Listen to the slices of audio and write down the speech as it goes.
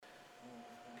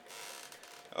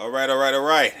All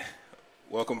right.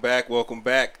 Welcome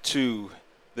back to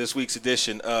this week's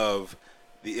edition of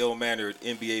the Ill-Mannered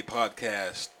NBA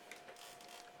podcast,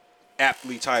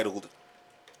 aptly titled,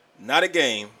 Not a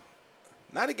Game,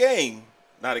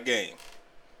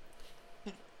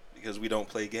 because we don't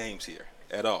play games here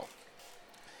at all.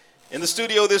 In the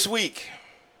studio this week,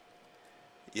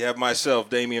 you have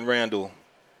myself, Damian Randall,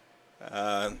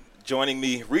 rejoining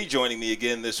me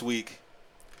again this week,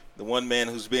 the one man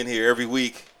who's been here every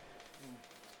week.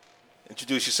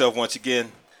 Introduce yourself once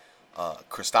again.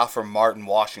 Christopher Martin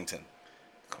Washington.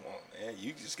 Come on, man.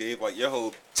 You just gave like your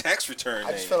whole tax return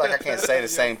I just name. feel like I can't say the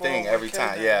same thing every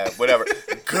time. Yeah, whatever.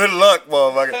 Good luck,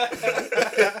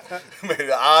 motherfucker. May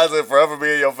the odds will forever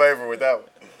be in your favor with that one.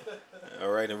 All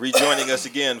right, and rejoining us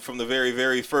again from the very,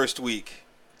 very first week,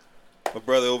 my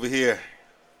brother over here.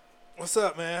 What's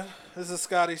up, man? This is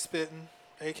Scotty Spittin',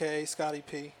 a.k.a. Scotty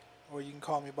P, or you can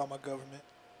call me by my government,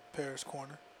 Paris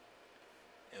Corner.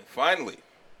 And finally,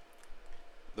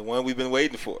 the one we've been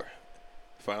waiting for.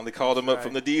 Finally called him up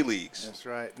from the D leagues. That's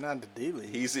right, not the D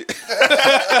league. He's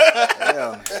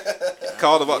Yeah.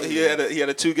 called him up. He had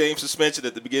a 2-game suspension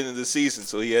at the beginning of the season,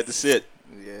 so he had to sit.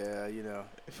 Yeah, you know.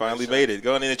 Finally made it.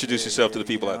 Go on and introduce yourself to the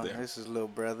people out there. This is little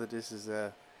brother. This is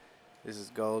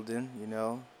Golden. You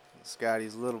know,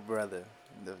 Scotty's little brother,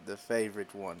 the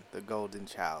favorite one, the golden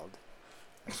child.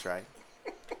 That's right.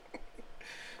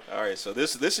 All right, so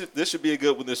this should be a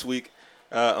good one this week.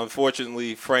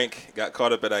 Unfortunately, Frank got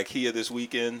caught up at IKEA this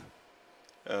weekend,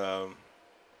 and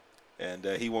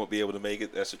he won't be able to make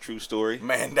it. That's a true story.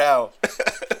 Man down.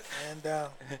 And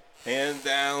Hand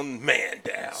down, man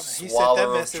down. he sent Swallow that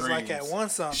of message dreams. like at one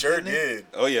something. Sure didn't he? did.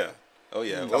 Oh yeah.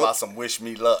 Talk about some wish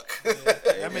me luck.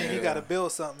 I mean, he got to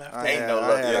build something after Ain't that. no I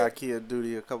luck had yet. IKEA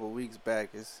duty a couple weeks back.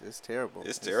 It's terrible.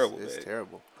 It's terrible, It's man.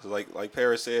 terrible. Like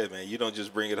Paris said, man, you don't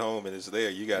just bring it home and it's there.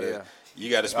 You gotta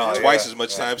Yeah. spend Oh, twice yeah. as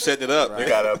much time setting it up. Right. You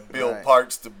gotta build Right.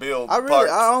 parts to build I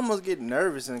parts. almost get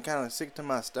nervous and kind of sick to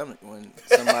my stomach when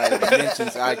somebody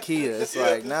mentions IKEA. It's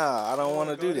like, nah, I don't want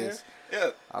to do this.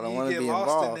 Yeah, I don't You want to get be lost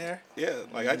involved. in there. yeah.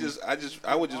 Like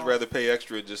I would just rather pay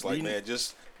extra. Just like You-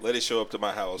 just let it show up to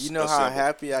my house. You know how assemble.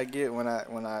 happy I get when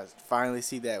I finally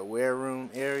see that wear room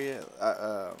area.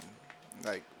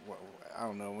 Like I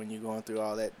don't know, when you're going through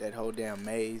all that whole damn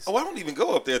maze. Oh, I don't even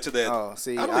go up there to that. Oh,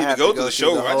 see, I don't I even have go to to go the through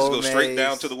showroom. the I just whole go straight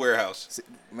down maze. to the warehouse. See,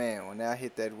 man, when I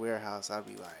hit that warehouse, I'll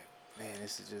be like, man,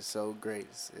 this is just so great.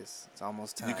 It's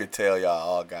almost time. You could tell y'all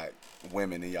all got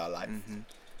women in y'all life. Mm-hmm.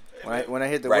 When I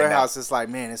hit the Right warehouse, it's like,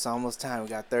 man, it's almost time. We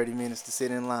got 30 minutes to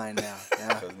sit in line now. Yeah.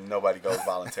 Because nobody goes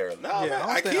voluntarily. No, Yeah, man, I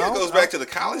don't think- IKEA I don't- goes I back to don't-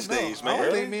 the college I don't know. days, I man. don't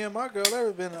Really? think me and my girl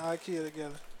ever been to IKEA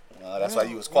together. That's why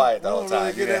you was quiet the whole time.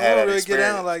 You We didn't don't have that really get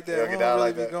experience. down like that. You don't We get don't down really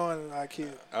like be that. going to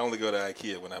IKEA. I only go to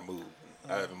IKEA when I move.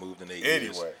 I haven't moved in 8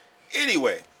 years.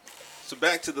 Anyway. So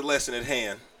back to the lesson at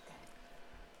hand.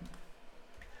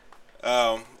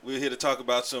 We're here to talk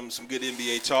about some good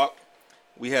NBA talk.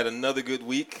 We had another good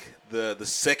week. The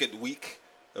second week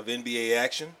of NBA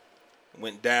action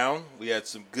went down. We had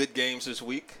some good games this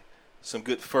week, some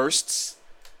good firsts.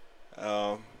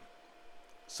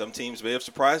 Some teams may have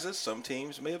surprised us. Some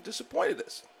teams may have disappointed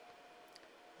us.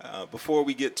 Before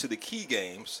we get to the key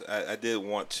games, I did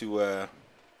want to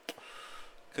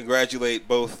congratulate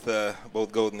both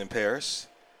Golden and Paris.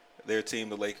 Their team,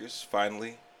 the Lakers,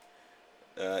 finally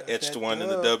etched that one in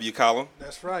the dub. W column.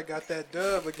 That's right. Got that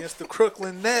dub against the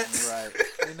Crooklyn Nets. Right.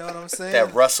 You know what I'm saying?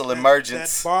 That Russell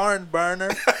emergence. That barn burner.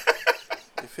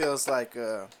 It feels like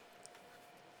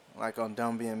on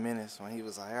Don't Be a Menace when he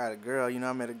was like, I had a girl,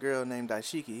 I met a girl named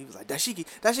Daishiki. He was like, Daishiki.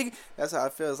 That's how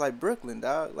it feels like Brooklyn,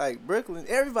 dog. Like Brooklyn,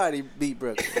 everybody beat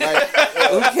Brooklyn. Like,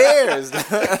 who cares?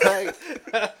 Like,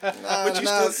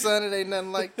 son, it ain't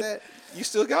nothing like that. You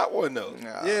still got one, though.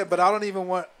 Nah. Yeah, but I don't even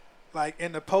want, like,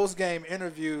 in the post-game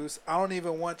interviews, I don't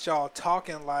even want y'all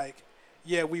talking like,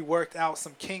 yeah, we worked out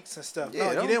some kinks and stuff. Yeah, No,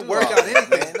 you don't didn't do work all out that,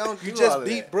 anything. man. Don't You do just all of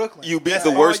beat that. Brooklyn. You beat That's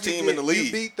the all worst you team did. in the league.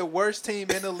 You beat the worst team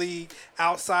in the league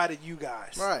outside of you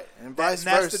guys. Right. And And vice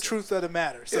that's versa. the truth of the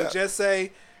matter. So Yeah. just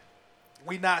say,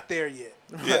 we not there yet.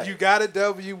 Yeah. You got a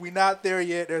W. We not there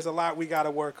yet. There's a lot we got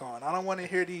to work on. I don't want to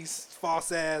hear these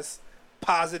false-ass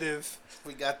positive.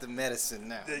 We got the medicine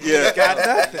now. Yeah. You got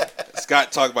nothing.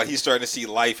 Scott talked about he's starting to see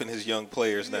life in his young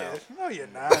players now. Yeah. No, you're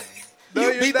not. No,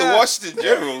 You you're beat the not. Washington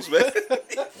Generals, man.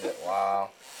 Yeah, wow.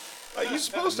 Like, you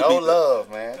supposed to No beat love,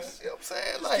 man. You know what I'm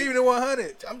saying? Keep Like, it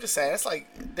 100. I'm just saying, it's like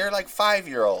they're like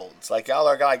 5-year-olds. Like y'all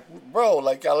are like, bro,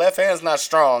 like y'all left hand's not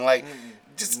strong. Like,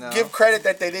 just No. give credit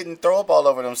that they didn't throw up all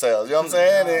over themselves. You know what I'm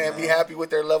saying? And be happy with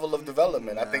their level of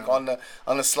development. I think on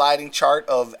the sliding chart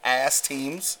of ass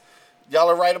teams, y'all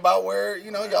are right about where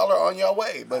y'all are on your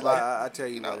way. But like I tell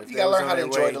you, what, you gotta learn how to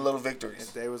enjoy the little victories.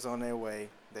 If they was on their way,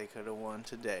 they could have won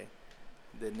today.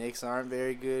 The Knicks aren't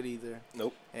very good either.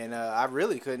 Nope. And I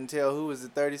really couldn't tell who was the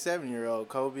 37-year-old,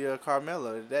 Kobe or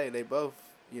Carmelo today. They both,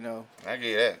 I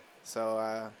get that.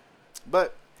 So,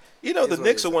 but the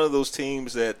Knicks are one of those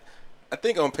teams that I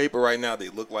think on paper right now they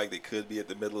look like they could be at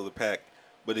the middle of the pack.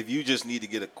 But if you just need to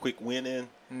get a quick win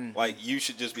in, like you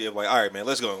should just be able, like, all right, man,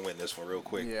 let's go and win this one real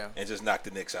quick, and just knock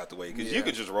the Knicks out the way because you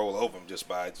could just roll over them just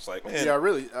like, man. Yeah,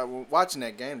 really. Watching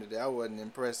that game today, I wasn't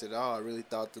impressed at all. I really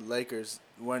thought the Lakers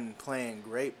wasn't playing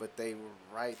great, but they were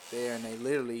right there and they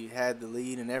literally had the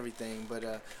lead and everything.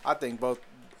 But I think both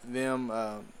them,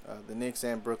 the Knicks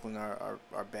and Brooklyn, are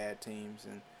bad teams,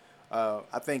 and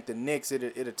I think the Knicks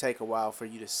it'll take a while for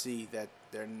you to see that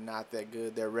they're not that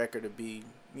good. Their record will be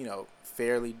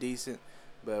fairly decent,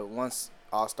 but once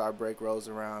All-Star break rolls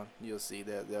around, you'll see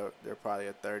that they're probably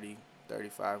a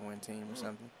 30-35 win team or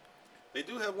something. They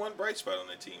do have one bright spot on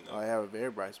their team, though. Oh, they have a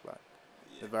very bright spot.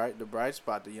 Yeah. The bright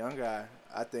spot, the young guy,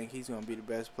 I think he's going to be the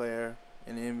best player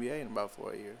in the NBA in about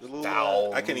 4 years.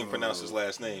 I can't even pronounce his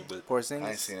last name, but Porzingis. I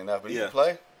ain't seen enough, but he can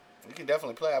play. He can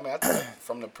definitely play. I mean, I think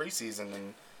from the preseason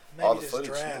and all the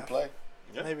footage, he can play.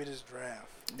 Yeah. Maybe this draft.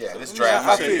 Yeah, this draft,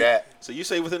 I'll give you that. So you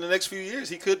say within the next few years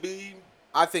he could be?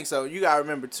 I think so. You gotta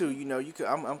remember too.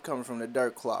 I'm coming from the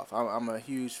Dirk cloth. I'm a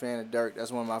huge fan of Dirk.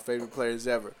 That's one of my favorite players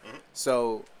ever. Mm-hmm.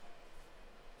 So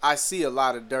I see a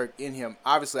lot of Dirk in him.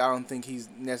 Obviously, I don't think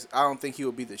he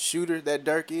will be the shooter that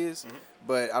Dirk is,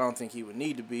 but I don't think he would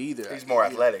need to be either. He's more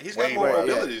athletic. He's got more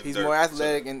ability. He's more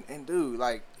athletic, and dude,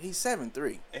 like he's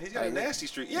 7'3", and he's got a nasty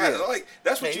streak. Yeah, like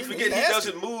that's what you forget.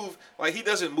 He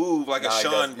doesn't move like a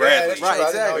Sean Bradley. Right,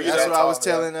 exactly. That's what I was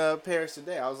telling Paris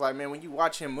today. I was like, man, when you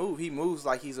watch him move, he moves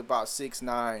like he's about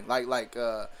 6'9", like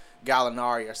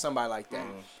Gallinari or somebody like that.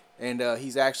 And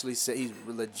he's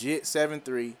legit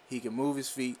 7'3". He can move his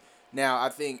feet. Now, I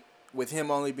think with him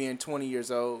only being 20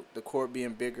 years old, the court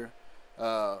being bigger,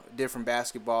 different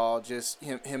basketball, just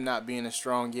him not being as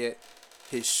strong yet,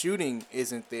 his shooting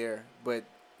isn't there. But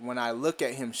when I look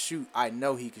at him shoot, I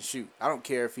know he can shoot. I don't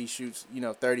care if he shoots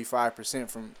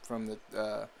 35% from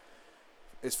the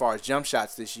as far as jump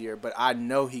shots this year, but I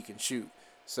know he can shoot.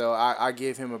 So I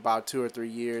give him about 2 or 3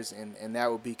 years, and that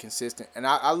will be consistent. And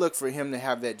I look for him to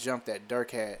have that jump that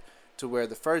Dirk had, to where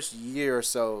the first year or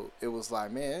so it was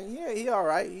like, man, yeah, he all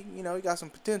right. He got some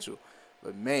potential.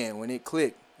 But, man, when it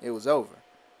clicked, it was over.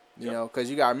 You know, because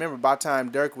you got to remember, by the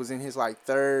time Dirk was in his,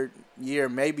 third year,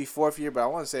 maybe fourth year, but I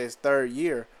want to say his third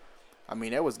year, I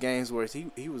mean, there was games where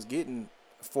he was getting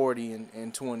 40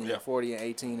 and 20 or 40 and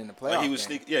 18 in the playoffs. He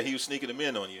was sneaking them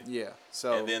in on you. Yeah.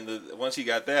 So and then once he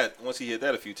hit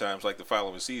that a few times, like the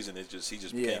following season, he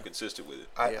just became consistent with it.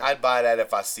 I'd buy that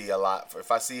if I see a lot.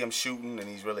 If I see him shooting and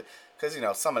he's really, because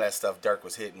some of that stuff Dirk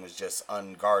was hitting was just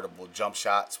unguardable jump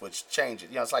shots, which change it.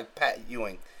 It's like Pat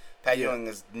Ewing. Pat Ewing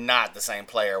is not the same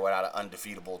player without an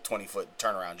undefeatable 20-foot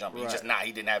turnaround jumper. He's just not.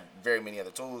 He didn't have very many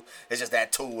other tools. It's just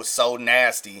that tool was so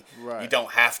nasty, you don't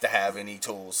have to have any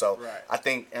tools. So I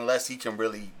think unless he can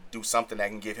really do something that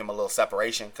can give him a little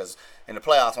separation, because in the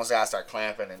playoffs, once guys start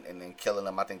clamping and then killing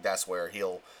him, I think that's where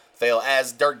he'll fail,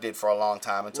 as Dirk did for a long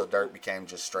time until Dirk became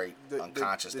just straight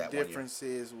unconscious that 1 year. The difference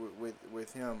is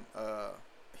with him,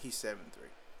 he's 7'3".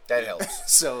 That helps.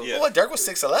 So Dirk was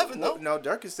 6'11", though. No,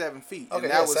 Dirk is 7 feet. Okay,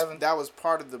 and that was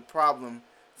part of the problem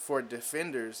for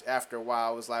defenders. After a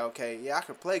while, it was like, okay, I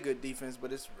can play good defense,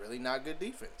 but it's really not good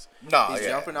defense. No, he's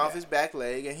jumping off his back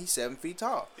leg, and he's 7 feet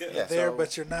tall.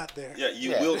 But you're not there. Yeah,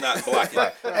 you will not block it.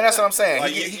 Right. And that's what I'm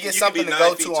saying. He gets something to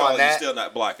go to on that. Still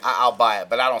not blocking. I'll buy it,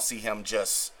 but I don't see him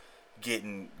just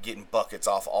getting buckets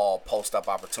off all post-up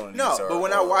opportunities. No, but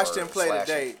when I watched him play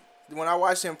today. When I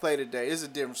watched him play today, there's a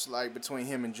difference between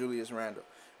him and Julius Randle.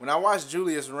 When I watch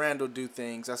Julius Randle do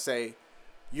things, I say,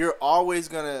 you're always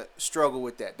gonna struggle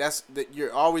with that.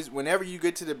 You're always, whenever you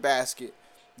get to the basket,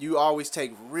 you always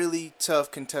take really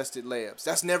tough contested layups.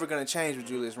 That's never gonna change with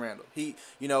Julius Randle. Because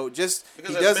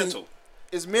it's mental.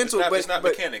 It's mental, it's not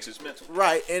mechanics. It's mental.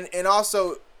 Right, and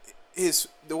also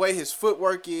the way his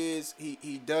footwork is,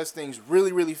 he does things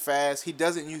really, really fast. He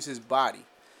doesn't use his body.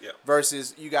 Yeah.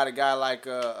 Versus you got a guy like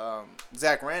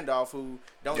Zach Randolph who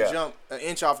don't jump an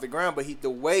inch off the ground, but the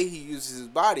way he uses his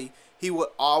body, he would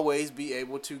always be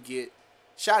able to get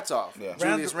shots off. Yeah.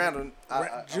 Julius Randle.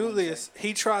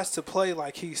 He tries to play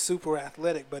like he's super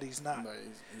athletic, but he's not.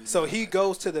 So he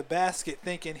goes to the basket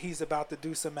thinking he's about to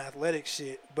do some athletic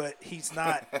shit, but he's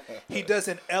not. He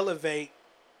doesn't elevate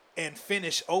and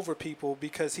finish over people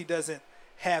because he doesn't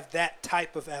have that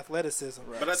type of athleticism.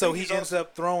 Right. So he ends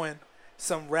up throwing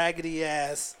some raggedy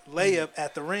ass layup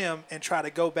at the rim and try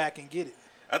to go back and get it.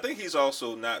 I think he's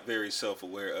also not very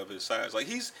self-aware of his size. Like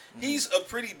he's a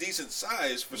pretty decent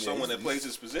size for someone that plays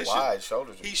his position. Wide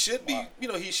shoulders. He should be,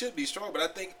 he should be strong. But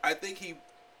I think he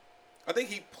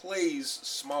plays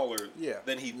smaller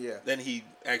than he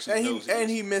actually knows. And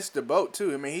he missed the boat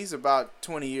too. I mean, he's about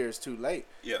 20 years too late.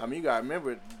 Yeah. I mean, you gotta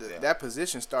remember that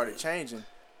position started changing.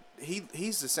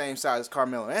 He's the same size as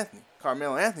Carmelo Anthony.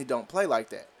 Carmelo Anthony don't play like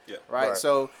that. Yeah. Right?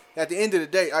 So at the end of the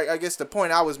day, I guess the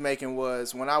point I was making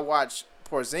was when I watched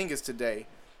Porzingis today,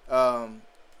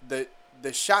 the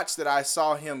shots that I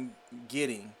saw him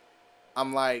getting,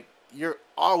 I'm like, you're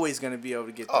always going to be able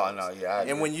to get those. Oh, no, yeah.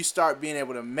 And when you start being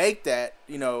able to make that,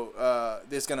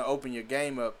 that's going to open your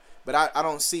game up. But I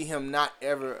don't see him not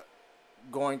ever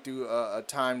going through a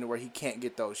time to where he can't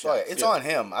get those shots. Oh, yeah, it's on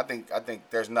him. I think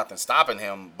there's nothing stopping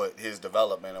him but his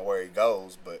development and where he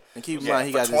goes. But and keep in mind,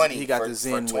 he got the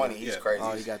Zen for 20, with him. he's crazy.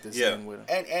 Oh, he got the Zen with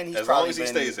him. And he's as probably long as he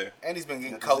stays there. And he's been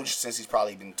getting coached since he's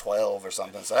probably been 12 or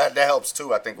something. So that helps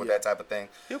too, I think, with that type of thing.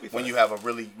 He'll be fine. When you have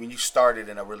when you started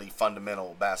in a really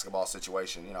fundamental basketball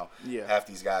situation, half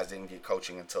these guys didn't get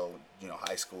coaching until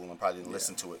high school and probably didn't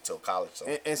listen to it till college.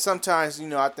 So. And sometimes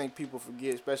I think people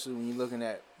forget, especially when you're looking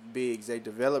at bigs, they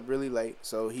develop really late,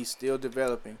 so he's still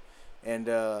developing. And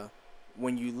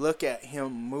when you look at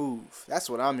him move,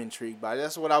 that's what I'm intrigued by.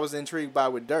 That's what I was intrigued by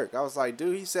with Dirk. I was like,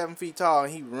 dude, he's 7 feet tall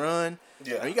and he run.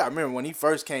 Yeah. You got to remember when he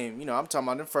first came, I'm talking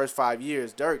about the first 5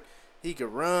 years, Dirk, he could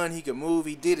run, he could move,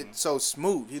 he did it so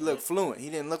smooth. He looked fluent.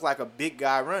 He didn't look like a big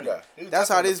guy running. Yeah, that's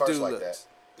how this dude like looks.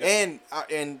 Yeah.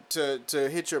 And to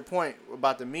hit your point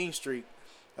about the mean streak,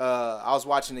 I was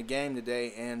watching the game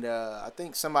today, and I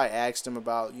think somebody asked him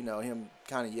about, him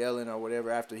kind of yelling or whatever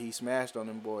after he smashed on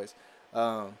them boys.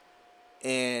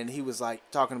 And he was like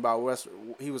talking about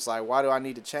he was like, why do I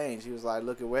need to change? He was like,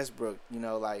 look at Westbrook,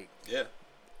 Yeah.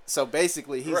 So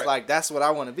basically, he's like, that's what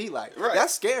I want to be like. Right.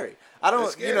 That's scary. I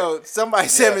don't, somebody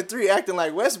 7'3" acting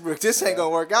like Westbrook, this ain't going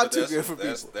to work out too good for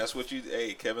people. That's what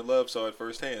Kevin Love saw it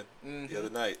firsthand the other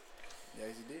night. Yeah,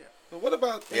 he did. But what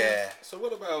about So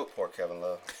what about poor Kevin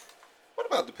Love? What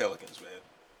about the Pelicans, man?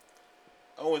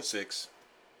 0-6.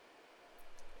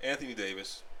 Anthony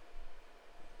Davis.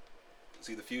 Is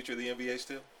he the future of the NBA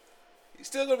still? He's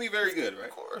still going to be very good, right?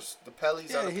 Of course. The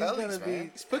Pellies are the Pellies,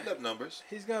 man. He's putting up numbers.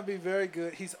 He's going to be very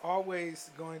good. He's always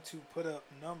going to put up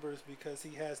numbers because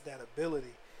he has that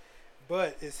ability.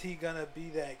 But is he going to be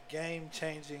that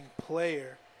game-changing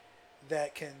player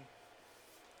that can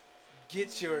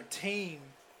get your team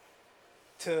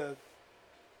to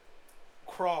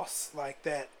cross like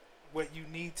that, what you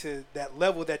need to, that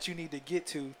level that you need to get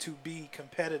to be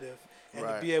competitive and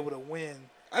to be able to win?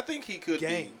 I think he could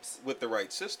games be with the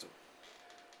right system.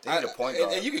 They need a point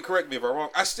guard. And you can correct me if I'm wrong.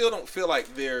 I still don't feel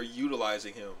like they're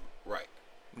utilizing him right.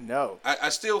 No. I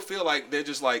still feel like they're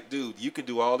just like, dude, you can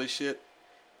do all this shit.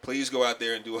 Please go out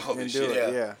there and do all this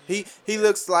shit. Yeah. He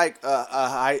looks like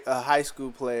a high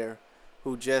school player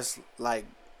who just like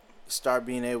start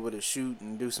being able to shoot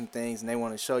and do some things, and they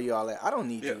want to show you all that. I don't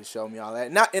need you to show me all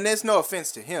that. And there's no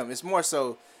offense to him. It's more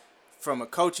so from a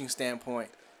coaching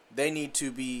standpoint. He needs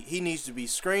to be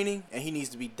screening and he needs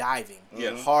to be diving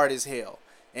hard as hell.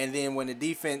 And then when the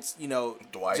defense,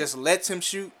 just lets him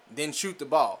shoot, then shoot the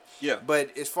ball. Yeah.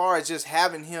 But as far as just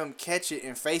having him catch it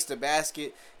and face the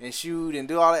basket and shoot and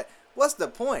do all that, what's the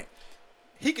point?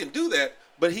 He can do that,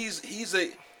 but he's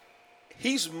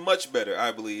much better,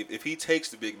 I believe, if he takes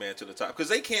the big man to the top because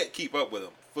they can't keep up with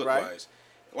him foot-wise.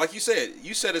 Right. Like you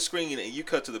set a screen and you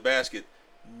cut to the basket.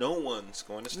 No one's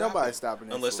going to stop Nobody's stopping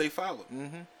him unless they foul him.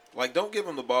 Mm-hmm. Like, don't give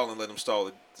him the ball and let him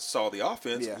stall the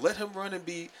offense. Yeah. Let him run and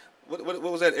be. What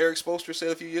was that Eric Spoelstra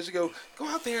said a few years ago? Go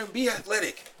out there and be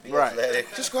athletic.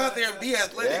 Athletic. Just go out there and be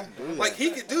athletic. Like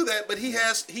he could do that, but he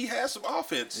has some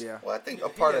offense. Yeah. Well, I think a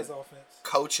part of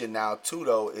coaching now too,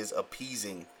 though, is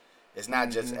appeasing. It's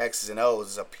not just X's and O's.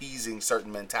 It's appeasing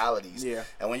certain mentalities. Yeah.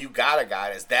 And when you got a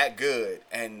guy that's that good,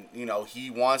 and he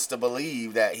wants to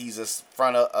believe that he's in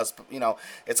front of us,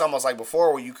 it's almost like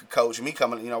before where you could coach me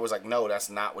coming, was like, no, that's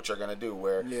not what you're gonna do.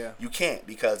 Where you can't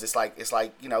because it's like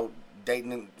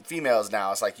dating females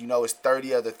now. It's like it's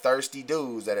 30 other thirsty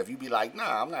dudes that if you be like,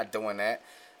 nah, I'm not doing that.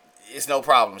 It's no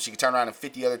problem. She can turn around and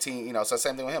 50 other teams, so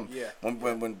same thing with him. Yeah.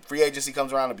 When free agency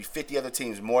comes around, there'll be 50 other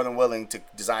teams more than willing to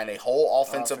design a whole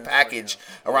offensive package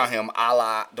around him a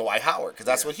la Dwight Howard. Because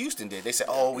that's what Houston did. They said,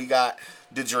 we got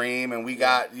the Dream and we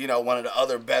got, one of the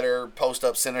other better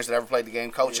post-up centers that ever played the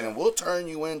game coaching, and we'll turn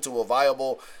you into a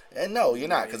viable And no, you're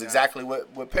not, because exactly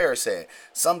what Paris said.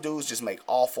 Some dudes just make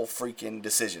awful freaking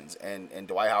decisions, and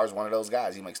Dwight Howard's one of those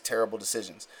guys. He makes terrible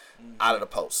decisions out of the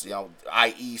post. You know,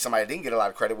 i.e. somebody didn't get a lot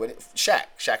of credit with it. Shaq.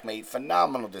 Shaq made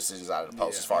phenomenal decisions out of the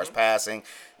post as far as passing.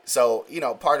 So, you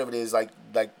know, part of it is like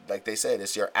they said,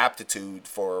 it's your aptitude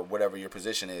for whatever your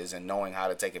position is and knowing how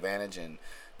to take advantage, and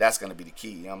that's going to be the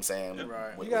key. You know what I'm saying?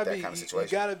 Right. With that kind of situation.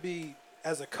 You got to be,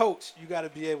 as a coach, you got to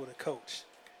be able to coach.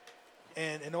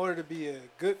 And in order to be a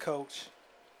good coach,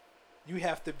 you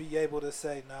have to be able to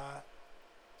say, nah,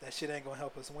 that shit ain't going to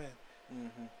help us win.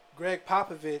 Mm-hmm. Greg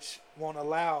Popovich won't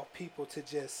allow people to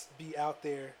just be out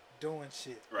there doing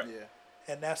shit. Right.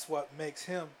 Yeah. And that's what makes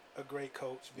him a great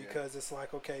coach, because it's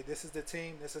like, okay, this is the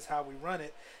team. This is how we run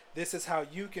it. This is how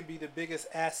you can be the biggest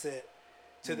asset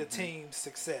to the team's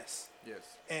success.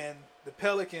 Yes. And the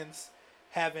Pelicans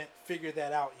haven't figured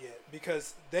that out yet,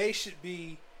 because they should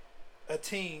be a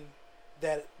team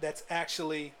that's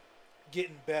actually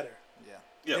getting better.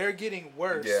 Yeah. They're getting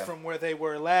worse from where they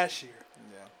were last year.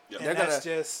 Yeah. And that's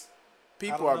just,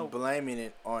 people are blaming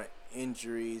it on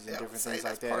injuries and different things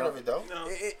like that. Part of it, though. No.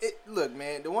 Look,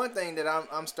 man, the one thing that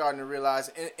I'm starting to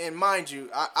realize, and mind you,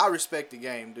 I respect the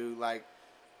game, dude. Like,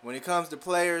 when it comes to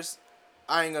players,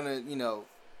 I ain't gonna,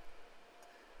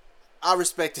 I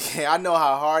respect the game. I know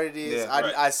how hard it is.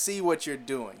 Yeah, I see what you're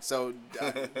doing. So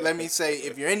let me say,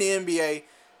 if you're in the NBA,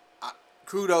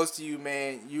 kudos to you,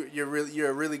 man. You're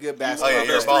a really good basketball player.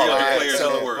 You're a baller. Players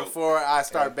in the world. Before I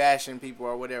start bashing people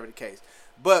or whatever the case.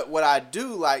 But what I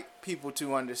do like people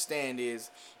to understand is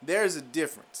there's a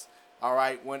difference. All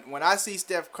right, when I see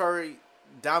Steph Curry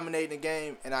dominating the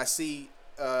game, and I see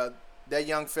that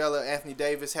young fella Anthony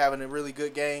Davis having a really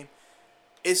good game,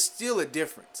 it's still a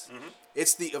difference. Mm-hmm.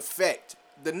 It's the effect.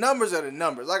 The numbers are the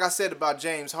numbers. Like I said about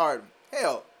James Harden,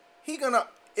 hell,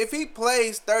 if he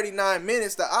plays 39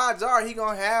 minutes, the odds are he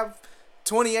gonna have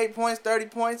 28 points, 30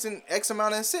 points, and X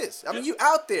amount of assists. I mean, you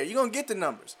out there, you're gonna get the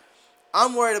numbers.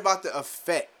 I'm worried about the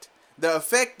effect. The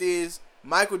effect is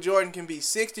Michael Jordan can be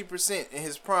 60% in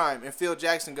his prime, and Phil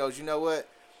Jackson goes, you know what?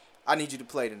 I need you to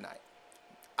play tonight.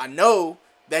 I know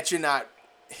that you're not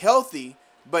healthy,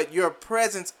 but your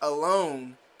presence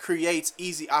alone creates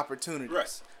easy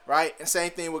opportunities. Right? And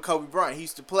same thing with Kobe Bryant. He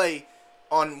used to play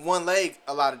on one leg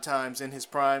a lot of times in his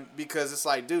prime, because it's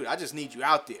like, dude, I just need you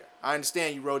out there. I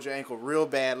understand you rolled your ankle real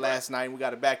bad last night and we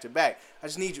got it back-to-back. I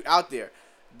just need you out there.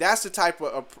 That's the type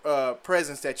of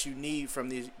presence that you need from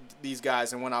these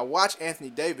guys. And when I watch Anthony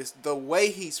Davis, the way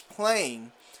he's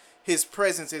playing, his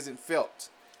presence isn't felt.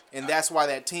 And that's why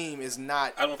that team is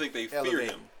not I don't think they fear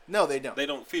him. No, they don't. They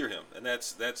don't fear him. And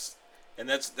that's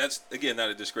again, not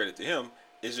a discredit to him.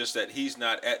 It's just that he's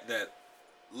not at that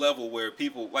level where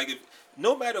people, like,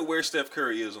 no matter where Steph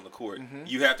Curry is on the court,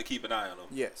 you have to keep an eye on him.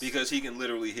 Yes. Because he can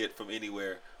literally hit from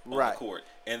anywhere on the court.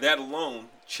 And that alone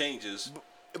changes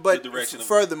but the direction.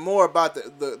 Furthermore, about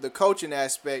the coaching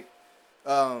aspect,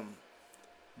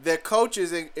 the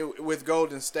coaches with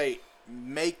Golden State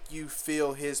make you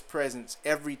feel his presence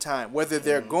every time. Whether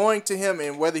they're going to him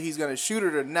and whether he's going to shoot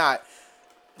it or not,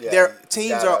 their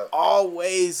teams are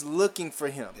always looking for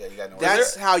him. Yeah, you gotta know.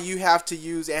 That's how you have to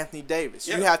use Anthony Davis.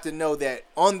 Yeah. You have to know that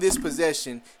on this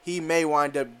possession, he may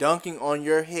wind up dunking on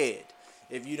your head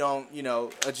if you don't,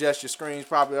 adjust your screens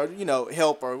properly, or,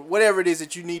 help, or whatever it is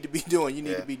that you need to be doing. You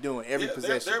need to be doing every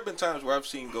possession. There have been times where I've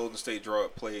seen Golden State draw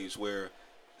up plays where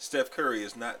Steph Curry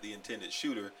is not the intended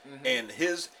shooter, and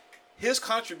his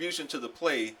contribution to the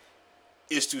play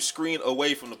is to screen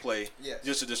away from the play,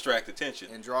 just to distract attention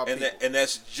and draw people. And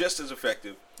that's just as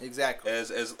effective,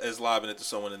 as lobbing it to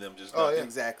someone and them just dunking.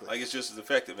 Exactly. Like, it's just as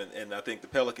effective, and I think the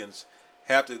Pelicans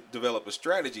have to develop a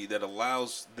strategy that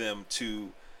allows them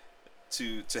to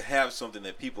have something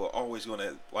that people are always going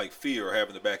to fear or have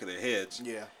in the back of their heads.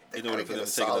 Yeah. In order for them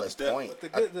to take another step.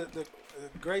 But the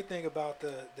great thing about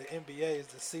the NBA is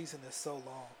the season is so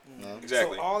long. Mm-hmm.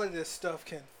 Exactly. So all of this stuff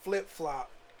can flip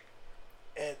flop.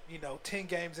 At 10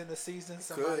 games in the season,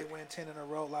 somebody win 10 in a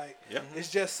row.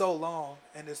 It's just so long,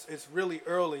 and it's really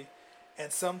early,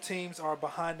 and some teams are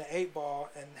behind the 8 ball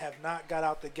and have not got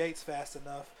out the gates fast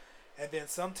enough, and then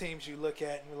some teams you look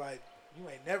at and you're like, you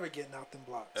ain't never getting out them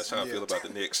blocks. That's how I feel about the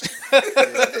Knicks.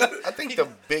 I think the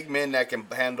big men that can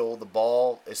handle the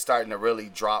ball is starting to really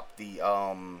drop the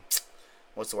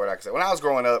what's the word I can say? When I was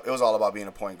growing up, it was all about being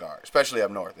a point guard, especially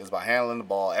up north. It was about handling the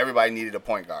ball. Everybody needed a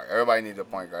point guard. Everybody needed a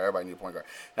point guard.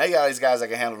 Now you got all these guys that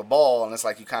can handle the ball, and it's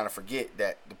like you kind of forget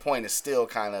that the point is still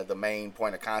kind of the main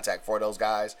point of contact for those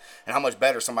guys, and how much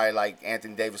better somebody like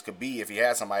Anthony Davis could be if he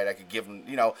had somebody that could give him,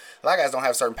 a lot of guys don't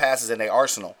have certain passes in their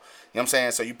arsenal. You know what I'm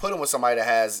saying? So you put him with somebody that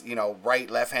has,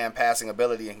 right, left-hand passing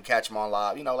ability and can catch him on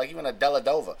lob. Like even a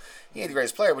Deladova. He ain't the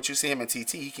greatest player, but you see him in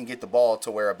TT, he can get the ball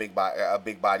to where a big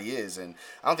body is. And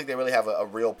I don't think they really have a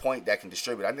real point that can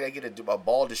distribute. I think they get a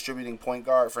ball distributing point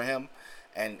guard for him,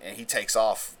 and he takes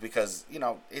off because,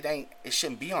 it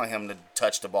shouldn't be on him to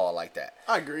touch the ball like that.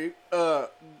 I agree.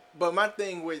 But my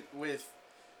thing with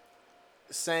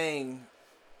saying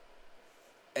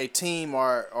a team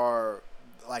or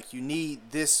like you need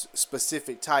this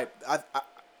specific type.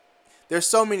 There's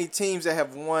so many teams that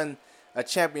have won a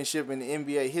championship in the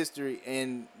NBA history,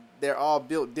 and they're all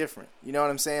built different. You know what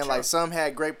I'm saying? Sure. Like some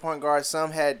had great point guards,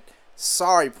 some had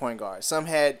sorry point guards, some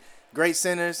had great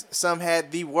centers, some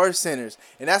had the worst centers.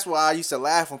 And that's why I used to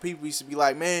laugh when people used to be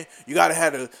like, man, you got to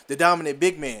have the dominant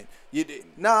big man.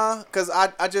 Nah, because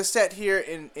I just sat here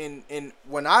and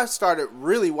when I started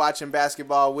really watching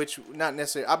basketball, which not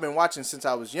necessarily, I've been watching since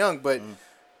I was young, but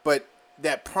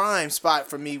that prime spot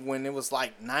for me when it was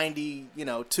like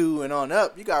 92 and on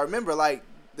up, you got to remember, like,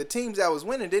 the teams that was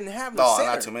winning didn't have no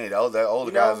center. Not too many. The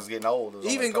older guys was getting old.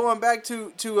 Even going back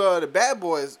to the Bad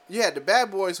Boys, you had the Bad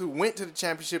Boys who went to the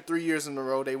championship 3 years in a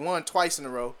row. They won twice in a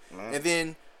row. Mm-hmm. And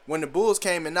then when the Bulls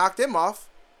came and knocked them off,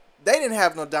 they didn't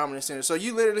have no dominant center. So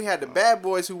you literally had the Bad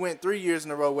Boys who went 3 years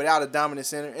in a row without a dominant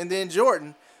center, and then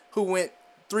Jordan who went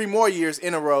 3 more years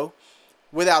in a row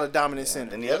without a dominant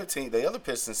center. And the other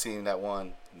Pistons team that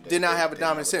won did not have a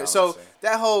dominant center. So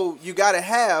that whole you got to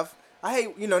have. I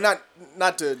hate,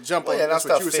 not to jump on that's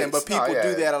what you were saying, but people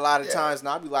do that a lot of times, and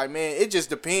I'll be like, man, it just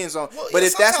depends on. But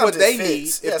if that's what they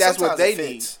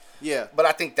need, yeah. But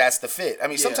I think that's the fit. I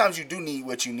mean, sometimes you do need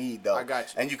what you need, though. I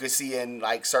got you. And you can see in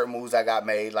like certain moves that got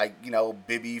made, like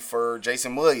Bibby for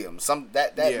Jason Williams.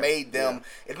 That made them.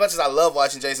 As much as I love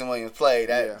watching Jason Williams play,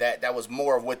 that was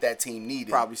more of what that team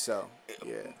needed. Probably so.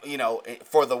 Yeah.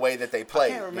 For the way that they play. I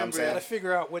can't remember. You got to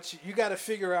figure out you got to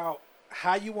figure out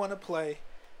how you want to play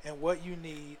and what you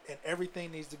need, and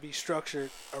everything needs to be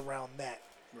structured around that.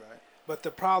 Right. But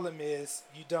the problem is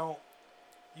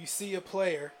you see a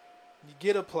player, you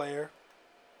get a player,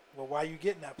 well, why are you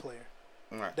getting that player?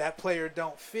 Right. That player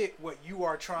don't fit what you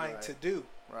are trying to do.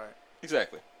 Right.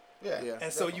 Exactly. Yeah. And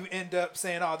definitely. So you end up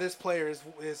saying, oh, this player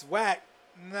is whack.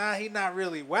 Nah, he's not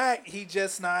really whack. He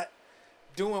just not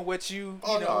doing what you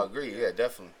know. No, I agree. Yeah,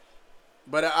 definitely.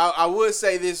 But I would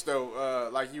say this, though,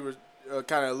 like you were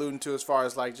kind of alluding to as far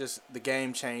as like just the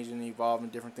game changing and evolving,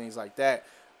 different things like that.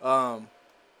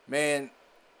 Man,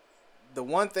 the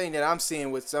one thing that I'm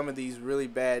seeing with some of these really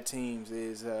bad teams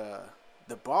is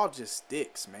the ball just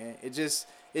sticks, man. It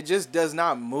just does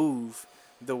not move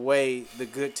the way the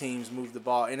good teams move the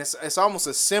ball, and it's almost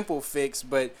a simple fix,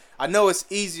 but I know it's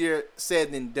easier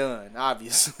said than done,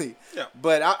 obviously. Yeah.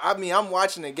 But I mean, I'm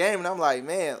watching the game and I'm like,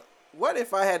 man, what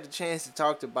if I had the chance to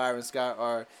talk to Byron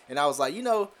Scott and I was like,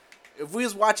 if we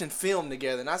was watching film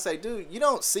together and I say, dude, you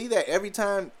don't see that every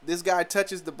time this guy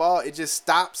touches the ball, it just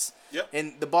stops. Yep.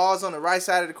 And the ball's on the right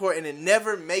side of the court and it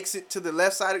never makes it to the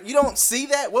left side. You don't see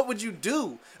that? What would you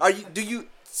do? Do you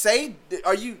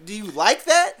like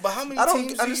that? But how many understand.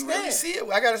 teams do you really see it?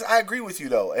 I agree with you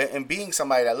though, and being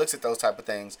somebody that looks at those type of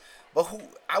things. But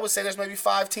I would say there's maybe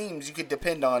 5 teams you could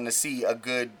depend on to see a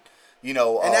good. And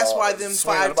that's why them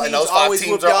 5 teams those 5 always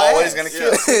teams are always going to kill.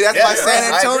 That's why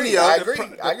San Antonio. I agree.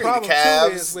 The The problem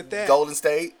too is with Cavs, that, Golden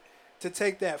State. To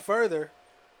take that further,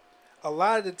 a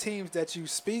lot of the teams that you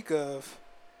speak of,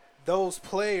 those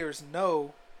players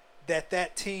know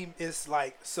that team is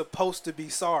like supposed to be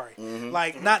sorry. Mm-hmm.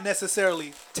 Like not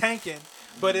necessarily tanking,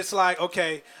 but it's like,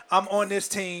 okay, I'm on this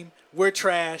team, we're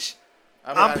trash.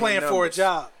 I'm playing for a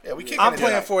job. Yeah, I'm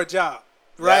playing for a job.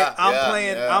 Right?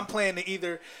 Yeah, I'm playing to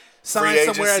either sign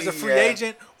somewhere as a free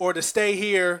agent or to stay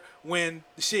here when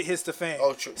the shit hits the fan.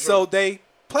 Oh, true. So they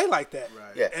play like that.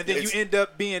 Right. Yeah, and then you end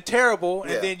up being terrible,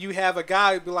 and then you have a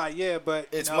guy who be like, yeah, but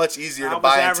it's much easier to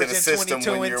buy into the system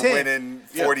when you're winning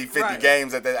 40, 50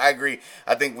 games. I agree.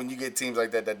 I think when you get teams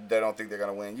like that that don't think they're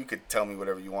going to win, you could tell me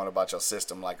whatever you want about your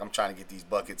system. Like, I'm trying to get these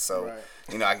buckets, so,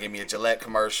 I give me a Gillette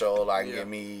commercial. I can give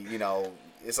me,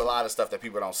 it's a lot of stuff that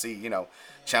people don't see.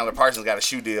 Chandler Parsons got a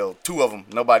shoe deal, 2 of them.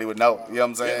 Nobody would know. You know what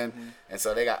I'm saying? Yeah. And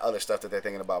so they got other stuff that they're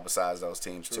thinking about besides those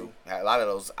teams, too. A lot of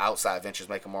those outside ventures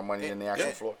making more money than the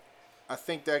actual floor. I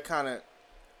think that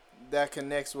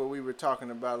connects what we were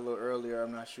talking about a little earlier.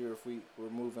 I'm not sure if we were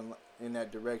moving in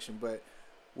that direction, but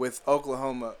with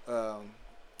Oklahoma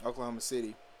Oklahoma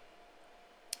City,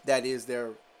 that is their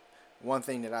one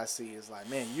thing that I see is like,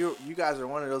 man, you guys are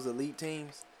one of those elite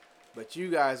teams, but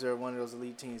you guys are one of those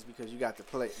elite teams because you got the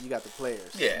players,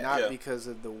 not because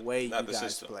of the way not you guys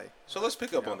system. Play. So let's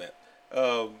pick up on that,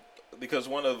 because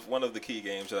one of the key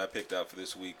games that I picked out for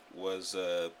this week was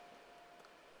the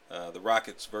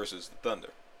Rockets versus the Thunder,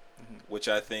 which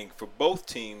I think for both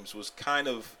teams was kind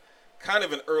of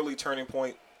an early turning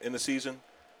point in the season.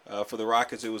 For the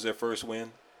Rockets, it was their first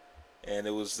win. And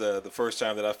it was the first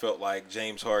time that I felt like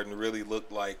James Harden really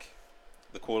looked like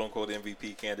the quote-unquote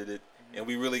MVP candidate. And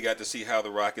we really got to see how the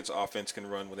Rockets' offense can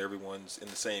run when everyone's in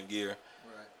the same gear.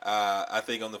 Right. I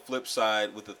think on the flip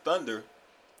side with the Thunder,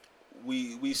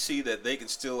 we see that they can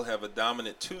still have a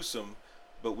dominant twosome,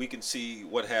 but we can see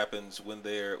what happens when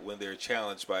they're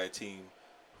challenged by a team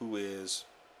who is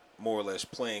more or less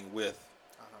playing with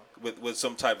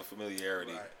some type of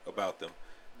familiarity about them.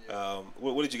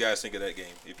 What did you guys think of that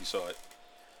game, if you saw it?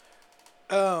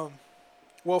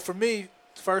 Well, for me,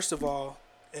 first of all,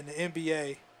 in the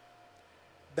NBA,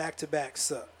 back-to-back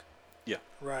suck. Yeah.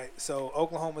 Right. So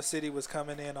Oklahoma City was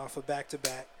coming in off of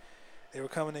back-to-back. They were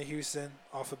coming to Houston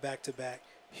off of back-to-back.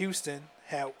 Houston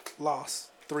had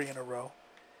lost 3 in a row.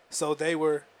 So they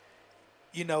were,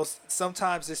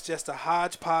 sometimes it's just a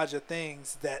hodgepodge of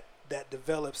things that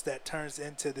develops that turns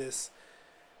into this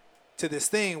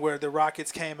thing where the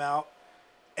Rockets came out,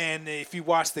 and if you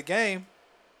watch the game,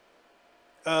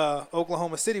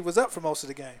 Oklahoma City was up for most of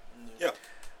the game. Yeah.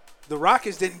 The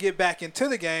Rockets didn't get back into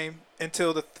the game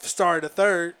until the start of the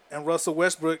third, and Russell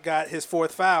Westbrook got his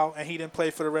 4th foul, and he didn't play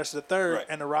for the rest of the third,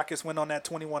 and the Rockets went on that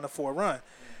 21-4 run.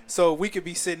 So we could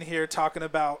be sitting here talking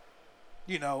about,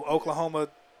 Oklahoma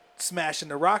smashing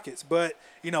the Rockets, but,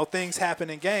 things happen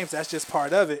in games. That's just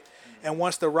part of it. And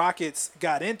once the Rockets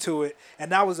got into it,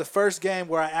 and that was the first game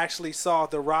where I actually saw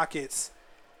the Rockets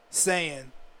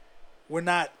saying, we're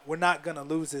not going to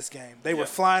lose this game. They were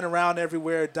flying around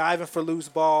everywhere, diving for loose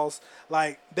balls.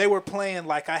 Like, they were playing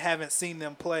like I haven't seen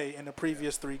them play in the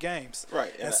previous 3 games.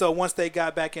 Right. And so once they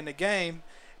got back in the game,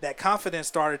 that confidence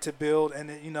started to build,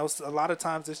 and a lot of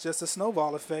times it's just a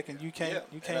snowball effect, and you can't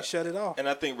shut it off. And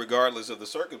I think regardless of the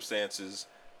circumstances,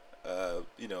 a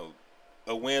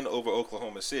win over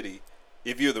Oklahoma City,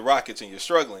 if you're the Rockets and you're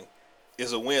struggling,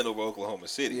 is a win over Oklahoma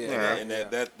City. And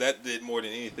that did more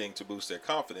than anything to boost their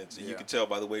confidence. And you can tell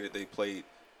by the way that they played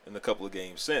in the couple of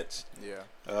games since.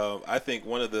 Yeah. I think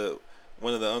one of the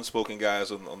unspoken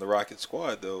guys on the Rockets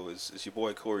squad though is your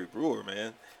boy Corey Brewer,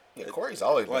 man. Yeah, Corey's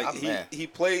always like he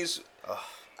plays.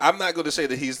 I'm not going to say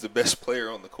that he's the best player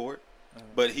on the court,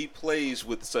 but he plays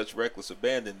with such reckless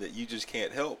abandon that you just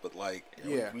can't help but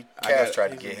Cavs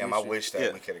tried to get him. I wish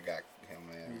that we could have got him,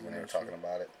 man. When they were talking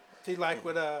about it. See, like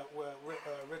what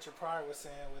Richard Pryor was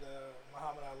saying with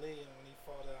Muhammad Ali, and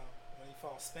when he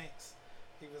fought Spinks,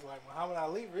 he was like, Muhammad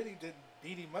Ali really didn't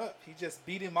beat him up. He just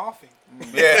beat him off him.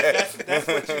 Yeah.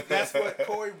 that's what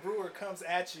Corey Brewer comes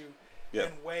at you in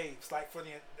waves. Like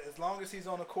as long as he's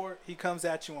on the court, he comes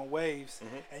at you in waves,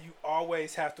 and you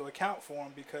always have to account for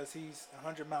him because he's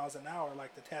 100 miles an hour,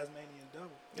 like the Tasmanian Devil.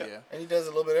 Yeah. And he does a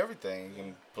little bit of everything. He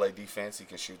can play defense. He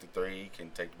can shoot the 3. He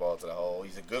can take the ball to the hole.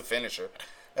 He's a good finisher.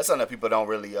 That's something that people don't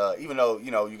really, even though,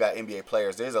 you got NBA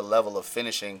players, there's a level of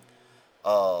finishing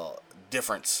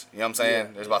difference. You know what I'm saying?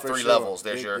 Yeah, there's about 3 levels.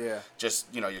 There's your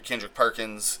Kendrick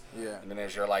Perkins. Yeah. And then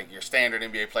there's your standard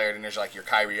NBA player. Then there's your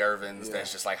Kyrie Irvings. Yeah.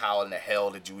 That's just how in the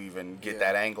hell did you even get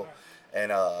that angle?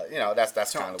 And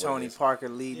that's kind of Tony Parker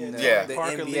leading the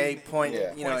Parker NBA point,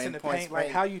 points in the paint. Like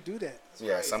how you do that?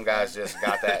 Some guys just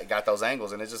got those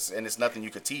angles, and it's nothing you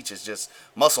could teach. It's just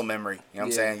muscle memory. You know what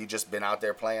I'm saying? You just been out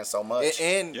there playing so much.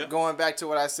 And going back to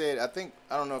what I said, I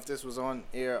don't know if this was on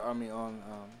air. I mean on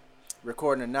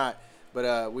recording or not,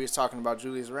 but we was talking about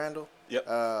Julius Randle. Yep.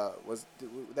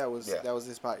 That was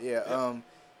his part. Yeah.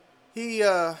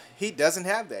 Yep. He doesn't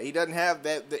have that. He doesn't have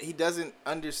that. He doesn't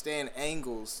understand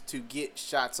angles to get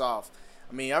shots off.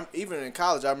 I mean, even in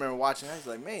college, I remember watching. I was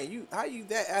like, man, how you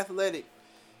that athletic?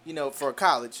 For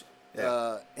college,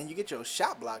 and you get your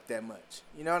shot blocked that much.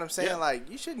 You know what I'm saying? Yeah. Like,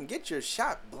 you shouldn't get your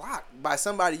shot blocked by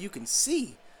somebody you can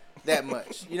see that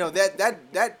much.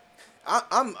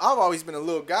 I've always been a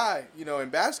little guy, in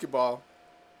basketball,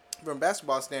 from a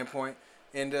basketball standpoint,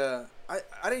 and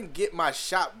I didn't get my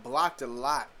shot blocked a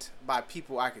lot by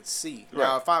people I could see.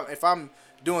 Right. Now, if I'm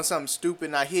doing something stupid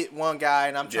and I hit one guy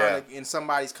and I'm trying to, and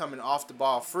somebody's coming off the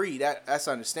ball free, that's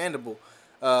understandable.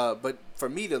 But for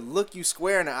me to look you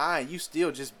square in the eye and you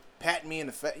still just pat me in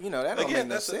the face, that don't make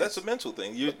no sense. That's a mental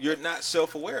thing. You're not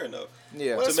self-aware enough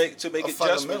to make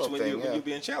adjustments when you're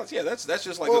being challenged. Yeah, that's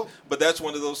just like. But that's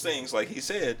one of those things. Like he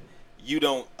said, you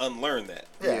don't unlearn that.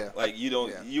 Yeah. Like you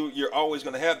don't. You're always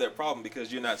going to have that problem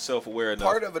because you're not self-aware enough.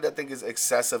 Part of it, I think, is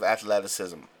excessive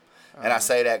athleticism. And I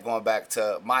say that going back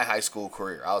to my high school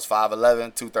career. I was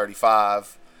 5'11",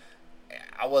 235.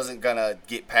 I wasn't gonna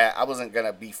I wasn't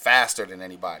gonna be faster than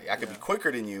anybody. I could be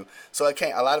quicker than you. So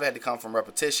a lot of it had to come from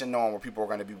repetition, knowing where people were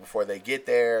gonna be before they get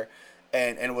there.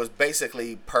 And it was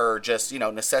basically per just,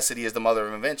 necessity is the mother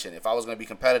of invention. If I was going to be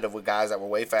competitive with guys that were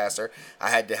way faster, I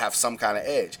had to have some kind of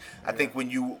edge. I think when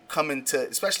you come into,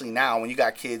 especially now, when you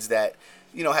got kids that,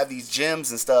 have these gyms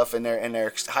and stuff in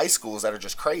their high schools that are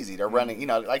just crazy. They're running,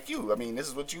 like you. I mean, this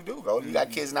is what you do, go. You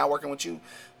got kids now working with you.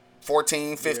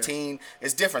 14, 15,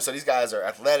 it's different. So these guys are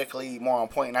athletically more on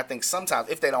point. And I think sometimes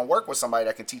if they don't work with somebody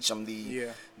that can teach them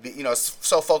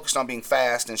so focused on being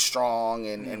fast and strong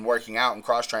and working out and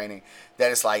cross training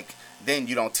that it's like then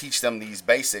you don't teach them these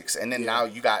basics. And then now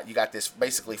you got this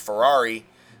basically Ferrari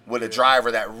with a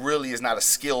driver that really is not a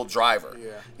skilled driver. Yeah. You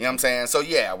know what I'm saying? So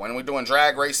when we're doing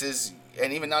drag races,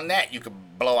 and even on that, you could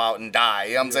blow out and die.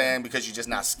 You know what I'm saying? Because you're just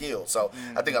not skilled. So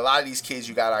I think a lot of these kids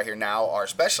you got out here now are,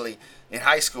 especially in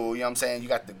high school, you know what I'm saying? You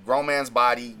got the grown man's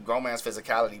body, grown man's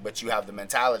physicality, but you have the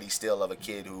mentality still of a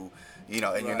kid who,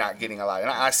 and you're not getting a lot. And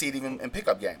I see it even in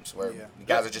pickup games where the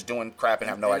guys are just doing crap and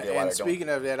have no idea why they're doing it. Speaking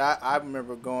of that, I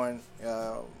remember going,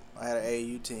 I had an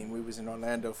AAU team. We was in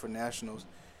Orlando for Nationals.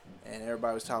 And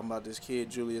everybody was talking about this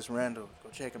kid, Julius Randle. Go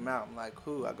check him out. I'm like,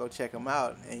 who? I go check him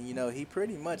out. And, he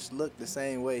pretty much looked the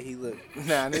same way he looked.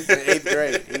 Now, this is in 8th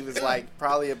grade. He was like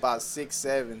probably about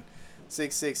 6'7",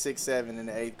 6'6", 6'7" in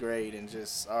the 8th grade and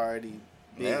just already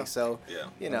big. Yeah. So,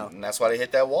 And that's why they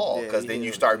hit that wall, because then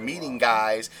you start meeting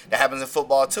guys. That happens in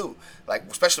football, too. Like,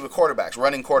 especially with quarterbacks,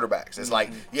 running quarterbacks. It's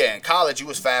like, in college, you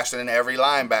was faster than every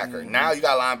linebacker. Now you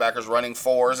got linebackers running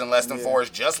 4s and less than 4s,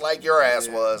 just like your ass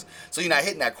was. So you're not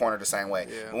hitting that corner the same way.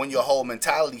 Yeah. When your whole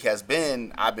mentality has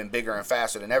been, I've been bigger and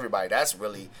faster than everybody, that's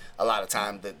really a lot of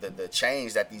time the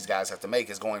change that these guys have to make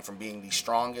is going from being the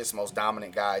strongest, most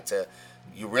dominant guy to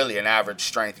you really an average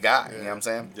strength guy. You know what I'm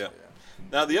saying? Yeah.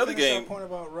 Now the other game. Point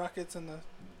about Rockets and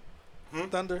the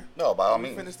Thunder. No, by all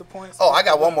means. Finish the points. Oh, I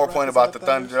got one more point about the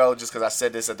Thunder though, just because I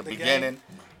said this at the beginning.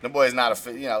 The boys not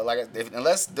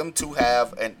unless them two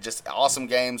have just awesome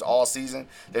games all season.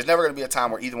 There's never going to be a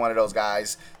time where either one of those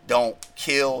guys don't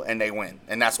kill and they win,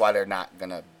 and that's why they're not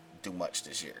gonna do much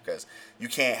this year, because you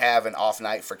can't have an off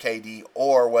night for KD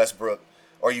or Westbrook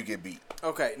or you get beat.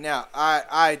 Okay, now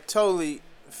I totally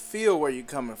feel where you're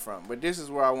coming from, but this is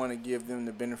where I want to give them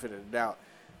the benefit of the doubt.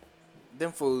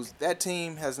 Them fools, that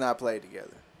team has not played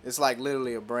together. It's like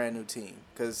literally a brand new team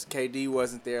because KD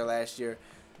wasn't there last year.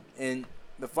 And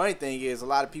the funny thing is a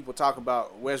lot of people talk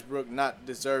about Westbrook not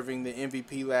deserving the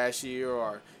MVP last year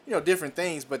or, different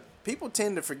things, but people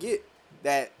tend to forget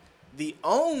that the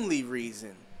only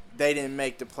reason they didn't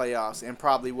make the playoffs and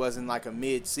probably wasn't like a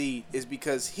mid-seed is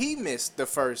because he missed the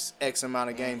first X amount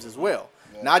of games as well.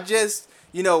 Yeah. Not just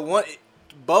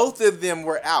both of them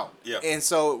were out. Yeah. And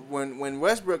so when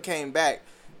Westbrook came back,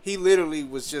 he literally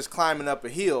was just climbing up a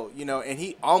hill, and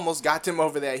he almost got them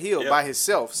over that hill by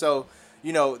himself. So,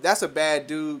 that's a bad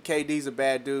dude. KD's a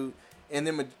bad dude. And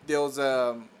then those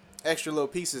extra little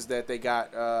pieces that they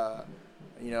got,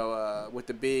 with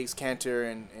the bigs, Cantor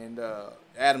and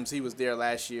Adams, he was there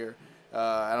last year. And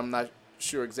I'm not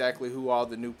sure exactly who all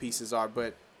the new pieces are,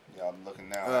 but I'm looking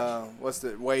now. What's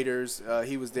the Waiters?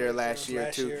 He was there last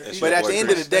year too. Year. But at the end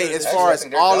of the day, as far as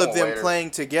all of them playing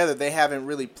together, they haven't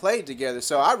really played together.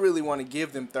 So I really want to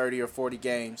give them 30 or 40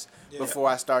 games before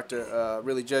I start to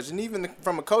really judge. And even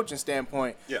from a coaching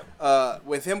standpoint,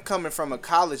 with him coming from a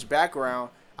college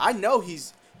background, I know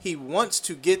he wants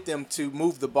to get them to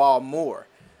move the ball more.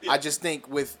 I just think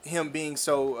with him being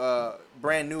so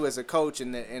brand new as a coach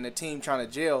and the team trying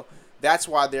to gel, that's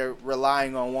why they're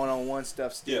relying on one-on-one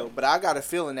stuff still. Yeah. But I got a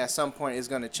feeling at some point it's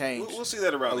going to change. We'll see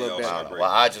that around the All-Star break.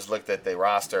 Well, I just looked at the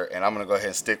roster, and I'm going to go ahead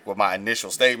and stick with my initial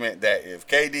statement that if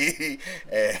KD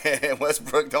and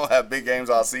Westbrook don't have big games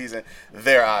all season,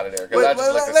 they're out of there. Let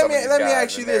me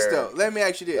ask you this, though. Let me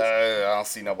ask you this. I don't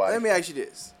see nobody. Let me ask you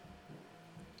this.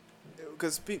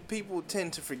 Because people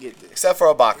tend to forget this. Except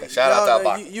for Ibaka. Shout out to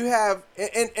Ibaka. You have,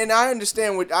 and I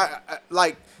understand what I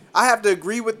have to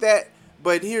agree with that.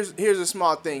 But here's a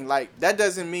small thing. Like, that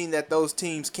doesn't mean that those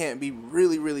teams can't be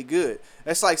really, really good.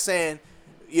 That's like saying,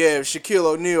 if Shaquille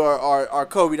O'Neal or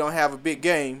Kobe don't have a big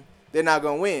game, they're not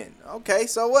going to win. Okay,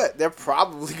 so what? They're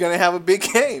probably going to have a big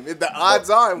game. The odds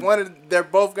are they're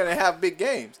both going to have big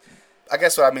games. I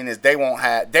guess what I mean is they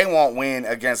won't win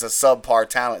against a subpar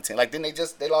talent team. Like then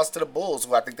they lost to the Bulls,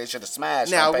 who I think they should have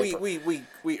smashed. Now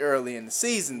we early in the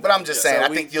season, but I'm just saying,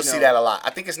 so I think you'll see that a lot. I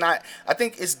think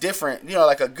it's different.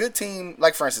 Like a good team,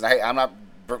 like for instance, hey, I'm not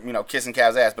kissing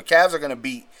Cavs' ass, but Cavs are gonna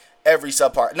beat every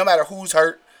subpar, no matter who's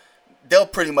hurt. They'll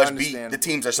pretty much beat the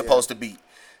teams they're supposed to beat.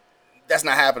 That's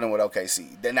not happening with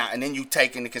OKC. And then you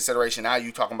take into consideration now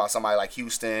you talking about somebody like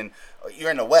Houston.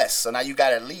 You're in the West, so now you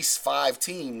got at least 5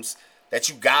 teams that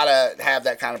you gotta have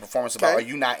that kind of performance about, or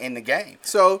you not in the game.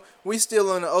 So we still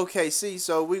on the OKC.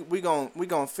 So we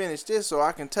gonna finish this, so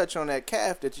I can touch on that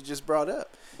calf that you just brought up.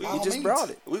 You just brought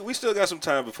it. We still got some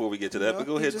time before we get to that, but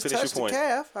go ahead and finish your point. The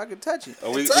calf, I can touch it.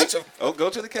 Touch him. Go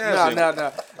to the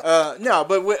calf. No.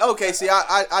 But with OKC,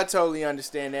 I totally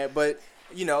understand that, but.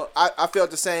 I felt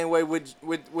the same way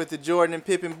with the Jordan and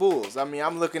Pippen Bulls. I mean,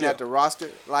 I'm looking at the roster.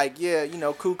 Like,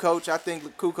 Kukoc, I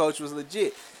think Kukoc was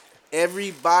legit.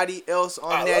 Everybody else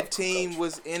on that team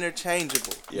was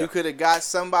interchangeable. Yep. You could have got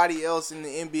somebody else in the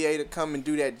NBA to come and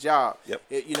do that job. Yep.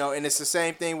 And it's the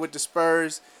same thing with the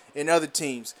Spurs and other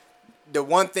teams. The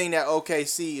one thing that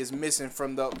OKC is missing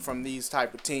from these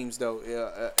type of teams, though,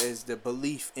 is the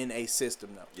belief in a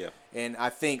system, though. Yeah. And I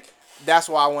think that's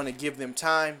why I want to give them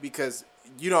time, because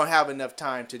you don't have enough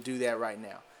time to do that right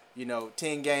now.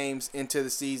 10 games into the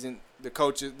season, the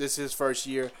coach, this is his first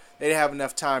year. They didn't have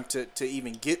enough time to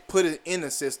even put it in the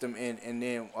system, and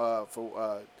then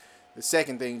for the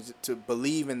second thing is to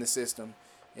believe in the system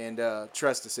and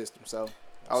trust the system. So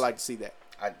I would like to see that.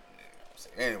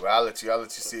 Anyway, I'll let you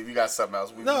see if you got something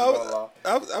else.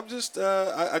 I'm just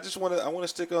I want to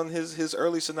stick on his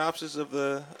early synopsis of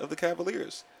the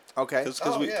Cavaliers. Okay.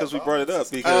 Because we brought it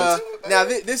up. Because now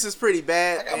this is pretty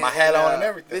bad. I got my hat on and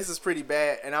everything. This is pretty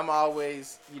bad, and I'm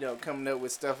always coming up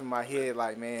with stuff in my head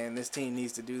like, man, this team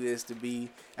needs to do this to be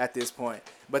at this point.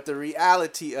 But the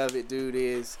reality of it, dude,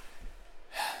 is,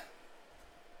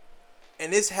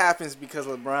 and this happens because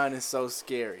LeBron is so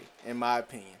scary, in my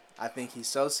opinion. I think he's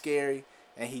so scary,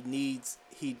 and he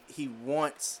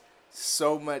wants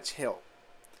so much help.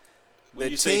 When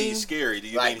you say he's scary, do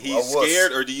you mean he's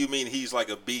scared, or do you mean he's like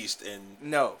a beast and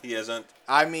no? He hasn't.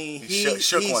 I mean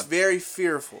he's very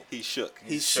fearful. He's shook.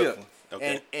 He's shook.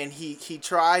 Okay. And he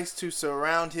tries to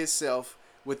surround himself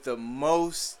with the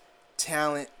most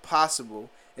talent possible,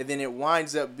 and then it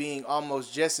winds up being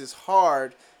almost just as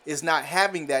hard as not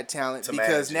having that talent,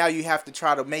 because now you have to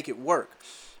try to make it work.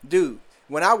 Dude,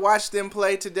 when I watched them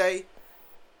play today,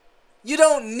 you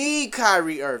don't need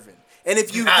Kyrie Irving. And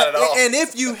if you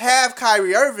have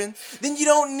Kyrie Irving, then you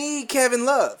don't need Kevin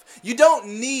Love. You don't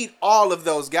need all of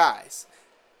those guys.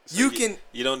 So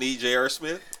you don't need J.R.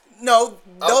 Smith? No,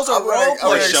 those are role players. I'm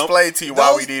going to explain to you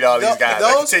why we need all these guys.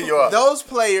 Those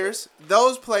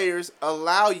players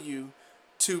allow you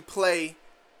to play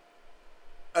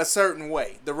a certain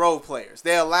way. The role players.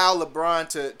 They allow LeBron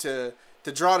to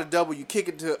draw the double, you kick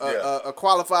it to a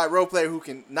qualified role player who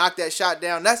can knock that shot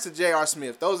down. That's the J.R.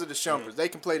 Smith. Those are the Shumpers. They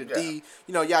can play the D,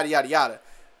 yada, yada, yada.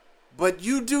 But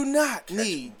you do not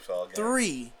need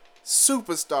 3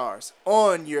 superstars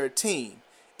on your team.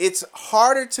 It's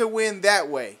harder to win that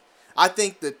way. I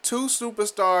think the 2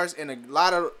 superstars and a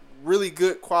lot of really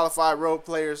good qualified role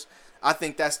players, I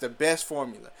think that's the best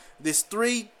formula. This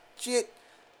 3 shit,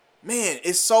 man,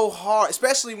 it's so hard,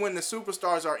 especially when the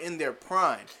superstars are in their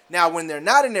prime. Now, when they're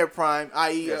not in their prime,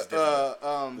 i.e., the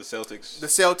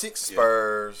Celtics,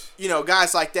 Spurs,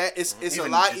 guys like that, it's a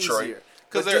lot Detroit. easier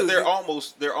because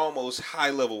they're almost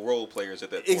high level role players at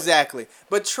that point. Exactly,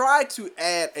 but try to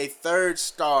add a 3rd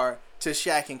star to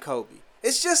Shaq and Kobe.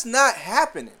 It's just not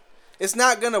happening. It's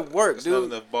not gonna work, dude. Not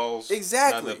enough balls.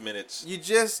 Exactly. Not enough minutes. You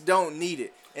just don't need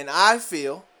it. And I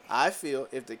feel if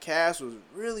the Cavs was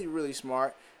really, really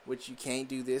smart, which you can't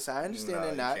do this, I understand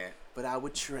they're not, but I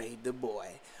would trade the boy.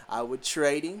 I would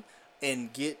trade him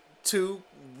and get 2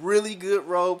 really good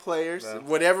role players,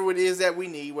 whatever it is that we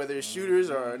need, whether it's shooters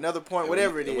or another point,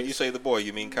 whatever it is. When you say the boy,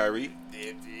 you mean Kyrie?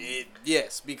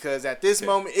 Yes, because at this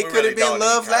moment, it could have been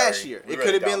Love last year. It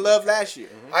could have been Love last year.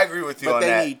 I agree with you on that.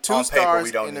 But they need 2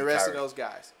 stars and the rest of those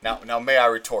guys. Now, may I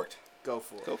retort? Go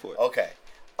for it. Okay.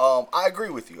 I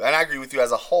agree with you, and I agree with you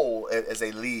as a whole, as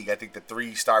a league. I think the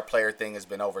 3-star player thing has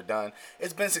been overdone.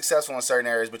 It's been successful in certain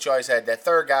areas, but you always had that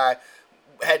 3rd guy.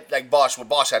 Had like Bosch. What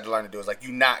Bosch had to learn to do is like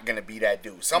you're not gonna be that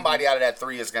dude. Somebody out of that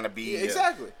 3 is gonna be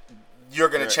exactly. You're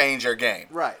gonna change your game,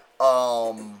 right?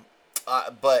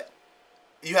 But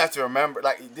you have to remember,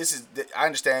 like I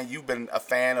understand you've been a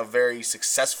fan of very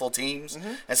successful teams,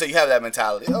 and so you have that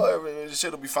mentality. Oh,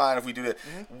 shit'll be fine if we do that.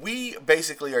 We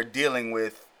basically are dealing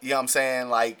with, what I'm saying,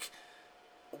 like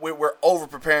we're over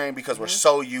preparing because we're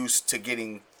so used to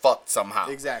getting fucked somehow.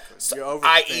 Exactly. So,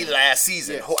 i.e. last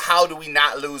season. Yes. How do we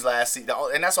not lose last season?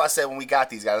 And that's why I said when we got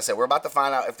these guys, I said we're about to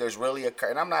find out if there's really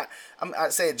and I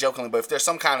say it jokingly, but if there's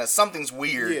something's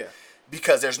weird. Yeah.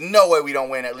 Because there's no way we don't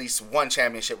win at least one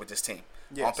championship with this team.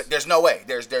 Yes. There's no way.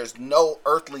 There's no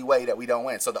earthly way that we don't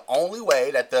win. So the only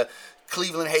way that the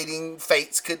Cleveland-hating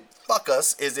fates could fuck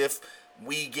us is if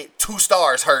we get 2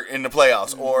 stars hurt in the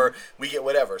playoffs or we get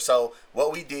whatever. So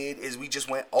what we did is we just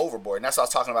went overboard. And that's what I was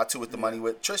talking about, too, with the money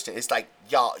with Tristan. It's like,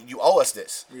 y'all, you owe us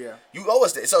this. Yeah. You owe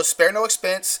us this. So spare no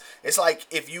expense. It's like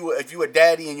if you a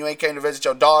daddy and you ain't came to visit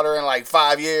your daughter in like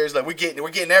 5 years, like we're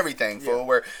getting everything. Yeah.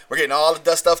 We're getting all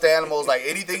the stuffed animals, like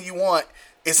anything you want.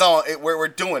 It's on. We're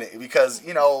doing it because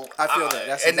I feel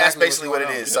that. That's basically what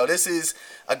it is. So this is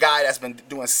a guy that's been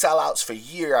doing sellouts for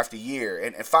year after year,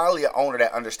 and finally an owner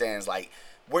that understands like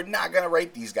we're not gonna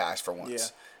rape these guys for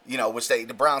once. Yeah. Which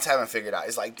the Browns haven't figured out.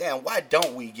 It's like, damn, why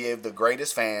don't we give the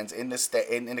greatest fans in the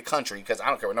in the country? Because I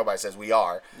don't care what nobody says we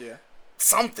are. Yeah.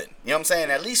 Something, you know what I'm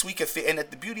saying? At least we can fit. And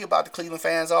the beauty about the Cleveland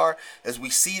fans is we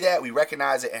see that, we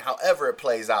recognize it, and however it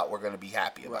plays out, we're going to be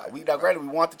happy about it. Granted, we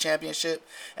want the championship.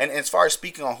 And as far as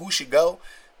speaking on who should go,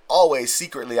 always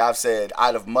secretly I've said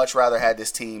I'd have much rather had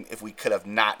this team if we could have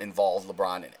not involved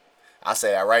LeBron in it. I'll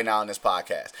say that right now on this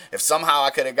podcast. If somehow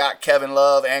I could have got Kevin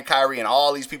Love and Kyrie and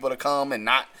all these people to come and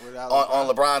not on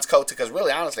LeBron's coat, because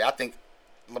really, honestly, I think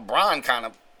LeBron kind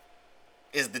of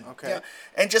is the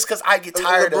and just because I get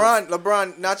tired of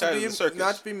LeBron not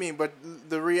to be mean, but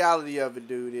the reality of it,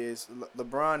 dude, is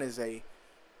LeBron is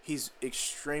he's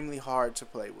extremely hard to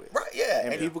play with. Right, yeah.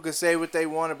 And people can say what they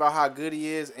want about how good he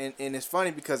is, and it's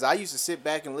funny because I used to sit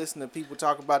back and listen to people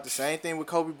talk about the same thing with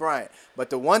Kobe Bryant. But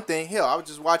the one thing, I was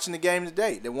just watching the game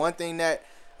today. The one thing that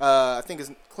I think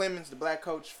is Clemens, the black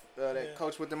coach that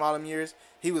coached with them all them years,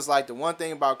 he was like, the one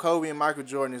thing about Kobe and Michael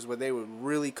Jordan is where they were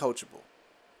really coachable.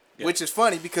 Yeah. Which is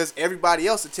funny because everybody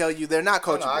else will tell you they're not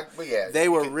coachable. They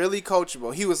were really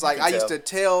coachable. He was like, I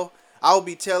would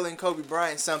be telling Kobe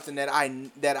Bryant something that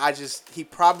he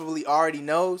probably already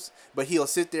knows, but he'll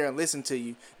sit there and listen to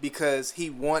you because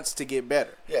he wants to get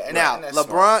better. Yeah. And now LeBron,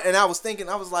 smart. And I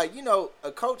was like,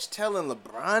 a coach telling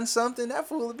LeBron something, that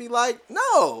fool would be like,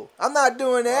 no, I'm not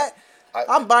doing that.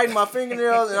 I'm biting my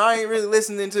fingernails and I ain't really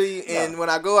listening to you. And when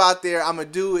I go out there, I'm gonna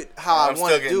do it how I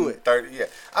want to do it. 30, yeah,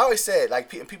 I always said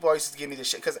people always used to give me this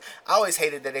shit because I always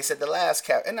hated that they said the last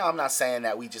cap. And now I'm not saying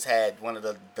that we just had one of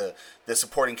the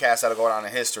supporting casts that'll go down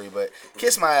in history, but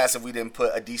kiss my ass if we didn't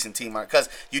put a decent team on it. Because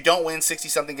you don't win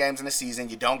 60-something games in a season.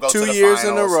 You don't go to the finals 2 years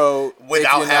in a row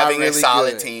without having really a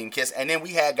solid team. And then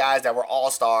we had guys that were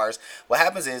all-stars. What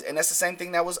happens is, and that's the same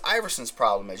thing that was Iverson's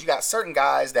problem is, you got certain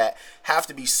guys that have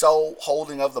to be so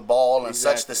holding of the ball and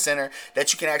such the center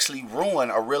that you can actually ruin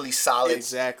a really solid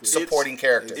supporting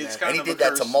character. And he did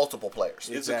that to multiple players.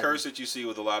 It's a curse that you see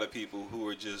with a lot of people who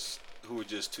are just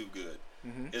too good.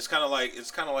 Mm-hmm. It's kind of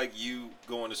like you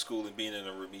going to school and being in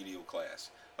a remedial class.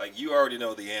 Like you already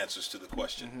know the answers to the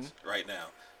questions right now,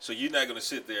 so you're not going to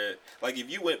sit there. Like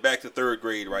if you went back to 3rd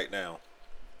grade right now,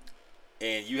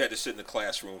 and you had to sit in the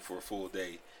classroom for a full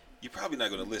day, you're probably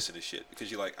not going to listen to shit because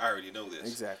you're like, I already know this.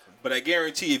 Exactly. But I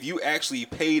guarantee if you actually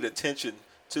paid attention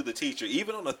to the teacher,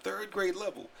 even on a 3rd grade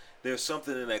level, there's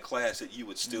something in that class that you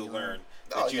would still learn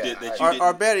that you didn't.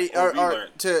 Or Betty, or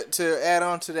to add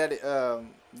on to that.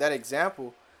 That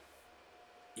example,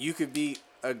 you could be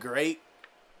a great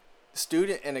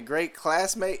student and a great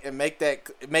classmate and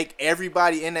make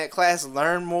everybody in that class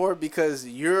learn more because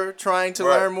you're trying to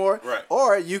learn more. Right.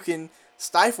 Or you can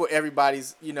stifle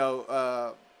everybody's,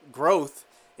 growth,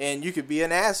 and you could be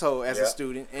an asshole as a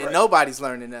student and nobody's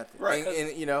learning nothing. Right.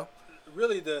 And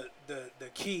really the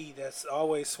key that's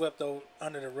always swept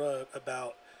under the rug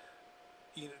about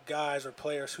guys or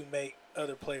players who make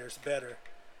other players better.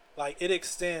 Like, it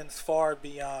extends far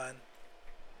beyond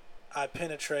I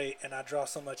penetrate and I draw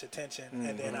so much attention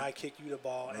and then I kick you the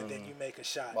ball and then you make a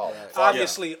shot.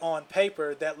 Obviously, on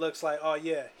paper, that looks like, oh,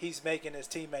 yeah, he's making his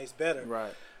teammates better.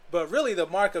 Right. But really, the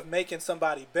mark of making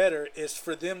somebody better is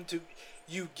for them to –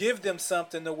 you give them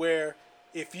something to where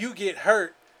if you get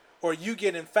hurt or you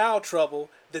get in foul trouble,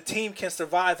 the team can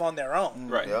survive on their own.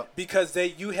 Right. Yep. Because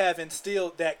you have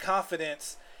instilled that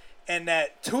confidence and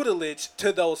that tutelage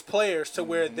to those players to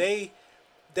where they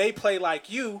play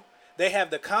like you. They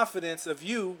have the confidence of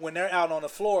you when they're out on the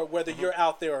floor, whether you're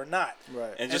out there or not.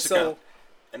 Right. And just to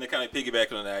kind of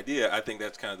piggyback on the idea, I think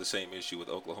that's kind of the same issue with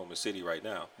Oklahoma City right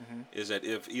now, is that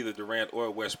if either Durant or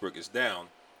Westbrook is down,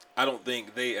 I don't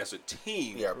think they as a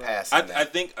team are passing that. I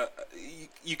think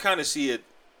you kind of see it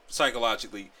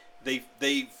psychologically.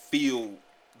 They feel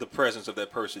the presence of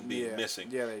that person being missing.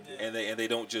 Yeah, they do. And they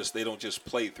don't just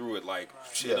play through it like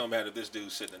shit. It don't matter if this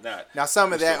dude's sitting or not. Now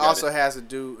some of that also has to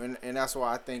do, and that's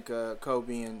why I think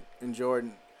Kobe and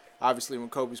Jordan. Obviously, when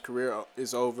Kobe's career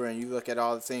is over, and you look at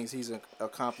all the things he's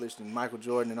accomplished, and Michael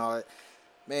Jordan and all that,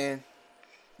 man,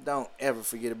 don't ever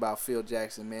forget about Phil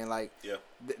Jackson, man. Like,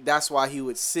 that's why he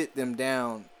would sit them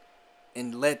down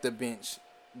and let the bench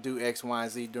do X, Y,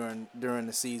 and Z during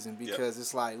the season, because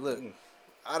it's like, look,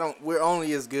 we're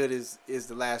only as good as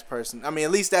the last person. I mean,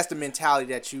 at least that's the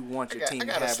mentality that you want your team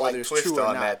to have, whether it's true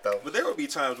or not. But there would be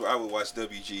times where I would watch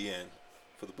WGN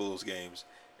for the Bulls games,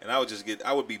 and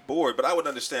I would be bored, but I would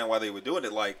understand why they were doing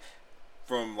it. Like,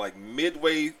 from like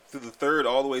midway through the third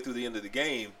all the way through the end of the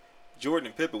game, Jordan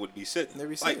and Pippen would be sitting. They'd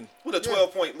be sitting. Like, with a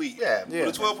 12-point lead. Yeah. With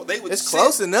a 12 they would it's sit.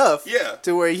 close enough Yeah.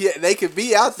 to where they could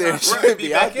be out there and should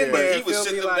be out there. But he would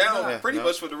sit them down pretty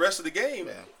much for the rest of the game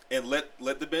and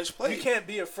let the bench play. You can't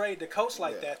be afraid to coach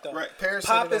like that, though. Right.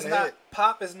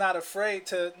 Pop is not afraid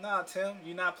to, Tim,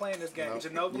 you're not playing this game.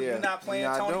 Ginobili, you're not playing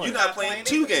Tony. You're not playing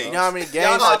 2 games. You know how many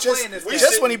games?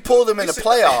 Just when he pulled him in the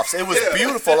playoffs, it was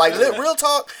beautiful. Like, real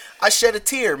talk, I shed a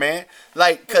tear, man.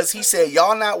 Like, because he said,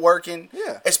 y'all not working.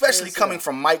 Yeah. Especially coming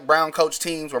from Mike Brown coach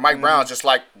teams, where Mike Brown's just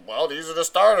like, well, these are the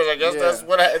starters. I guess that's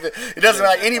what happened. It doesn't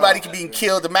like anybody can be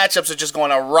killed. The matchups are just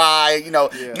going awry.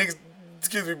 Niggas,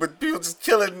 excuse me, but people just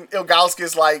killing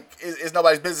Ilgauskas like it's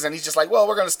nobody's business. And he's just like, well,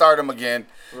 we're going to start him again.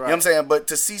 Right. You know what I'm saying? But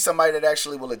to see somebody that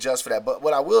actually will adjust for that. But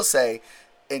what I will say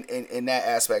in that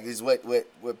aspect is what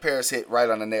Paris hit right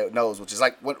on the nose, which is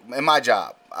like in my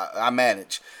job, I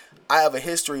manage. I have a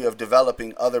history of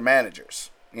developing other managers.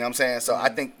 You know what I'm saying? So I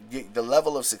think the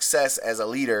level of success as a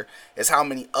leader is how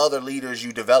many other leaders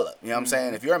you develop. You know what I'm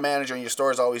saying? If you're a manager and your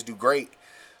stores always do great,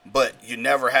 but you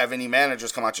never have any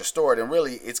managers come out your store, then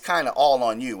really it's kind of all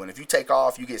on you. And if you take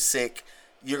off, you get sick,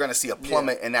 you're going to see a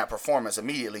plummet in that performance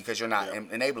immediately because you're not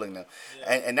enabling them.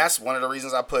 Yeah. And that's one of the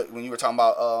reasons I put, when you were talking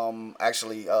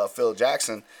about Phil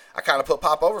Jackson, I kind of put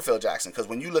Pop over Phil Jackson, because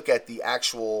when you look at the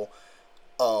actual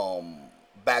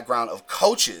background of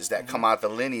coaches that come out the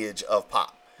lineage of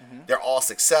Pop, they're all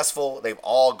successful. They've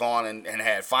all gone and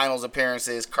had finals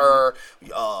appearances, Kerr,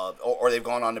 or they've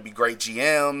gone on to be great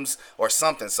GMs or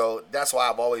something. So that's why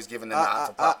I've always given the nod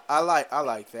to Pop. I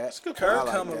like that. Kerr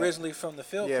come originally from the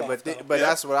field. Yeah, but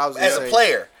that's what I was as say. a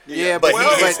player. Yeah, but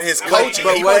his coaching,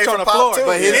 he played on the floor.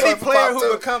 But any player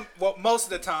who becomes, most of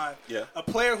the time, a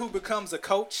player who becomes a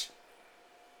coach,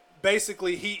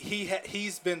 basically,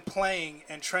 he's been playing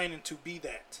and training to be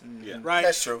that. Right?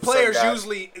 That's true. Players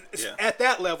usually, at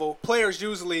that level,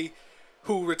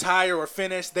 who retire or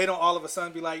finish, they don't all of a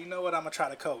sudden be like, you know what, I'm going to try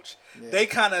to coach. Yeah. They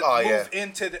kind of move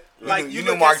into the, like, you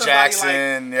knew Mark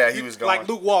Jackson. He was going. Like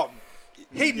Luke Walton.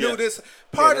 He knew this.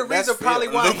 Part of the reason probably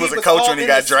why Luke was a coach when he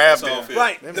got drafted.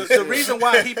 Right. The reason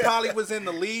why he probably was in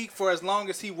the league for as long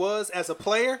as he was as a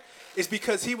player is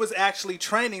because he was actually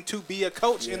training to be a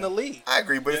coach in the league. I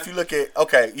agree, but if you look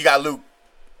at, you got Luke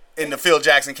in the Phil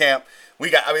Jackson camp.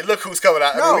 Look who's coming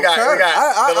out. No, we got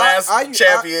the last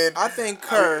champion. I think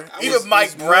Kerr. Even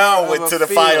Mike Brown went to the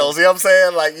finals. You know what I'm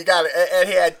saying? Like, you got it. And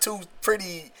he had 2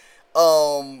 pretty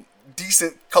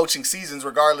decent coaching seasons,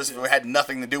 regardless if it had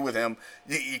nothing to do with him.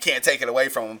 You can't take it away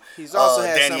from him. He's also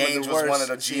had Danny some Ainge of the was worst one of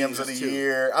the GMs of the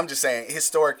year. I'm just saying,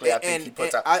 historically, I think he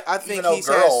puts out. I think he's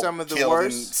had some of the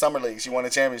worst. In Summer League, she won a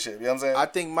championship. You know what I'm saying? I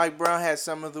think Mike Brown had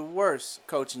some of the worst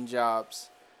coaching jobs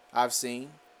I've seen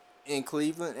in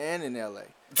Cleveland and in LA.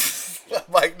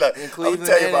 Mike, look, in Cleveland, I'm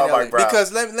tell you about Mike Brown.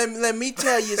 Because let me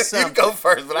tell you something. You go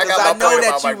first, but I got my point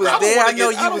about Mike Brown. I know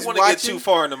you was watching. I don't want to get too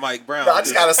far into Mike Brown. No, I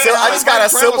just got a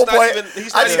simple point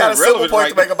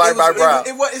to make about Mike Brown.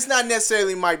 It's not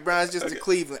necessarily Mike Brown. It's just the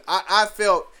Cleveland. I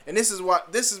felt, and this is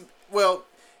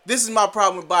my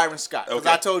problem with Byron Scott. Because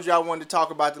I told you I wanted to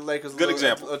talk about the Lakers. Good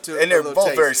example. And they're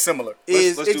both very similar.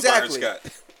 Let's do Byron Scott.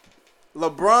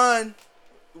 LeBron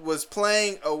was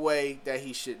playing a way that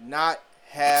he should not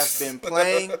have been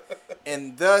playing,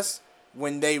 and thus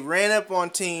when they ran up on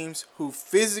teams who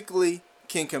physically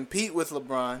can compete with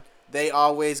LeBron, they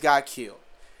always got killed.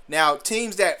 Now,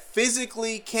 teams that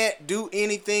physically can't do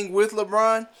anything with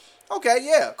LeBron, okay,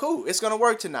 yeah, cool, it's going to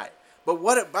work tonight. But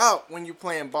what about when you're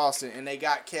playing Boston and they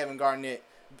got Kevin Garnett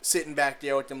sitting back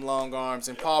there with them long arms,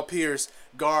 and Paul Pierce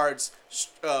guards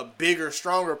bigger,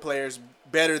 stronger players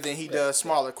better than he does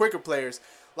smaller, quicker players?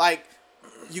 Like,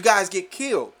 you guys get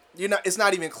killed. It's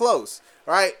not even close,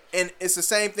 right? And it's the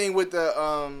same thing with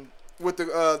the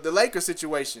Lakers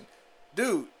situation,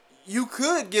 dude. You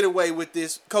could get away with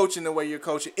this coaching the way you're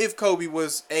coaching if Kobe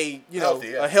was a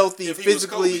healthy,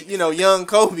 physically, young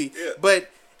Kobe. Yeah. But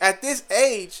at this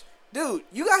age, dude,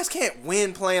 you guys can't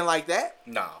win playing like that.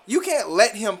 No. You can't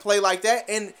let him play like that,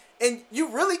 and you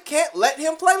really can't let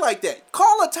him play like that.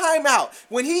 Call a timeout.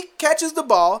 When he catches the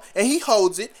ball, and he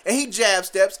holds it, and he jab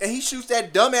steps, and he shoots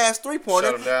that dumbass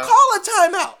three-pointer, Shut him down. call a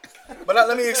timeout. But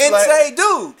let me explain. And say,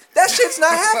 dude, that shit's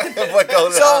not happening.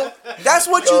 So that's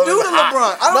what you do to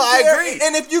LeBron. I agree.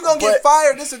 And if you're going to get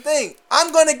fired, this is the thing.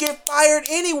 I'm going to get fired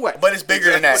anyway. But it's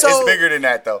bigger than that. So, it's bigger than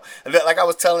that, though. Like I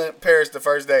was telling Paris the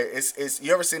first day, it's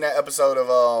you ever seen that episode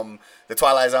of The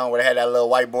Twilight Zone where they had that little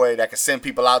white boy that could send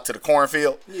people out to the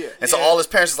cornfield? Yeah. And so all his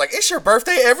parents was like, it's your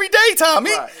birthday every day,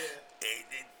 Tommy. Right.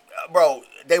 Bro,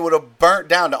 they would have burnt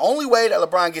down. The only way that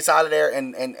LeBron gets out of there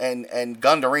and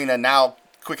Gundarina now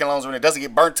Quicken Loans when it doesn't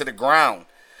get burnt to the ground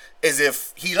is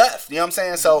if he left. You know what I'm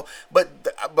saying? So, but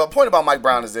the point about Mike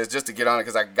Brown is this, just to get on it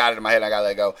because I got it in my head and I got to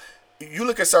let it go. You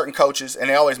look at certain coaches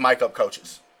and they always mic up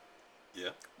coaches. Yeah.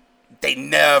 They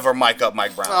never mic up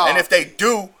Mike Brown. Oh. And if they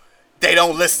do, they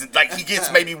don't listen. Like, he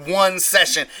gets maybe one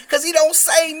session because he don't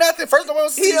say nothing. First of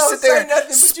all, he sit there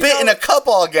spitting a cup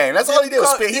all game. That's all he did was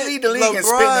spit. He lead the league in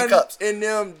spitting in cups. And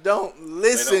them don't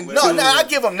listen. No, I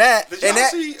give him that.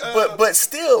 But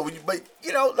still,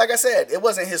 you know, like I said, it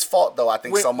wasn't his fault though. I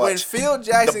think so much. When Phil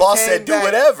Jackson, the boss said, "Do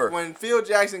whatever." When Phil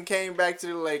Jackson came back to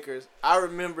the Lakers, I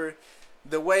remember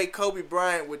the way Kobe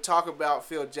Bryant would talk about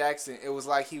Phil Jackson. It was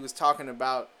like he was talking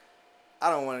about,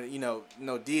 I don't want to,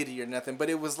 no deity or nothing, but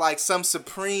it was like some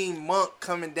supreme monk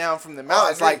coming down from the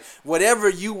mountains. Like, whatever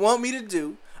you want me to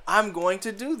do, I'm going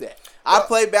to do that. I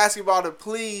play basketball to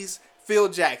please Phil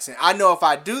Jackson. I know if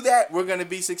I do that, we're going to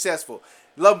be successful.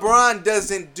 LeBron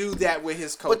doesn't do that with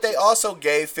his coaches. But they also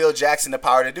gave Phil Jackson the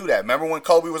power to do that. Remember when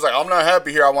Kobe was like, I'm not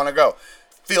happy here, I want to go.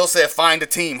 Phil said, find a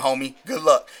team, homie. Good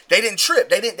luck. They didn't trip.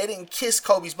 They didn't kiss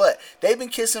Kobe's butt. They've been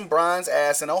kissing Bron's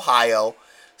ass in Ohio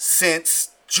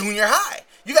since junior high.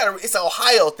 It's an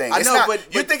Ohio thing. I know, but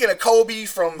you're thinking of Kobe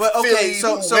from Philly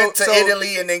who went to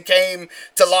Italy and then came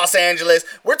to Los Angeles.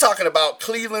 We're talking about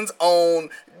Cleveland's own.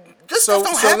 So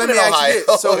let me ask you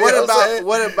this. So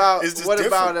what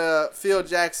about Phil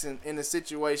Jackson in a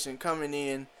situation coming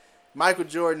in? Michael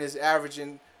Jordan is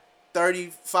averaging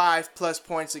 35 plus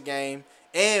points a game.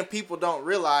 And people don't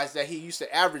realize that he used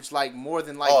to average like more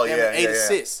than 8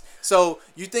 assists. So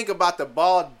you think about the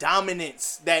ball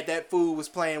dominance that fool was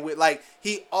playing with. Like,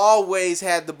 he always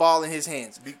had the ball in his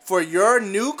hands. For your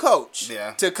new coach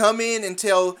to come in and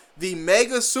tell the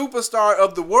mega superstar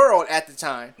of the world at the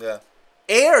time,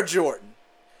 Air Jordan,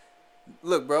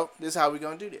 look, bro, this is how we're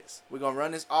going to do this. We're going to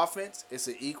run this offense. It's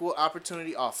an equal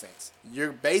opportunity offense.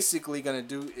 You're basically going to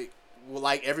do it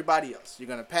like everybody else. You're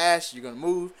going to pass. You're going to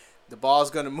move. The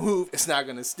ball's going to move. It's not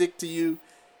going to stick to you.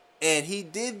 And he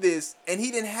did this, and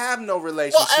he didn't have no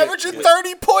relationship. Well, averaging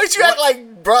 30 points, you act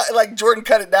like Jordan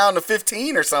cut it down to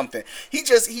 15 or something. He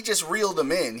just reeled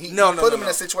him in. He put him in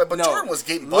a situation, but Jordan was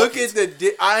getting buckets.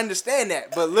 I understand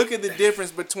that, but look at the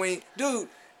difference between, dude.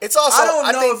 It's also,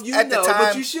 I don't know if you at know, the time,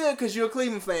 but you should because you're a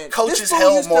Cleveland fan. Coaches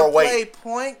held more weight. Play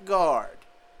point guard.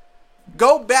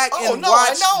 Go back and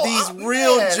watch these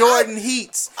real Jordan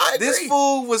Heats. This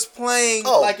fool was playing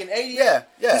like an 80. Yeah.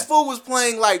 This fool was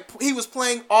playing like he was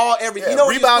playing everything. Yeah, you know,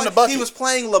 rebound the bucket. He was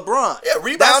playing LeBron. Yeah,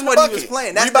 rebound That's the what bucket. He was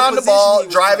playing. That's rebound the ball,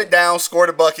 drive playing. It down, score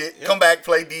the bucket, come back,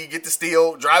 play D, get the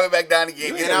steal, drive it back down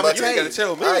again. And I'm gonna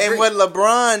tell you, and what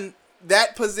LeBron,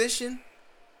 that position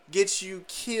gets you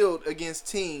killed against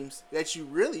teams that you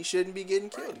really shouldn't be getting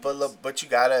killed. But you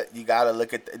gotta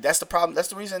look at that's the problem. That's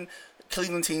the reason.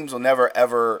 Cleveland teams will never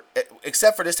ever,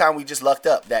 except for this time we just lucked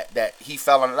up that he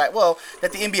fell on it. Like, well,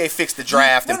 that the NBA fixed the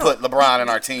draft and put LeBron in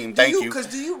our team. Thank you. Because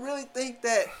do you really think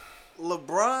that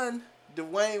LeBron,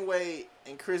 Dwayne Wade,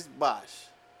 and Chris Bosh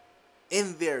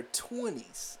in their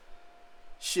 20s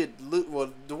should lose? Well,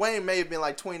 Dwayne may have been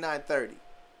like 29, 30,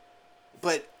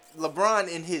 but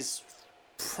LeBron in his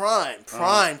prime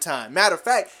time. Matter of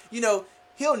fact,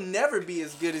 he'll never be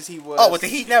as good as he was. Oh, with the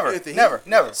Heat, never.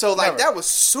 So, that was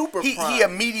super prime. He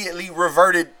immediately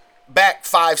reverted back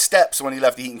 5 steps when he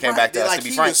left the Heat and came back to us, to be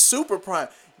frank. He was super prime.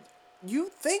 You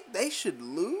think they should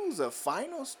lose a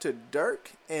finals to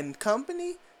Dirk and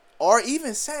company? Or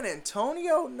even San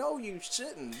Antonio? No, you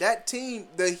shouldn't. That team,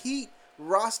 the Heat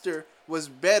roster was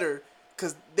better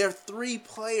because their 3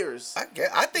 players I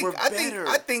think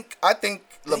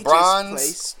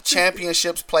LeBron's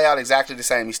championships play out exactly the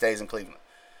same. He stays in Cleveland.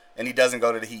 And he doesn't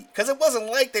go to the Heat. Because it wasn't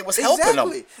like they was helping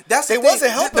him. They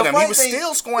wasn't helping him. He was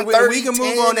still scoring 30, We can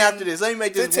move on after this. Let me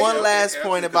make this one last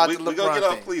point about the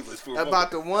LeBron thing.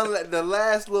 About the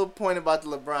last little point about the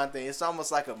LeBron thing. It's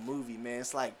almost like a movie, man.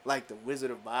 It's like the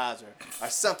Wizard of Oz or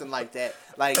something like that.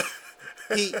 Like,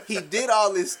 he did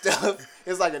all this stuff.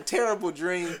 It's like a terrible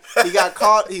dream. He got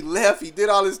caught. He left. He did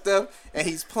all this stuff, and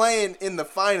he's playing in the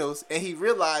finals. And he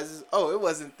realizes, oh, it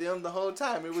wasn't them the whole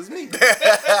time. It was me.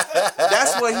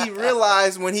 That's what he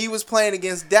realized when he was playing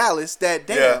against Dallas. That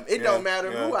it don't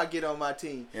matter who I get on my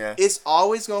team. Yeah. It's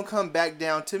always gonna come back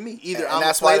down to me. Either I'm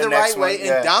gonna play the right way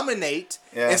and dominate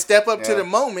and step up to the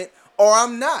moment, or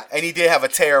I'm not. And he did have a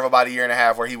tear of about a year and a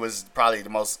half where he was probably the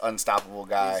most unstoppable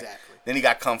guy. Exactly. Then he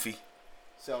got comfy.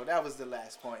 So that was the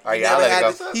last point.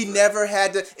 He never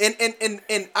had to.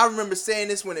 And I remember saying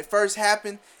this when it first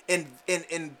happened. And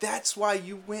that's why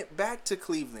you went back to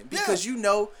Cleveland, because you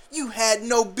had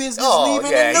no business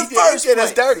leaving in the first place.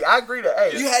 That's dirty. I agree to.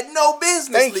 Hey, you had no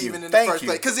business leaving in the first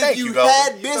place. Because if you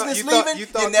had business leaving,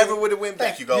 you never would have went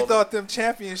back. You thought them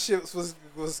championships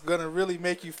was gonna really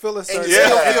make you feel a certain way.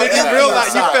 And then you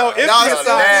realized you felt empty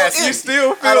inside. You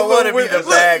still feel. I don't want to be the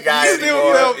bad guy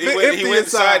anymore. He went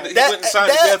inside. He went inside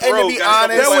the death row.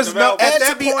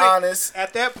 To be honest,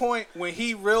 at that point when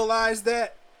he realized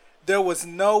that, there was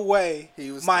no way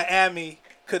Miami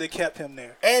could have kept him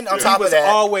there. And on top of that, he was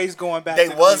always going back. They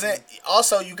wasn't.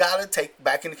 Also, you got to take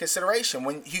back into consideration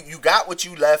when you got what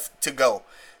you left to go.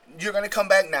 You're going to come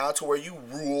back now to where you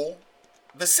rule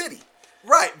the city,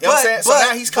 right? You know what I'm saying? So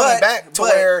now he's coming back to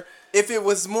where if it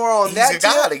was more on that tip,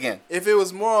 God again. If it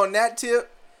was more on that tip,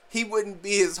 he wouldn't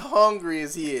be as hungry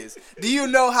as he is. Do you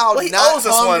know how he owes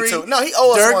us one too. No, he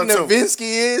owes us one too. Dirk Nowitzki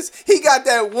is. He got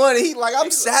that one. And he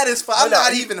I'm satisfied. I'm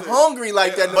not even hungry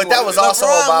like that no more. But that was also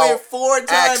LeBron about went 4 times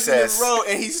access. in a row,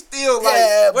 and he's still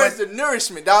where's the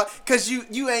nourishment, dog? Because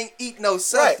you ain't eat no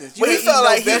substance. But he felt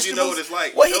like you know what it's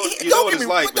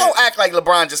like. Don't act like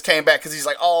LeBron just came back because he's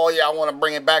like, oh yeah, I want to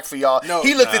bring it back for y'all. No,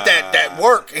 he looked at that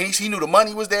work, and he knew the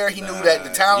money was there. He knew that the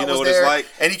talent was there,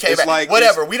 and he came back.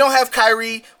 Whatever. We don't have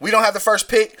Kyrie. We don't have the first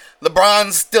pick.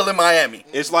 LeBron's still in Miami.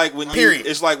 It's like when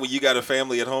you got a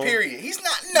family at home. Period. He's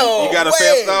not. No. You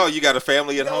got you got a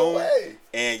family at home,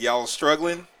 and y'all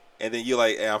struggling, and then you're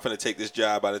like, hey, I'm finna take this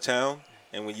job out of town.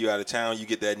 And when you out of town, you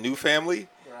get that new family,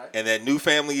 and that new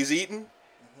family is eating,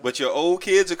 but your old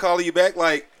kids are calling you back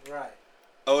like,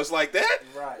 oh, it's like that.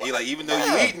 Right. You like, even though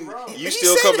you eating, you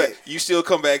still come back. You still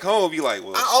come back home. You like,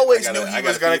 well, I always knew he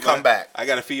was gonna come back. I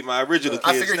gotta feed my original kids.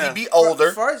 I figured he'd be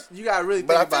older. First, you gotta really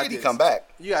think about this. But I figured he'd come back.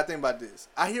 You gotta think about this.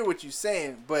 I hear what you're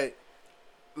saying, but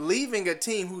leaving a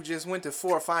team who just went to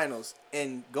 4 finals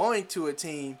and going to a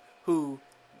team who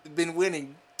been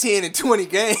winning 10 and 20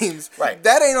 games,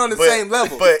 that ain't on the same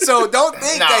level. So don't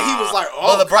think that he was like,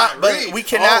 oh, LeBron. But we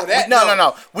cannot.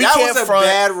 No. We can't front.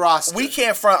 Bad roster. We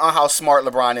can't front on how smart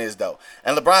LeBron is, though.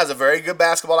 And LeBron has a very good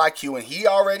basketball IQ, and he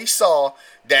already saw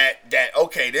that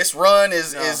okay, this run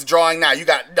is drawing now.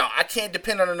 I can't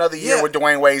depend on another year with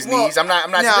Dwayne Wade's knees. I'm not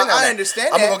depending on that. I understand.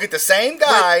 I'm gonna go get the same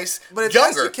guys, but if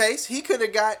younger. That's the case, he could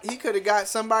have got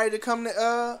somebody to come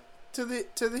to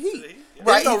the Heat.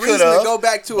 Right, There's no reason to go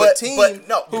back to a team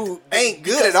who ain't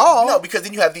good at all. No, because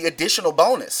then you have the additional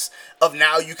bonus of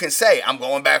now you can say, I'm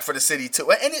going back for the city too.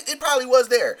 And it probably was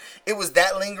there. It was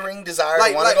that lingering desire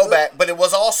to want to go back, but it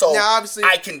was also, obviously,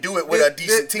 I can do it with a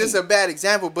decent team. This is a bad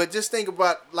example, but just think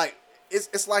about,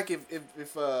 it's like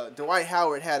if Dwight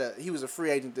Howard he was a free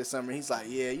agent this summer, he's like,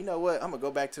 yeah, you know what, I'm going to go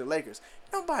back to the Lakers.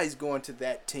 Nobody's going to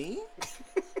that team.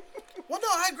 Well, no,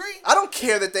 I agree. I don't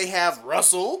care that they have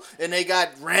Russell and they got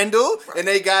Randall and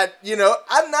they got,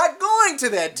 I'm not going to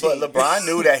that team. But LeBron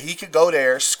knew that he could go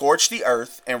there, scorch the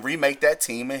earth, and remake that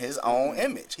team in his own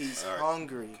image. He's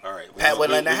hungry. All right, Pat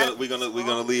wouldn't let that happen. We're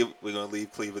gonna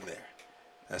leave Cleveland there.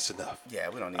 That's enough. Yeah,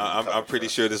 we don't need. I'm pretty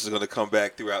sure this is gonna come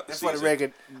back throughout the season. For the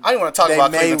record, I didn't want to talk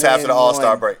about Cleveland after the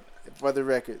All-Star break. For the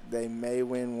record, they may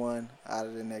win 1 out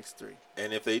of the next 3.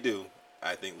 And if they do,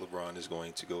 I think LeBron is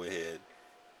going to go ahead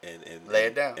and lay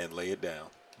it down.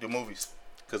 Do movies.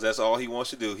 Because that's all he wants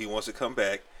to do. He wants to come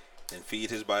back and feed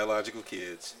his biological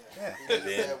kids. Yeah. And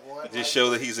then just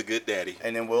show that he's a good daddy.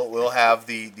 And then we'll have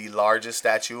the largest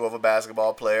statue of a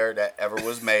basketball player that ever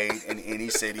was made in any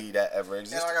city that ever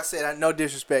existed. And like I said, no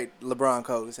disrespect, LeBron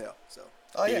cold as hell. So.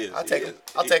 Oh yeah, I'll take him.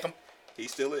 I'll take him. He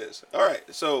still is. All right.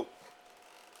 So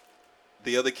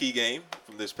the other key game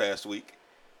from this past week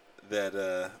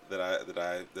that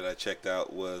I checked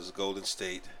out was Golden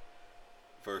State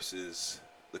versus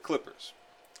the Clippers.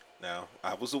 Now,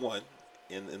 I was the one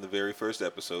in the very first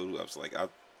episode. I was like, I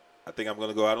think I'm going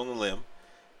to go out on a limb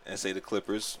and say the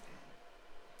Clippers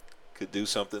could do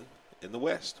something in the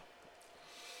West.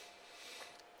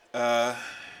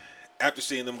 After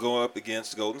seeing them go up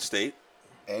against Golden State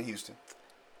and Houston.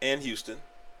 They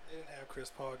didn't have Chris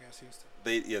Paul against Houston.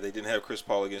 They didn't have Chris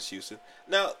Paul against Houston.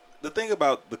 Now, the thing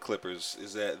about the Clippers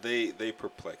is that they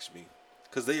perplex me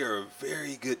because they are a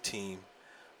very good team,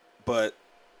 But,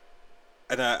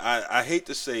 and I hate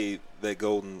to say that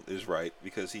Golden is right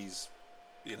because he's,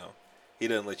 he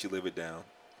doesn't let you live it down.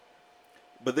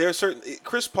 But there are certain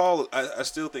Chris Paul. I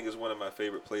still think is one of my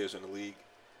favorite players in the league.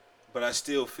 But I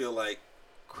still feel like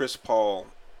Chris Paul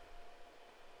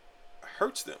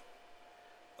hurts them.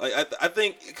 Like I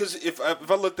think because if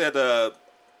I looked at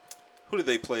who did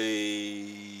they play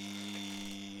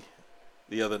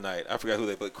the other night? I forgot who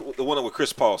they played. The one where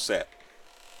Chris Paul sat.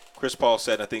 Chris Paul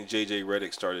sat. And I think J.J.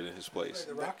 Redick started in his place.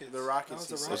 The Rockets. The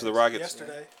Rockets. Was the Rockets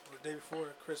yesterday or the day before?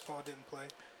 Chris Paul didn't play.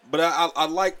 But I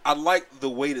like the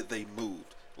way that they moved.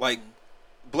 Like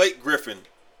Blake Griffin,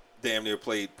 damn near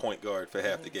played point guard for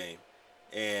half the game,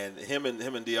 and him and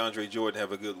DeAndre Jordan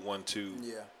have a good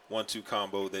 1-2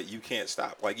 combo that you can't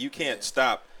stop. Like you can't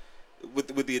stop with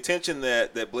the attention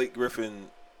that Blake Griffin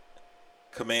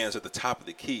commands at the top of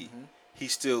the key. He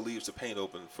still leaves the paint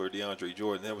open for DeAndre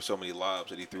Jordan. There were so many lobs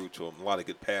that he threw to him, a lot of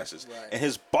good passes, and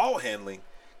his ball handling.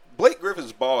 Blake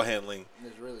Griffin's ball handling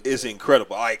is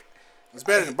incredible. Like it's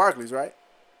better than Barkley's, right?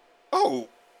 Oh.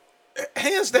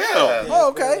 Hands down. Yeah.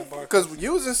 Oh, okay. Because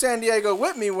you was in San Diego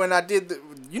with me when I did this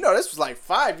was like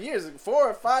 4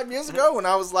 or 5 years ago when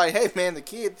I was like, hey, man, the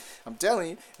kid, I'm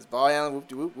telling you, his ball handling,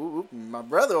 whoop, whoop, whoop, whoop. My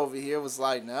brother over here was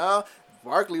like, no,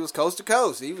 Barkley was coast to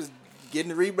coast. He was getting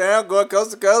the rebound, going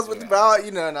coast to coast with the ball,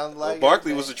 and I'm like.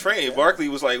 Barkley was a train. Yeah. Barkley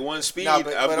was like one speed. No,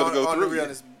 but I'm going to go through. The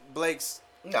realness, Blake's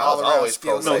always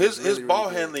skills. No, his ball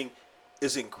handling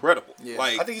is incredible. Yeah.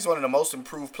 Like I think he's one of the most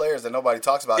improved players that nobody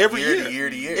talks about every year to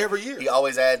year. Every year. He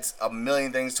always adds a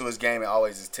million things to his game and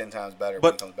always is 10 times better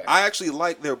when he But comes back. I actually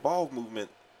like their ball movement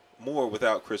more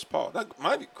without Chris Paul. Now,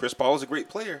 mind you, Chris Paul is a great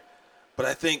player, but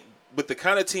I think with the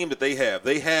kind of team that they have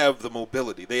the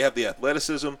mobility. They have the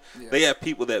athleticism. Yeah. They have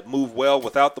people that move well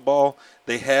without the ball.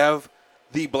 They have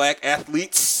the black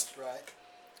athletes. That's right.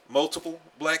 Multiple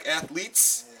black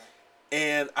athletes. Yeah.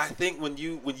 And I think when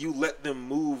you let them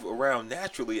move around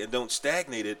naturally and don't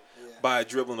stagnate it by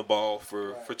dribbling the ball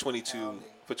for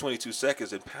 22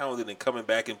 seconds and pounding and coming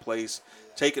back in place,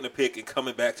 taking a pick and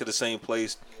coming back to the same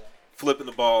place, flipping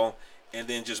the ball, and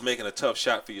then just making a tough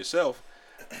shot for yourself.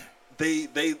 They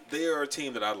are a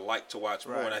team that I like to watch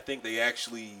more, and I think they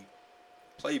actually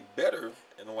play better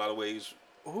in a lot of ways.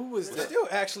 Who was that?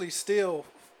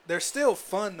 They're still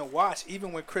fun to watch,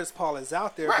 even when Chris Paul is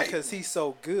out there because he's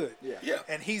so good. Yeah.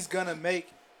 And he's gonna make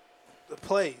the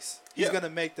plays. He's gonna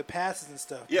make the passes and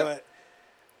stuff. Yeah.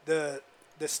 But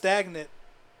the stagnant,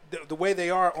 the way they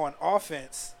are on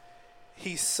offense,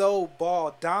 he's so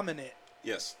ball dominant.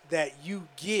 Yes. That you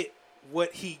get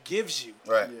what he gives you.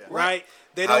 Right. Yeah. Right.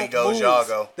 They How don't he goes, move. y'all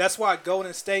go. That's why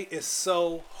Golden State is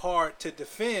so hard to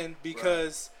defend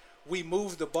because we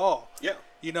move the ball. Yeah.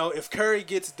 If Curry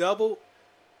gets doubled,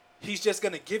 he's just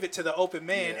going to give it to the open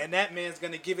man, and that man's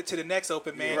going to give it to the next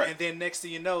open man, and then next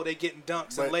thing you know, they getting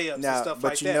dunks and layups and stuff like that.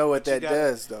 But you know what that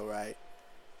does, though, right?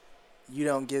 You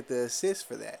don't get the assist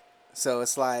for that. So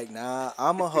it's like, nah,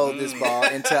 I'm going to hold this ball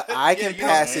until I can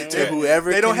pass it to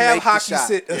whoever can make the shot. They don't have hockey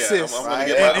assists. I'm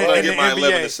going to get my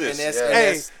 11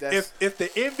 assists. If the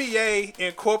NBA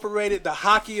incorporated the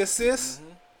hockey assists,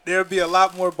 there'd be a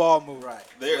lot more ball movement.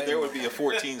 Right. There would be a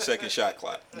 14-second shot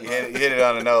clock. You hit it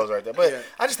on the nose right there. But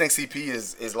I just think CP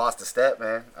is lost a step,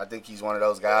 man. I think he's one of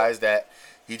those guys that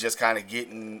he just kind of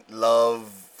getting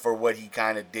love for what he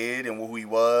kind of did and who he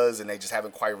was, and they just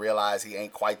haven't quite realized he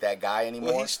ain't quite that guy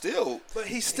anymore. Well,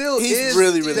 he's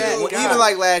really, really good. Well, even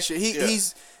like last year,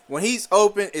 he's when he's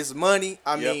open, it's money.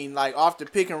 I mean, like off the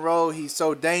pick and roll, he's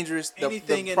so dangerous.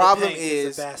 The problem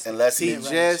is unless he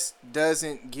just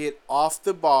doesn't get off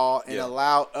the ball and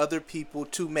allow other people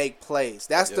to make plays.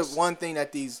 That's the one thing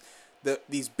that these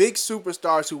big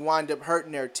superstars who wind up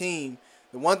hurting their team.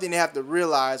 The one thing they have to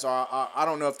realize, or I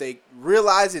don't know if they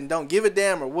realize and don't give a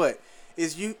damn or what,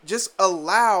 is you just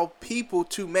allow people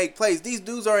to make plays. These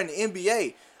dudes are in the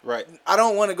NBA. Right. I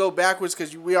don't want to go backwards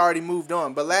because we already moved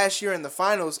on. But last year in the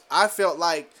finals, I felt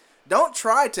like don't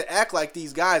try to act like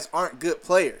these guys aren't good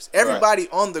players. Everybody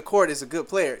on the court is a good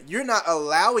player. You're not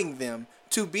allowing them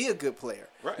to be a good player.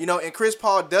 Right. And Chris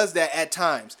Paul does that at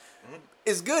times. Mm-hmm.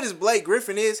 As good as Blake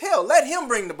Griffin is, hell, let him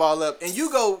bring the ball up and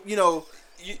you go, You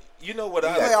know what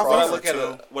I look at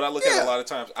a lot of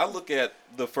times? I look at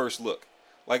the first look.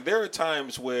 Like there are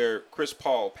times where Chris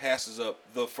Paul passes up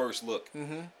the first look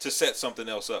to set something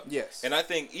else up. Yes. And I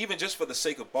think even just for the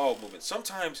sake of ball movement,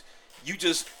 sometimes you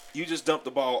just dump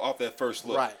the ball off that first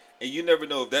look. Right. And you never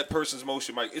know if that person's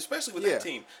motion might, especially with that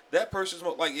team, that person's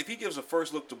like if he gives a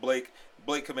first look to Blake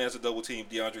commands a double team,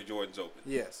 DeAndre Jordan's open.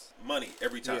 Yes. Money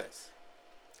every time. Yes.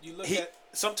 You look at.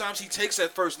 Sometimes he takes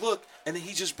that first look and then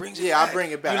he just brings it back. Yeah, I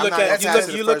bring it back.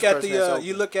 You look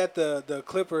at the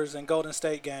Clippers and Golden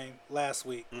State game last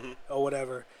week or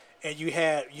whatever, and you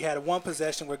had one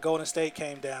possession where Golden State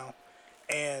came down,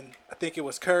 and I think it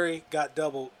was Curry got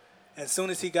doubled. As soon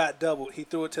as he got doubled, he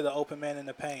threw it to the open man in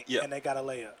the paint, and they got a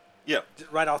layup. Yeah,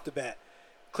 right off the bat.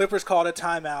 Clippers called a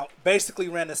timeout. Basically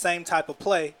ran the same type of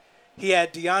play. He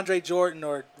had DeAndre Jordan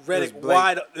or Redick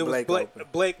wide.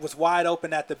 Blake was wide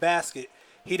open at the basket.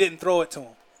 He didn't throw it to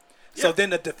him. Yeah. So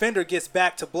then the defender gets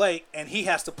back to Blake, and he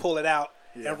has to pull it out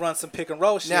and run some pick and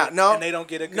roll shit. And they don't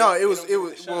get a good. No, it was.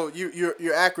 Well,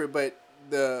 you're accurate, but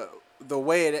the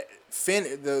way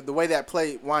the way that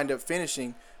play wind up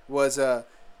finishing was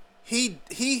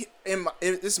this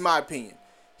is my opinion.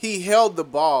 He held the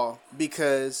ball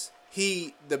because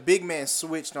the big man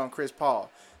switched on Chris Paul.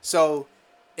 So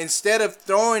instead of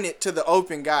throwing it to the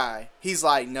open guy, he's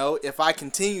like, no, if I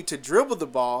continue to dribble the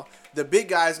ball, the big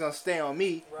guy is going to stay on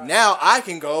me. Right. Now I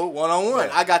can go one-on-one.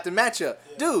 Yeah. I got the matchup.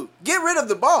 Yeah. Dude, get rid of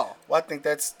the ball. Well, I think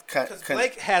that's... Because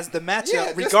Blake has the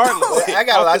matchup regardless. I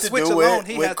got a lot to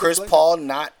do with Chris Paul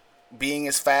not being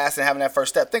as fast and having that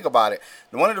first step. Think about it.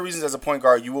 One of the reasons as a point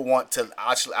guard you would want to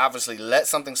obviously let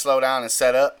something slow down and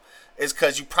set up is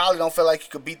because you probably don't feel like you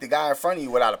could beat the guy in front of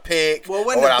you without a pick or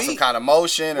without some kind of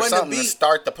motion or something to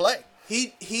start the play.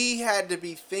 He had to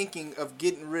be thinking of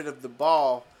getting rid of the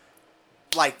ball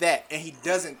like that, and he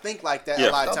doesn't think like that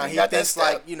a lot of times. He thinks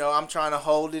like, I'm trying to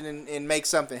hold it and make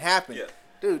something happen. Yeah.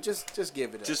 Dude, just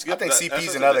give it up. I think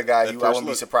CP's another guy I wouldn't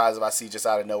be surprised if I see just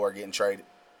out of nowhere getting traded.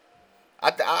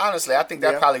 Honestly, I think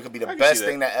that probably could be the best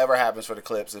thing that ever happens for the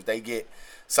Clips if they get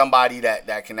somebody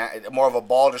that can more of a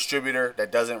ball distributor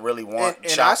that doesn't really want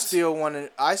shots. And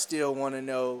I still want to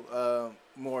know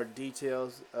more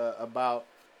details about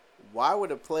why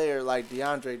would a player like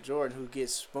DeAndre Jordan, who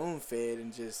gets spoon fed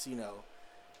and just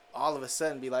all of a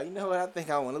sudden be like, you know what, I think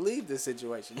I want to leave this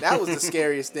situation. That was the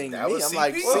scariest thing to me. I'm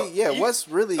like, what's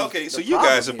really okay? So you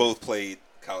guys have both played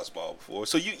college ball before,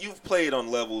 so you've played on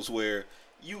levels where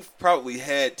you've probably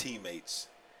had teammates,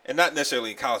 and not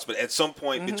necessarily in college, but at some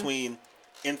point between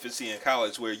infancy and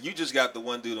college, where you just got the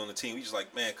one dude on the team. You just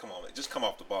like, man, come on, man, just come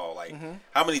off the ball. Like,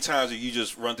 how many times have you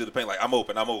just run through the paint like, I'm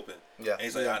open? Yeah. And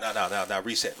he's like, no,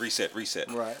 reset.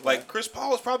 Right. Like Chris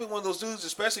Paul is probably one of those dudes,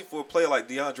 especially for a player like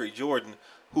DeAndre Jordan,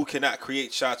 who cannot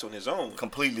create shots on his own.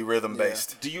 Completely rhythm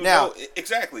based. Do you know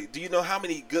exactly? Do you know how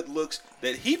many good looks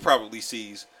that he probably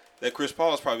sees that Chris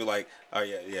Paul is probably like, oh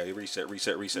yeah,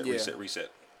 reset.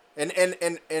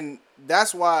 And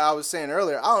that's why I was saying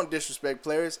earlier, I don't disrespect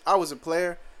players. I was a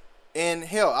player, and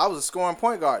hell, I was a scoring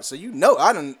point guard. So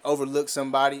I done overlooked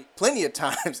somebody plenty of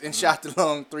times and shot the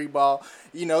long 3-ball,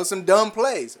 some dumb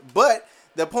plays. But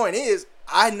the point is,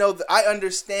 I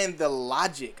understand the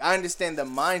logic. I understand the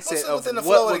mindset of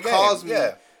what would cause me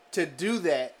to do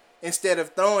that instead of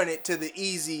throwing it to the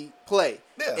easy play.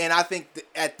 Yeah. And I think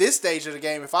at this stage of the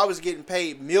game, if I was getting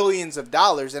paid millions of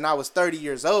dollars and I was 30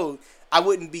 years old, I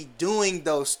wouldn't be doing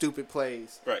those stupid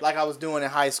plays like I was doing in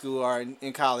high school or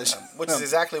in college. Which is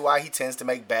exactly why he tends to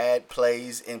make bad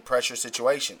plays in pressure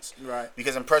situations. Right.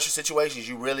 Because in pressure situations,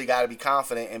 you really got to be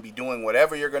confident and be doing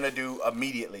whatever you're going to do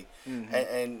immediately. Mm-hmm.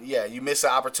 And you miss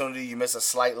an opportunity, you miss a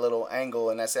slight little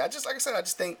angle, and that's it. I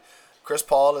just think Chris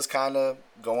Paul is kind of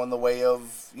going the way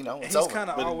of, it's over.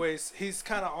 He's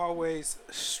kind of always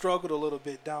struggled a little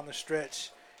bit down the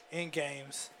stretch in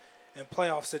games and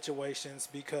playoff situations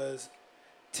because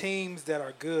teams that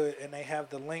are good and they have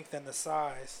the length and the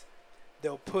size,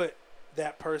 they'll put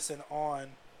that person on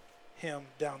him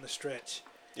down the stretch.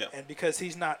 Yeah. And because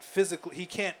he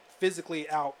can't physically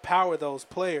outpower those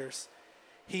players,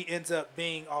 he ends up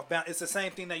being off balance. It's the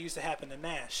same thing that used to happen to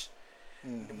Nash.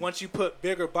 Mm-hmm. Once you put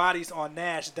bigger bodies on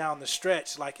Nash down the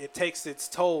stretch, like it takes its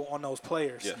toll on those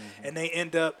players. Yeah. Mm-hmm. And they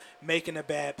end up making a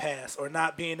bad pass or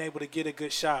not being able to get a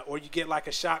good shot, or you get like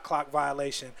a shot clock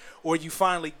violation, or you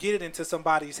finally get it into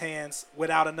somebody's hands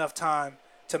without enough time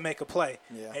to make a play.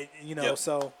 Yeah. And,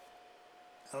 so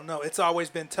I don't know. It's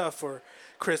always been tough for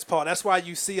Chris Paul. That's why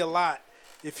you see a lot.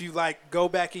 If you go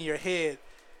back in your head,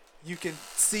 you can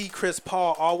see Chris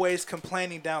Paul always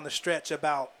complaining down the stretch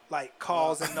about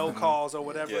calls and no calls or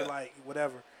whatever,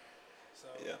 whatever. So.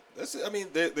 Yeah,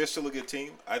 they're still a good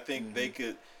team. I think they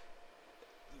could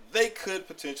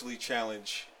potentially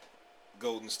challenge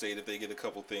Golden State if they get a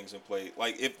couple things in play.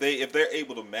 Like if they're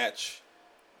able to match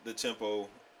the tempo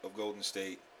of Golden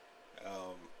State,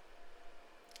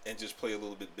 and just play a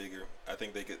little bit bigger, I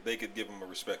think they could give them a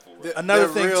respectful run. Another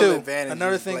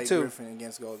thing too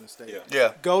against Golden State.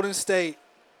 Yeah. Golden State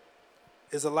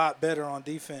is a lot better on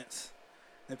defense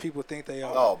than people think they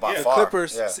are. Oh, by the far.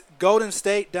 Clippers, Yeah. Golden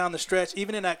State down the stretch,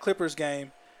 even in that Clippers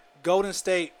game, Golden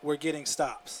State were getting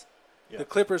stops. Yeah. The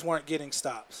Clippers weren't getting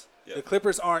stops. Yeah. The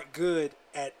Clippers aren't good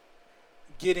at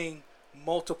getting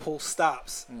multiple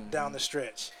stops down the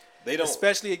stretch. They don't,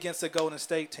 especially against a Golden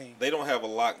State team. They don't have a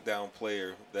lockdown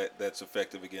player that's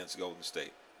effective against Golden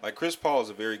State. Like Chris Paul is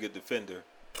a very good defender.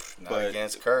 Not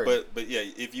against Curry. But yeah,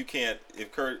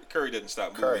 if Curry doesn't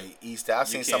stop Curry, moving, East, I've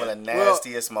seen some of the Well,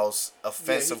 nastiest, most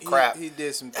offensive crap he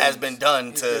did some has things. been done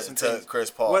He did to some things. Chris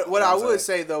Paul. What You know I I'm would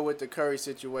saying? say though with the Curry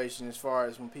situation, as far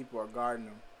as when people are guarding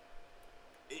him,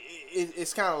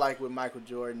 it's kind of like with Michael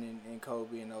Jordan and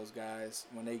Kobe and those guys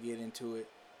when they get into it.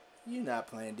 You're not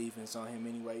playing defense on him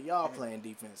anyway. Y'all playing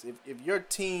defense. If your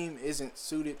team isn't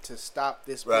suited to stop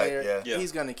this player, yeah.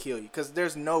 he's gonna kill you because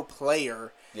there's no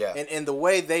player. Yeah. And the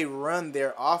way they run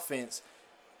their offense,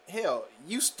 hell,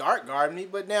 you start guarding me,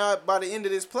 but now by the end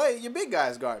of this play, your big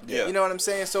guy's guarding me. Yeah. You know what I'm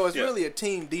saying? So it's really a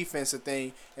team defensive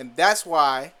thing, and that's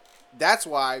why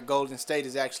Golden State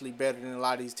is actually better than a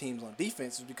lot of these teams on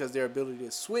defense, is because their ability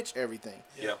to switch everything.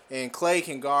 Yeah. And Clay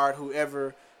can guard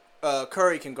whoever.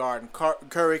 Curry can guard, and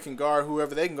Curry can guard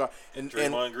whoever they can guard, and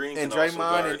Draymond Green and can also Draymond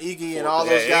guard and Iggy and four all guys.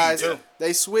 those Yeah, Iggy guys, too.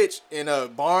 they switch,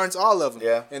 and Barnes, all of them.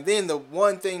 Yeah. And then the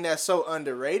one thing that's so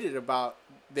underrated about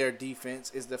their defense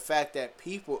is the fact that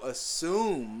people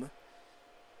assume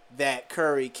that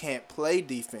Curry can't play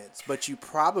defense, but you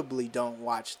probably don't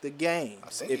watch the game. I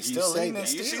think if he's you still say leading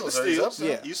that. in You see the steals, or he's up steals. there.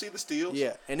 Yeah. You see the steals.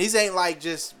 Yeah, and these ain't like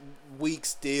just weak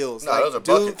steals. No, like, those are dude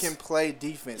buckets. can play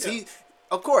defense. Yeah.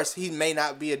 Of course, he may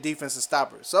not be a defensive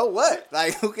stopper. So what?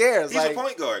 Like, who cares? He's like, a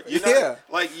point guard. You're Yeah.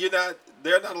 not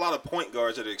there are not a lot of point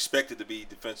guards that are expected to be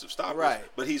defensive stoppers. Right.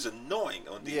 But he's annoying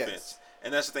on defense. Yes.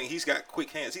 And that's the thing. He's got quick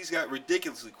hands. He's got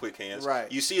ridiculously quick hands.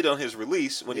 Right. You see it on his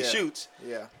release when he Yeah. shoots.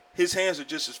 Yeah. His hands are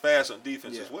just as fast on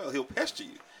defense Yeah. as well. He'll pester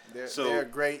you. They're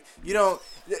great. You know,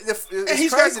 it's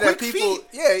he's crazy got that quick people. feet.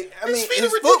 Yeah, I His mean, feet are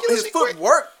his ridiculously quick.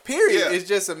 footwork period Yeah. is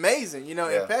just amazing. You know,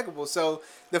 Yeah. impeccable. So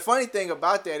the funny thing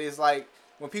about that is like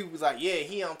when people be like, "Yeah,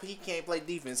 he can't play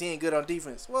defense. He ain't good on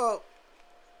defense." Well,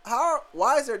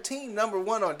 why is their team number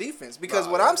one on defense? Because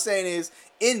what I'm saying is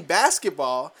in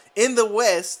basketball in the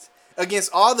West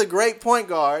against all the great point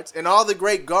guards and all the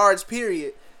great guards,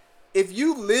 period. If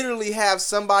you literally have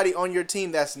somebody on your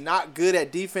team that's not good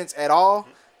at defense at all,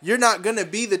 you're not gonna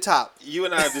be the top. You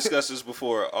and I have discussed this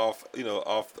before off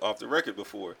the record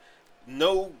before.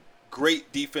 No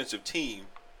great defensive team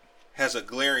has a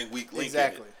glaring weak link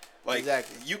Exactly. in it. Like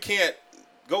Exactly. you can't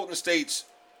Golden State's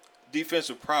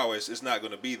defensive prowess is not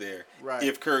going to be there Right.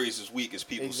 if Curry's as weak as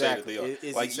people Exactly. say that they are.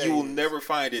 It's like insane. you will never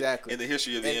find it Exactly. in the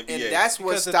history of the And NBA. that's what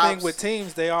Because the stops. thing with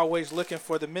teams, they always looking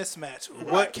for the mismatch.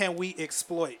 What can we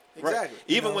exploit? Right. Exactly.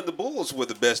 Even when the Bulls were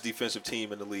the best defensive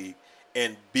team in the league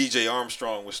and B.J.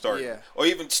 Armstrong was starting, Yeah. or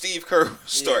even Steve Kerr was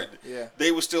starting, yeah.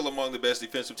 they were still among the best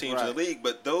defensive teams in the Right. league.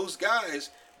 But those guys,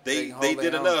 They they hold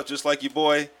did their own. enough, just like your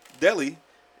boy Deli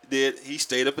did. He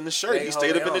stayed up in the shirt. They He hold stayed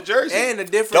up their in the own. jersey. And the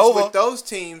difference Dover. with those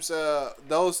teams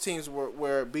were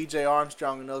where B.J.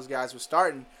 Armstrong and those guys were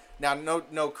starting. Now,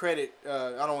 no credit.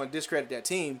 I don't want to discredit that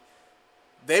team.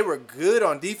 They were good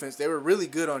on defense. They were really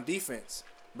good on defense,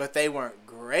 but they weren't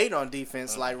great on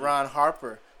defense like Ron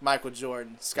Harper, Michael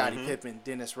Jordan, Scottie Pippen,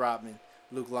 Dennis Rodman,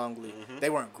 Luke Longley. They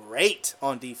weren't great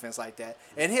on defense like that.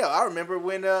 And hell, I remember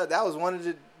when that was one of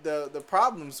the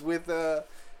problems with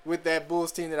that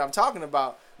Bulls team that I'm talking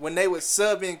about. When they would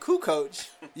sub in Kukoc,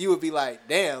 you would be like,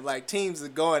 damn, like teams are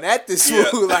going at this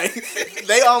fool. Like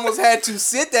they almost had to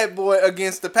sit that boy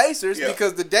against the Pacers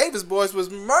because the Davis boys was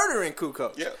murdering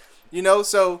Kukoc. Yeah. You know,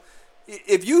 so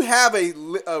if you have a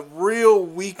real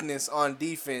weakness on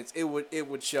defense, it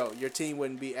would show. Your team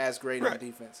wouldn't be as great on Right.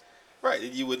 defense. Right,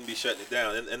 you wouldn't be shutting it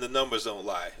down, and the numbers don't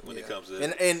lie when it comes to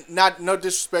And no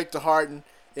disrespect to Harden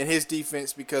and his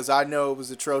defense, because I know it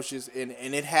was atrocious and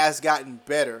it has gotten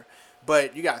better.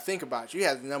 But you got to think about it. You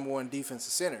have the number one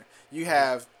defensive center. You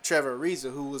have Trevor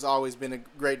Ariza, who has always been a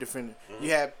great defender.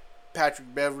 You have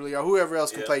Patrick Beverly or whoever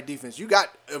else can play defense. You got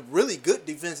a really good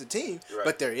defensive team,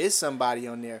 but there is somebody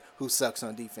on there who sucks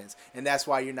on defense. And that's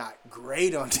why you're not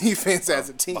great on defense as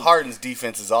a team. Harden's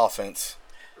defense is offense.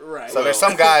 Right. So there's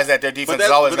some guys that their defense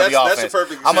is always going to be that's a offense.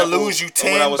 perfect I'm going to example lose you of what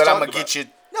I 10, was but I'm talking going to get you.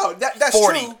 No, that's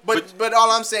 40. true. But all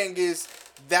I'm saying is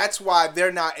that's why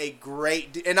they're not a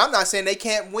great. And I'm not saying they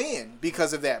can't win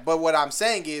because of that. But what I'm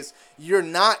saying is you're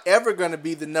not ever going to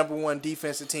be the number one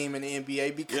defensive team in the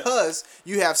NBA because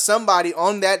you have somebody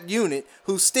on that unit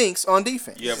who stinks on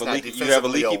defense. You have He's a not leaky, you have a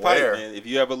leaky defensively pipe, man. If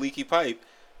you have a leaky pipe,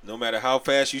 no matter how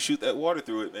fast you shoot that water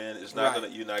through it, man, it's not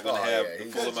Right. you're not gonna have the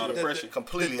he's full amount of pressure.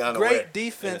 completely The unaware. great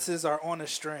defenses are on a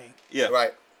string. Yeah,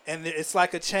 Right. And it's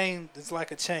like a chain. It's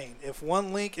like a chain. If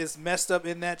one link is messed up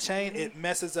in that chain, it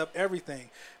messes up everything.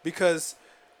 Because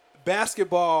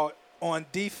basketball on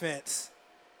defense,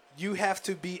 you have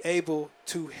to be able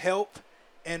to help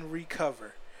and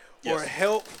recover, or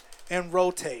help and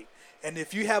rotate. And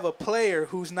if you have a player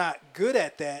who's not good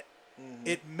at that,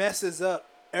 it messes up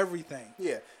everything.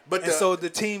 Yeah. So the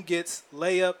team gets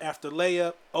layup after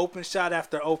layup, open shot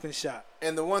after open shot.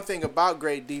 And the one thing about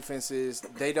great defense is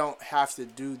they don't have to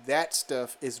do that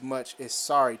stuff as much as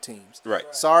sorry teams. Right.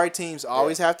 Sorry teams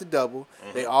always have to double.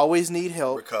 They always need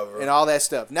help. Recover. And all that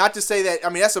stuff. Not to say that, I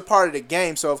mean, that's a part of the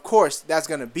game, so of course that's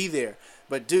going to be there.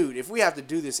 But, dude, if we have to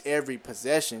do this every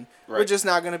possession, we're just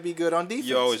not going to be good on defense.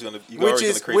 You're always going to create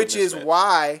Which a is mismatch.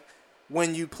 why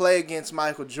when you play against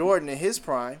Michael Jordan in his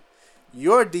prime,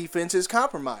 your defense is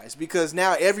compromised because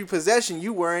now every possession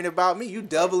you worrying about me, you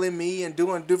doubling me and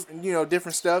doing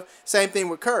different stuff. Same thing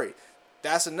with Curry.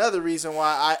 That's another reason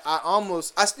why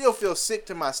I still feel sick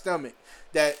to my stomach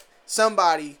that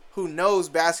somebody who knows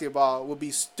basketball will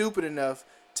be stupid enough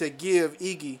to give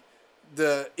Iggy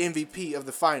the MVP of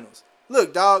the finals.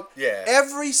 Look, dog. Yeah.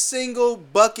 Every single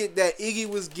bucket that Iggy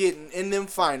was getting in them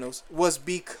finals was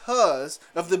because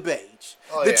of the Beige.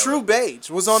 The true Beige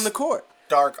was on the court.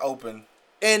 Dark open.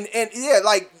 And yeah,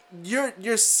 like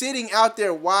you're sitting out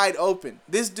there wide open.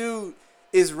 This dude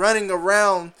is running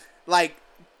around like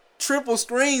triple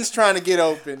screens trying to get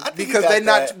open because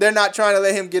they're not trying to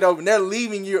let him get open. They're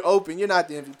leaving you open. You're not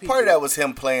the MVP. Part of that was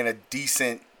him playing a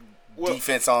decent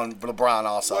defense on LeBron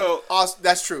also. Well, also,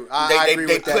 that's true. I agree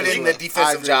with that. They put in the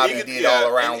defensive job he did all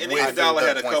around. And with Iguodala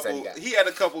had the a points couple. that He had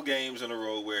a couple games in a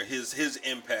row where his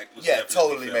impact was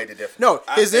totally felt. made the difference. No,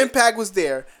 his impact was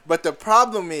there, but the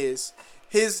problem is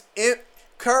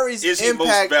Curry's is he impact.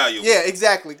 most valuable? Yeah,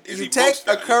 exactly. Is you he take most a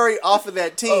valuable? Curry off of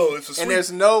that team, and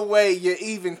there's no way you're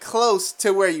even close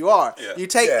to where you are. Yeah. You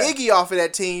take Iggy off of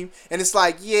that team, and it's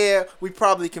like, we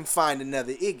probably can find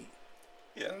another Iggy.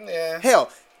 Yeah. Hell,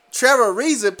 Trevor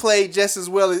Ariza played just as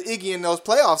well as Iggy in those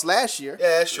playoffs last year.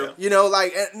 Yeah, that's true. You know,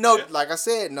 like I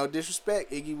said, no disrespect.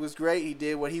 Iggy was great. He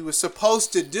did what he was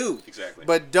supposed to do. Exactly.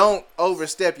 But don't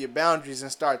overstep your boundaries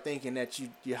and start thinking that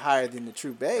you're higher than the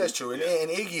true Beige. That's true. And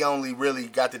Iggy only really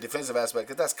got the defensive aspect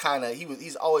because that's kind of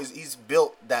he's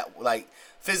built that like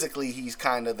physically he's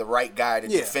kind of the right guy to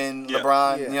defend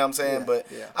LeBron. Yeah. You know what I'm saying? Yeah. But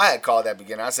Yeah. I had called that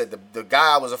beginner. I said the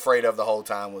guy I was afraid of the whole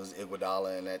time was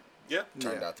Iguodala, and that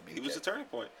turned out to be. He was a turning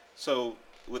point. So,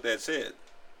 with that said,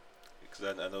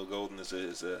 because I know Golden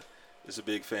is a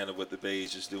big fan of what the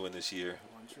Beige is doing this year,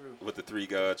 what the three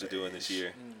gods are doing this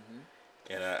year,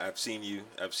 and I've seen you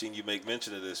make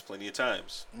mention of this plenty of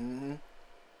times. You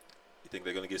think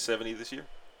they're going to get 70 this year?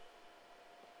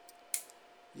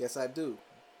 Yes, I do.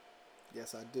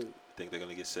 Think they're going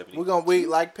to get 70? We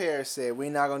like Paris said, we're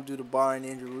not gonna do the barring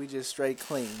injury. We just straight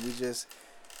clean. We just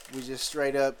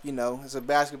straight up. It's a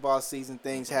basketball season.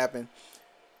 Things happen.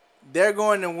 They're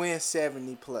going to win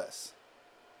 70 plus.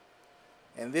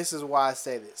 And this is why I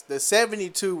say this. The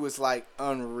 72 was like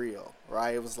unreal,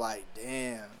 right? It was like,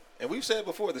 damn. And we've said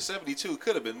before the 72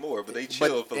 could have been more, but they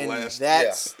chilled for the last.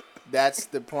 That's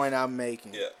the point I'm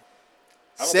making. Yeah.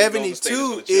 I don't think Golden State is 72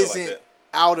 gonna chill like isn't that.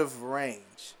 out of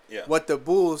range. Yeah. What the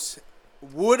Bulls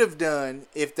would have done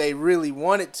if they really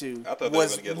wanted to I thought they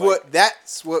was were gonna get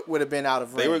that's what would have been out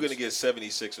of range. They were going to get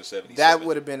 76 or 77. That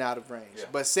would have been out of range. Yeah.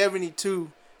 But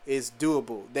 72 is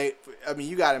doable.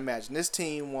 You got to imagine this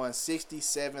team won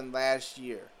 67 last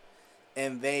year,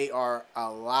 and they are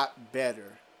a lot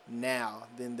better now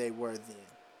than they were then.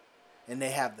 And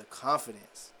they have the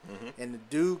confidence. And the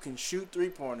dude can shoot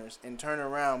 3-pointers and turn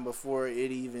around before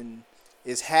it even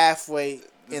is halfway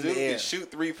in the air. Dude can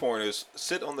shoot 3-pointers,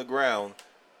 sit on the ground,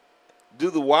 do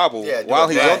the wobble do while a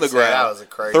he's dance. on the Yeah, that ground, was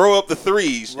crazy. throw up the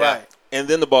threes, Right. and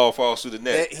then the ball falls through the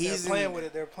net. They're playing with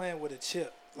it. They're playing with a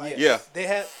chip. Like, Yeah. They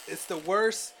have. It's the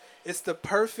worst. It's the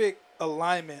perfect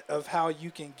alignment of how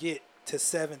you can get to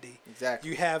 70. Exactly.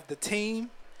 You have the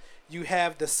team. You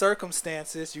have the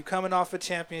circumstances. You coming off a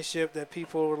championship that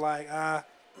people were like,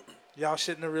 y'all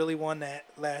shouldn't have really won that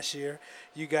last year.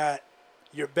 You got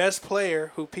your best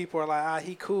player who people are like,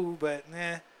 he cool, but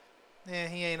he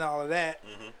ain't all of that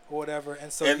or whatever.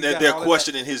 And so they're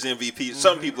questioning his MVP.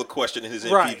 Some people are questioning his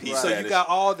MVP status. So you got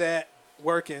all that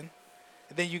working.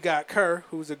 And then you got Kerr,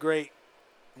 who's a great.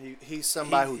 He's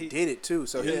somebody who did it too,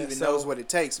 so he even knows what it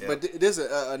takes. Yeah. But there's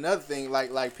another thing,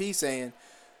 like P saying,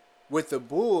 with the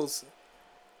Bulls,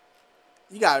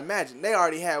 you gotta imagine they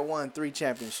already had won 3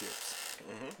 championships.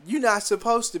 You're not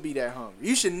supposed to be that hungry.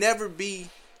 You should never be.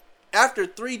 After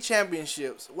 3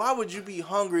 championships, why would you be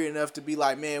hungry enough to be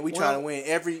like, man, we trying to win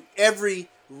every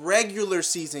regular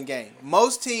season game.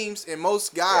 Most teams and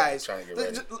most guys, trying to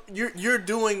get ready. you're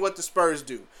doing what the Spurs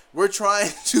do. We're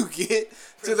trying to get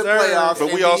to the playoffs.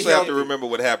 But we also have to remember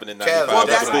what happened in '95. Well,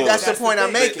 That that's the point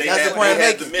I'm making. That's the point I'm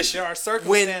making. There are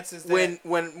circumstances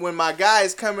when my guy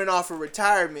is coming off of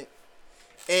retirement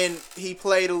and he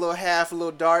played a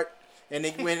little dart and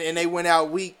they went out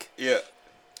weak. Yeah.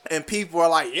 And people are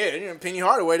like, yeah, Penny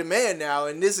Hardaway the man now,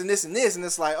 and this and this and this, and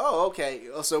it's like, oh, okay.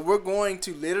 So we're going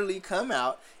to literally come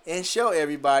out and show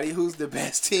everybody who's the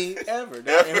best team ever,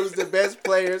 and who's the best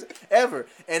players ever,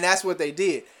 and that's what they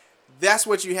did. That's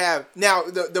what you have now.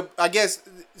 The I guess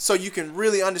so you can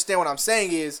really understand what I'm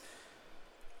saying is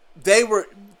they were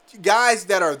guys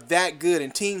that are that good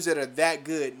and teams that are that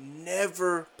good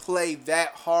never play that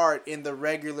hard in the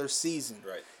regular season.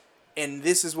 Right. And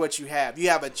this is what you have. You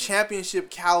have a championship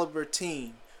caliber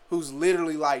team who's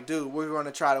literally like, dude, we're going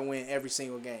to try to win every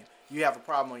single game. You have a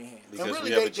problem on your hands. And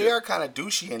really, they are kind of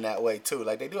douchey in that way, too.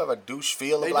 Like, they do have a douche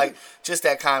feel of, like, just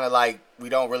that kind of, like, we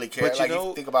don't really care. But like,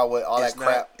 you think about what all that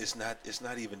crap. It's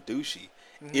not even douchey.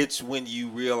 Mm-hmm. It's when you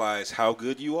realize how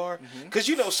good you are. Because,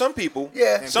 some people,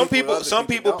 some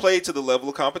people play to the level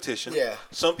of competition. Yeah.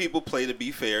 Some people play to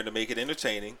be fair, to make it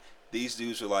entertaining. These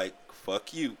dudes are like,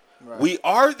 fuck you. Right. We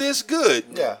are this good.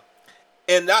 Yeah.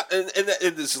 And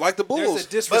it's like the Bulls.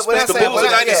 The Bulls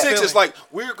in '96 is like,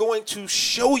 we're going to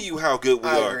show you how good we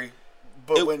are. I agree.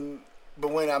 But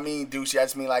when I mean douchey, I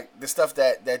just mean like the stuff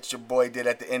that your boy did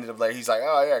at the end of the play. He's like,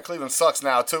 oh yeah, Cleveland sucks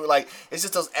now too. Like it's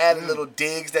just those added little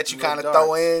digs that you kind of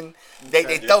throw in.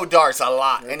 They throw darts a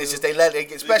lot, and it's just they let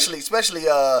it, especially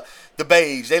the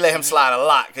Beige. They let him slide a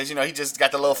lot because he just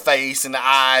got the little face and the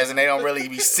eyes, and they don't really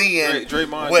be seeing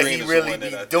what he really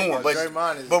be doing.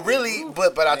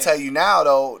 But I tell you now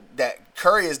though that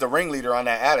Curry is the ringleader on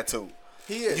that attitude.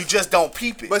 He is. You just don't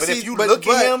peep it. But if you look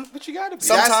at him, but you gotta be.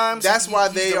 Sometimes that's why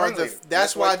they are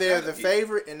that's why they're the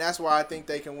favorite, and that's why I think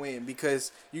they can win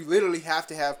because you literally have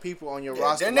to have people on your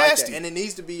roster like that, and it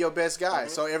needs to be your best guy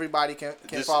so everybody can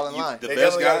fall in line.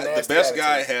 The best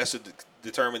guy has to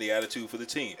determine the attitude for the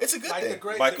team. It's a good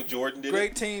thing. Michael Jordan did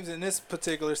great teams in this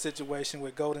particular situation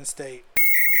with Golden State.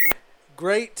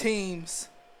 Great teams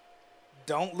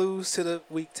don't lose to the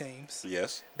weak teams.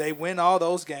 Yes. They win all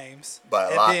those games.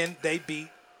 Then they beat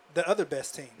the other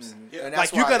best teams. Mm-hmm. Yeah.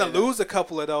 Like, you're going to lose a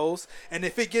couple of those. And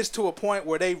if it gets to a point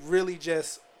where they really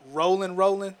just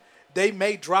rolling, they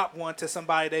may drop one to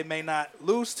somebody they may not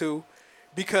lose to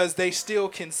because they still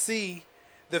can see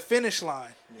the finish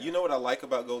line. You know what I like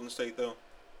about Golden State, though,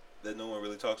 that no one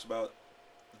really talks about?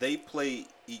 They play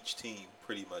each team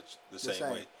pretty much the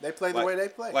same way. They play the way they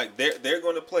play. Like, they're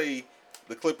going to play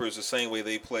the Clippers the same way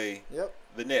they play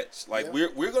the Nets. Like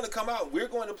we're going to come out, we're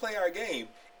going to play our game,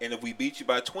 and if we beat you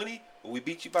by 20 or we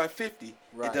beat you by 50,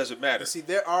 it doesn't matter. But see,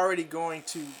 they're already going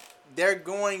to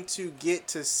get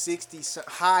to 60,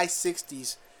 high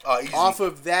 60s off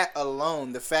of that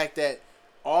alone. The fact that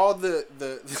all the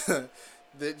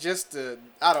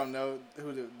I don't know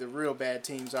who the real bad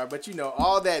teams are, but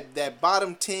all that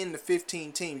bottom 10 to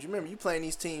 15 teams. You remember you playing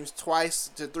these teams twice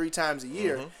to 3 times a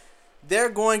year. Mm-hmm.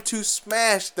 They're going to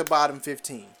smash the bottom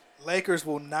 15. Lakers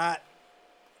will not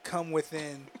come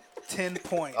within 10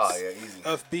 points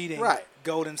of beating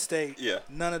Golden State. Yeah.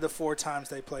 None of the 4 times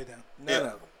they play them. None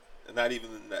of them. Not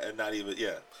even.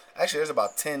 Yeah. Actually, there's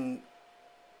about 10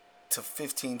 to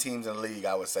 15 teams in the league.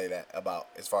 I would say that about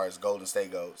as far as Golden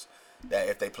State goes. That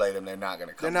if they play them, they're not going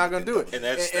to come. They're not going to do it. And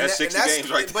that's 60 games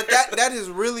right there. But that is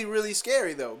really, really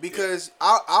scary though because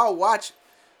I'll watch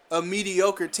a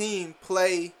mediocre team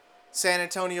play San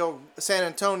Antonio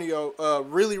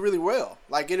really, really well.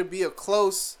 Like it'll be a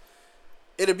close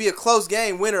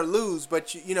game, win or lose.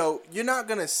 But you're not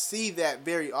gonna see that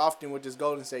very often with this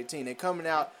Golden State team. They're coming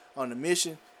out on a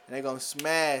mission and they're gonna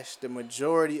smash the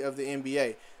majority of the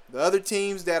NBA. The other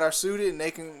teams that are suited and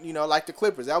they can, like the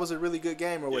Clippers, that was a really good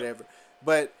game or whatever.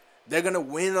 But they're gonna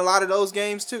win a lot of those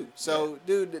games too. So,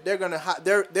 dude, they're in the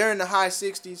high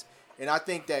 60s, and I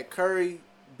think that Curry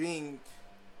being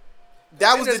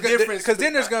that was the difference. Because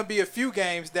then there's going to be a few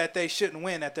games that they shouldn't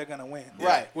win that they're going to win. Yeah.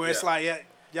 Right. Where it's like,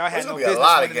 y'all had no business. There's a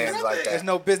lot of games like that. There's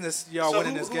no business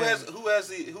winning this game.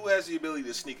 Who has the ability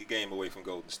to sneak a game away from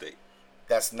Golden State?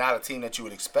 That's not a team that you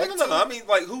would expect. No. I mean,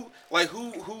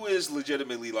 who is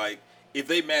legitimately if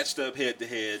they matched up head to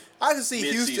head? I can see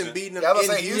Houston beating them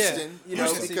in Houston,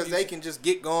 because they can just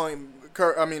get going.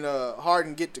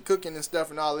 Harden get to cooking and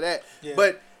stuff and all of that. Yeah.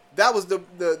 But that was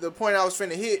the point I was trying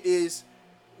to hit is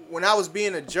when I was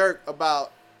being a jerk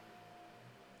about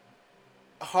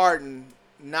Harden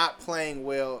not playing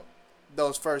well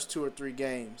those first 2 or 3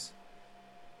 games.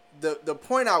 The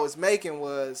point I was making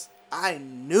was I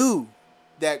knew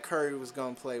that Curry was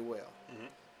going to play well. Mm-hmm.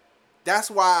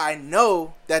 That's why I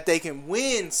know that they can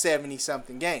win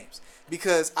 70-something games.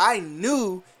 Because I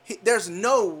knew there's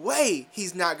no way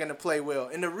he's not going to play well.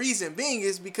 And the reason being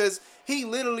is because he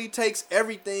literally takes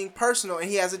everything personal and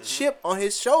he has a chip on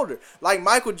his shoulder. Like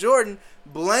Michael Jordan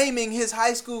blaming his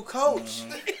high school coach.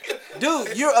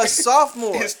 Dude, you're a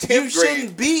sophomore. You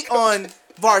shouldn't be on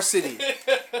varsity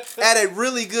at a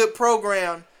really good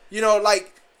program. You know,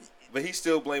 like... But he's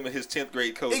still blaming his 10th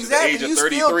grade coach exactly. at the age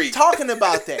of You 33. Still talking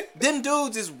about that. Them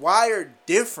dudes is wired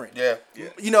different. Yeah.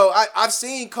 You know, I've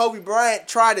seen Kobe Bryant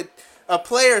try to... A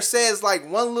player says,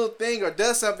 like, one little thing or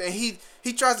does something, and he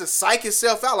tries to psych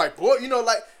himself out. Like, boy, you know,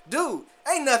 like, dude,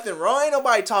 ain't nothing wrong. Ain't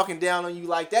nobody talking down on you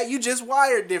like that. You just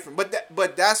wired different.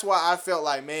 But that's why I felt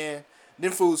like, man,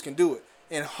 them fools can do it.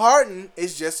 And Harden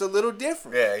is just a little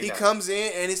different. Yeah, he comes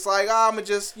in, and it's like, oh, I'm going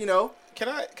to just, you know... Can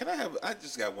I have? I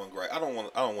just got one gripe. I don't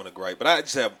want to gripe, but I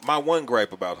just have my one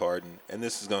gripe about Harden, and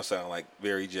this is gonna sound like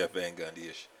very Jeff Van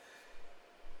Gundy-ish.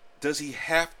 Does he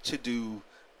have to do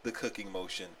the cooking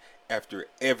motion after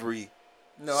every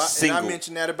single and I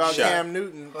mentioned that about shot. Cam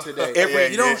Newton today.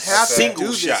 You don't have to single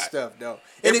do shot. this stuff though.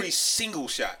 Every single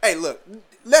shot. Hey, look,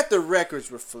 let the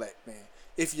records reflect, man.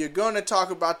 If you're gonna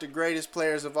talk about the greatest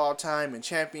players of all time and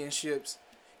championships.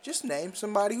 Just name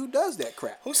somebody who does that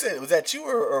crap. Who said it? Was that you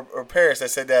or Paris that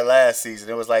said that last season?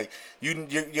 It was like your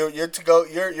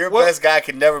best guy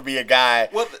can never be a guy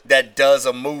that does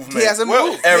a movement. He has a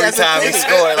move every time he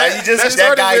scores. Like you just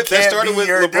that guy can't be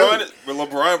your dude.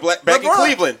 LeBron back in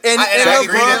Cleveland. And I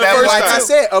agree LeBron, that like I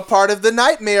said, a part of the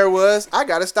nightmare was I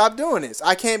got to stop doing this.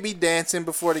 I can't be dancing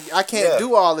before I can't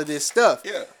do all of this stuff.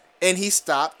 Yeah. And he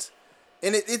stopped.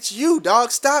 And it's you,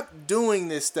 dog. Stop doing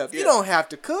this stuff. You don't have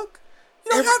to cook.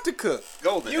 You don't have to cook.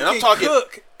 Golden. You and can I'm talking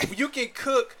cook. You can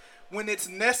cook when it's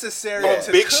necessary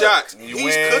to big cook. shots.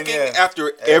 He's cooking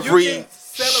after every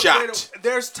shot.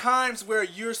 There's times where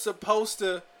you're supposed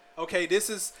to. Okay,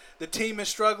 the team is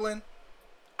struggling.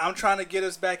 I'm trying to get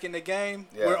us back in the game.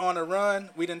 Yeah. We're on a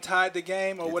run. We done tied the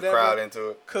game or get whatever. The crowd into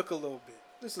it. Cook a little bit.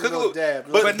 This is a little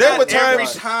dab. But there were times every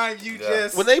time you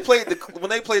just when they played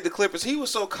the Clippers, he was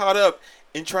so caught up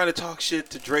in trying to talk shit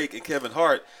to Drake and Kevin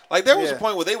Hart. Like there was a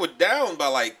point where they were down by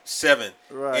like 7,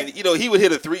 right. And he would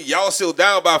hit a 3. Y'all still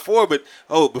down by 4, but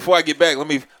before I get back,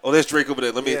 there's Drake over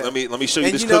there. Let me show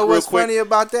you this cook real quick. And you know what's funny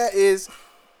about that is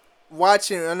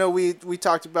watching. I know we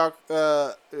talked about.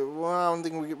 I don't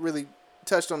think we really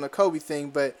touched on the Kobe thing,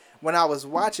 but. When I was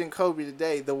watching Kobe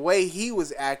today, the way he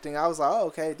was acting, I was like, oh,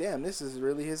 okay, damn, this is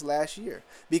really his last year.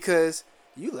 Because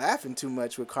you laughing too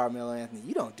much with Carmelo Anthony.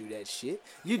 You don't do that shit.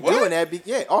 You doing that.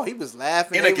 He was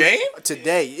laughing. In a game?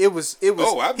 Today. It was.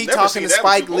 I've he never talking seen to that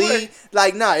Spike before. Lee.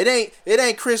 Like, nah, it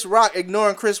ain't Chris Rock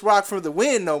ignoring Chris Rock for the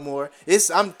win no more.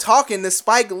 I'm talking to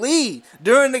Spike Lee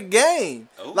during the game.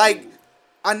 Ooh. Like,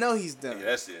 I know he's done. Yeah,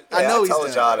 that's it. I know he's done. I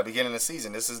told y'all at the beginning of the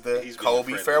season, this is the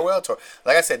Kobe farewell tour.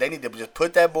 Like I said, they need to just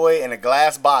put that boy in a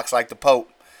glass box like the Pope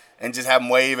and just have him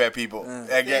wave at people. You know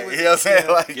what I'm saying?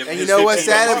 Like, and you know what's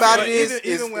sad about it is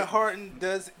even when Harden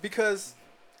does, because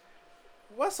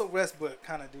Russell Westbrook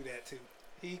kind of do that too.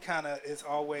 He kind of is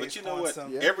always. But you know on what?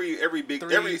 some Every but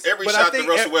shot that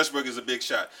Russell Westbrook is a big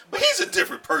shot. But he's a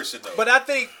different person though. But I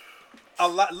think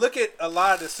look at a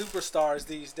lot of the superstars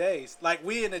these days. Like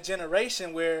we in a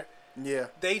generation where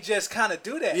they just kind of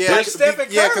do that. Yeah, like Stephen Curry.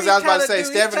 Yeah, because I was about to say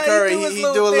Stephen Curry, he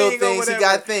do a little things. He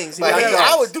got things.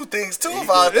 I would do things too. It's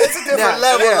a different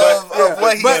level of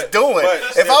what he's doing.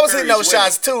 If I was hitting those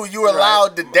shots too, you were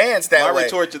allowed to dance that way. My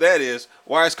retort to that is,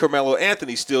 why is Carmelo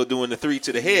Anthony still doing the 3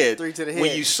 to the head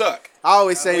when you suck? I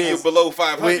always say when you're below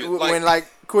 500. When like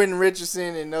Quentin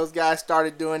Richardson and those guys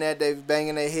started doing that, they was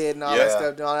banging their head and all that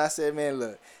stuff. I said, man,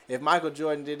 look. If Michael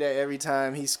Jordan did that every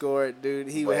time he scored, dude,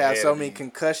 he would have so many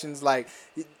concussions. Like,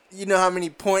 you know how many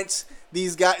points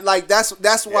these guys. Like, that's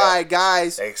why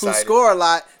guys who score a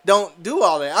lot don't do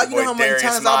all that. You know how many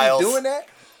times I'll be doing that?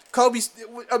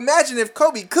 Imagine if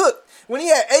Kobe cooked when he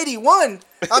had 81.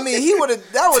 I mean, he would have.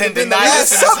 That would have been the last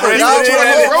supper. He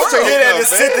had to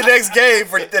sit the next game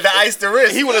for to ice the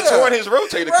wrist. He would have torn his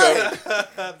rotator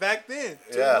cuff back then.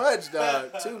 Too much,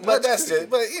 dog. Too much. But that's it.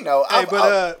 But you know,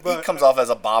 he comes off as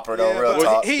a bopper though. Real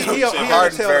talk.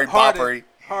 Harden's very boppery.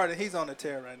 Harden, he's on the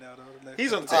tear right now though.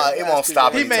 He's on the tear. It won't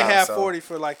stop. He may have 40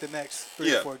 for like the next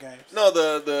 3 or 4 games. No,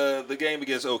 the game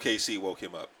against OKC woke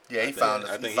him up. Yeah, he found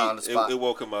the spot. It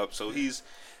woke him up. So he's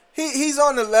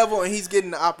on the level and he's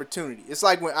getting the opportunity. It's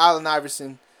like when Allen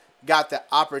Iverson got the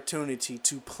opportunity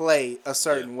to play a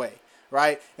certain way,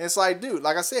 right? And it's like, dude,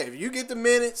 like I said, if you get the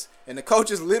minutes and the coach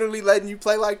is literally letting you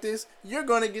play like this, you're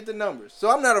going to get the numbers. So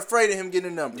I'm not afraid of him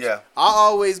getting the numbers. Yeah. I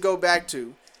always go back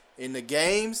to, In the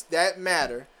games that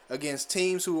matter against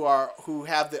teams who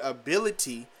have the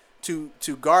ability to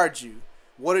guard you,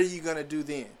 what are you gonna do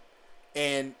then?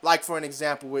 And like for an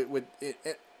example, with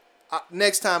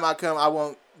next time I come, I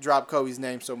won't drop Kobe's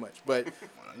name so much, but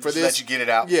for this, let you get it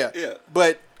out. Yeah.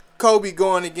 But Kobe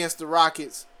going against the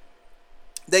Rockets,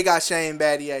 they got Shane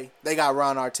Battier, they got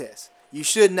Ron Artest. You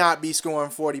should not be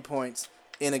scoring 40 points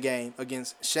in a game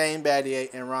against Shane Battier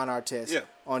and Ron Artest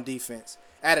on defense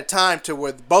at a time to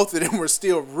where both of them were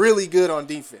still really good on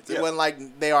defense. It wasn't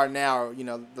like they are now, or,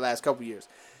 the last couple years.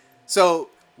 So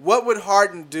what would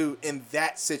Harden do in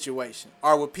that situation?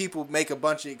 Or would people make a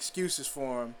bunch of excuses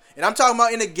for him? And I'm talking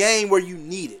about in a game where you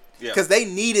need it. Because they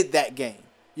needed that game.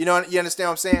 You understand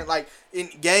what I'm saying? Like in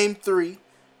game 3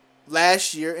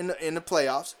 last year in the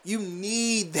playoffs, you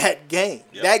need that game.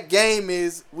 Yep. That game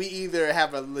is we either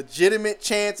have a legitimate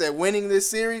chance at winning this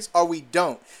series or we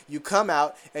don't. You come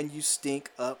out and you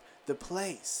stink up the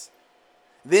place.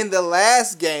 Then the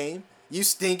last game, you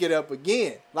stink it up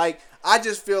again. Like, I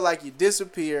just feel like you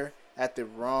disappear at the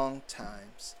wrong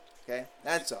times. Okay?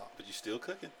 That's all. But you still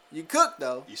cooking. You cook,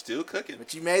 though. You still cooking.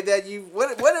 But you made that.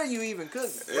 What are you even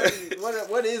cooking?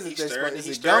 What is it?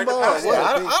 Is it gumbo?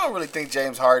 I don't really think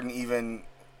James Harden even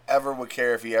ever would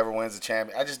care if he ever wins a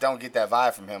champion. I just don't get that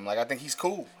vibe from him. Like, I think he's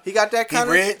cool. He got that kind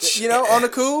of rich. On the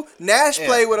cool. Nash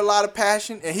played with a lot of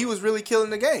passion, and he was really killing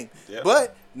the game. Yeah.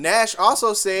 But Nash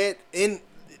also said in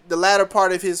the latter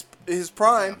part of his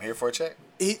prime, I'm here for a check.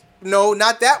 No,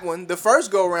 not that one. The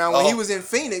first go-around, when he was in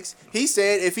Phoenix, he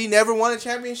said if he never won a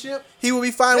championship, he would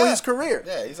be fine with his career.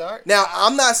 Yeah, he's all right. Now,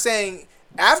 I'm not saying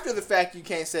after the fact you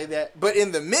can't say that, but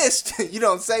in the midst, you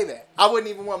don't say that. I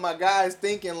wouldn't even want my guys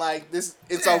thinking like this.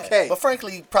 It's okay. But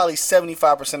frankly, probably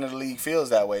 75% of the league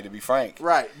feels that way, to be frank.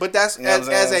 Right, but that's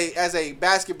as a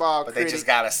basketball critic. But they just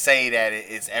got to say that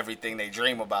it's everything they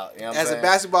dream about. You know what I'm saying? As a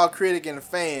basketball critic and a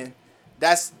fan,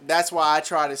 that's why I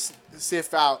try to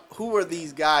sift out who are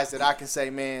these guys that I can say,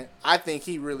 man, I think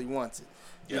he really wants it.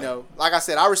 Yeah. Like I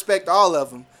said, I respect all of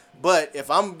them, but if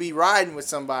I'm gonna be riding with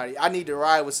somebody, I need to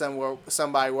ride with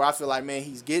somebody where I feel like, man,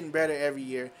 he's getting better every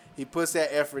year. He puts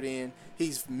that effort in.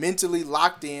 He's mentally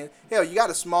locked in. Hell, you got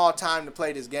a small time to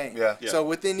play this game. Yeah. So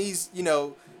within these,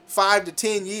 5 to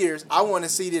 10 years, I want to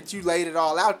see that you laid it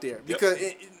all out there because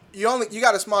you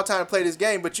got a small time to play this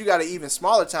game, but you got an even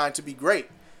smaller time to be great.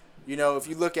 If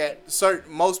you look at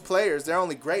most players, they're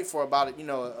only great for about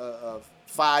a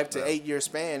 5 to 8 year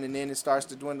span, and then it starts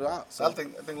to dwindle out. So I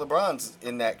think LeBron's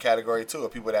in that category too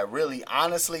of people that really,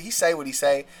 honestly, he say what he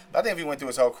say. But I think if he went through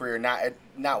his whole career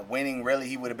not winning, really,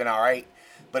 he would have been all right.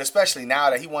 But especially now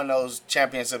that he won those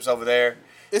championships over there,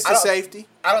 it's the safety.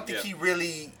 I don't think he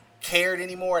really cared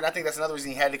anymore, and I think that's another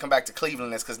reason he had to come back to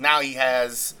Cleveland is because now he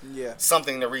has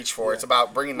something to reach for. It's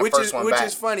about bringing the first one back. Which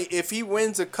is funny. If he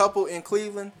wins a couple in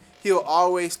Cleveland, he'll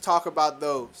always talk about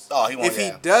those. Oh, he won't. If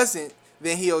he doesn't,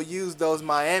 then he'll use those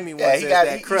Miami ones as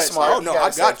that crutch. Smart. Oh no, I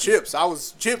got chips. I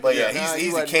was chipped. But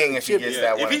he's a king if he gets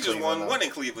that one. If he just won one in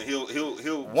Cleveland,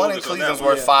 he'll one in Cleveland's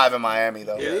worth 5 in Miami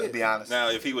though. Yeah. To be honest. Now,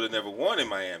 if he would have never won in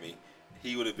Miami,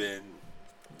 he would have been.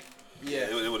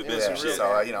 Yeah, it would have been some shit.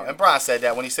 So, and Bron said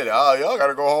that when he said, "Oh, y'all got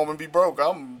to go home and be broke."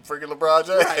 I'm freaking LeBron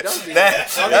James. Right, that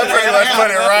pretty much put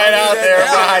it right out there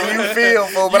about how you feel,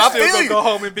 fool. But I feel you. Go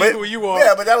home and be who you are.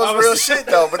 Yeah, but that was real shit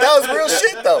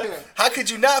though. How could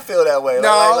you not feel that way?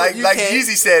 No, like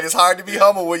Yeezy said, it's hard to be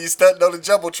humble when you stunting on the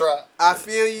jumbotron. I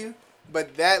feel you,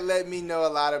 but that let me know a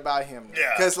lot about him.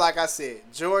 Yeah. Because like I said,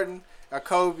 Jordan, a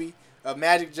Kobe, a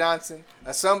Magic Johnson,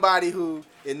 a somebody who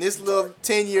in this little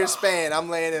 10-year span, I'm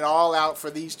laying it all out for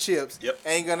these chips.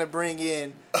 Ain't gonna bring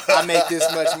in. I make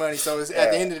this much money, so it's, at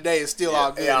the end of the day, it's still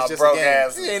all good. It's just a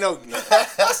game. It ain't no.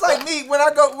 It's like me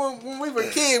when we were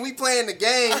kids, we playing the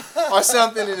game or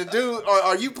something, and the dude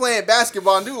or you playing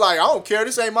basketball and dude like, I don't care.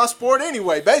 This ain't my sport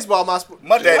anyway. Baseball my sport.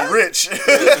 My daddy rich. He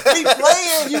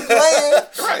playing. You playing.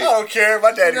 Right. I don't care.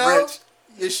 My daddy rich.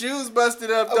 Your shoes busted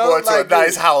up. I'm going to a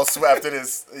nice house after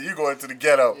this. You going to the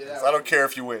ghetto. So I don't care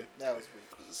if you win. That was weird.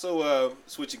 So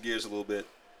switching gears a little bit,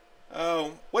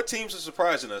 what teams are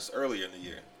surprising us early in the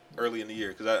year?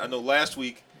 Because I know last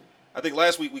week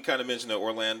we kind of mentioned that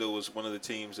Orlando was one of the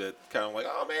teams that kind of like,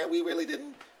 oh man, we really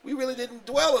didn't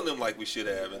dwell on them like we should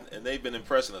have, and they've been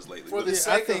impressing us lately. For the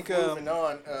sake of moving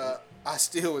on, I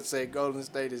still would say Golden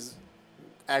State is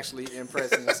actually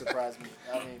impressing and surprising me.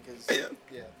 I mean, because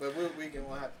but we'll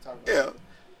have to talk about it.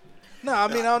 No, I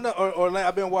mean, I don't know.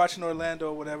 I've been watching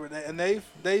Orlando or whatever, and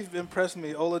they've impressed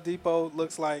me. Oladipo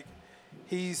looks like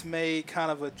he's made kind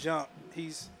of a jump.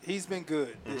 He's been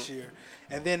good this year.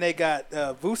 And then they got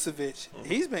Vucevic.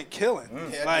 He's been killing.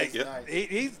 Yeah,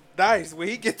 he's nice. When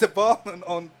he gets the ball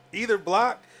on either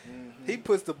block, He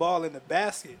puts the ball in the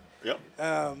basket. Yep.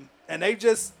 And they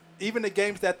just, even the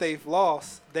games that they've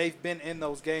lost, they've been in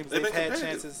those games. They've had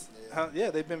chances.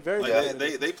 They've been very good.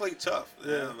 They play tough.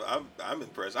 Yeah. I'm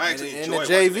impressed. I actually in enjoy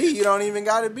the JV, you don't even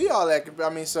got to be all that. I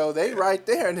mean, so they right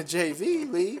there in the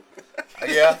JV league.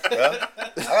 Yeah. I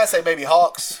gotta say, maybe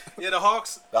Hawks. Yeah, the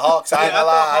Hawks. The Hawks. I ain't gonna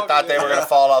lie. I thought they were gonna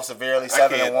fall off severely.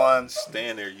 7-1.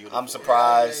 Stand there. I'm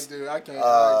surprised. Dude, I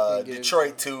can't get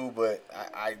Detroit too, but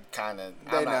I kind of.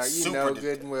 I'm not super. You know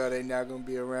good and well they not gonna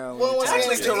be around. Well,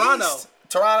 Actually, Toronto.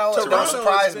 Toronto don't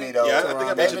surprise me though. Yeah, I think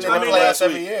I They've been in the playoffs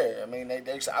every year. I mean,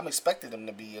 I'm expecting them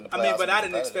to be in the playoffs. But I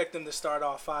didn't expect them to start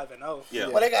off 5-0. Yeah.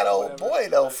 Well, they got old boy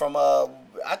though from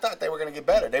I thought they were gonna get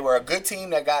better. They were a good team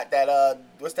that got that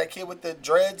what's that kid with the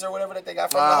dreads or whatever that they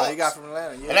got from the Hawks? He got from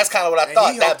Atlanta. Yeah. And that's kind of what I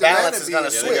thought. That balance is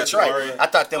gonna switch, right? Carroll. I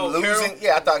thought them losing. Carroll?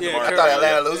 Yeah, I thought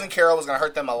Atlanta losing Yeah. Carroll was gonna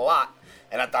hurt them a lot,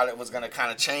 and I thought it was gonna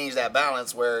kind of change that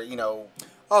balance where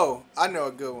Oh, I know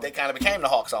a good one. they kind of became the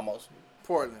Hawks almost.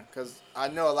 Portland, because I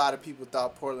know a lot of people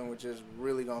thought Portland was just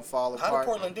really gonna fall apart. How did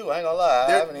Portland do? I ain't gonna lie.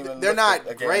 I haven't even. They're looked not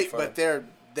at a game great, for but them.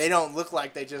 they don't look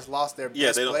like they just lost their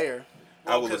best player.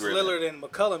 I will Because agree with Lillard and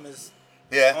McCollum is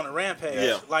Yeah. on a rampage.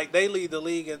 Yeah. Like, they lead the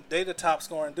league, and they the top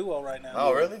scoring duo right now.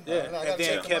 Oh, really? Yeah. I gotta And then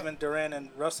check 'em Kevin Durant and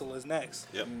Russell is next.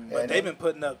 Yep. But they've been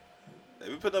putting up. They've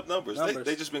been putting up numbers. Numbers.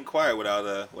 They just been quiet without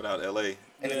LA.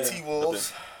 And Yeah. the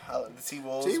T-Wolves. The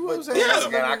T-Wolves. T-Wolves but ain't once bad.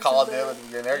 again, I called them, and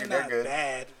They're they're not good.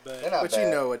 bad, but They're not But bad. you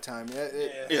know what time.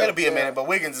 It'll be a minute, but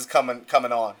Wiggins is coming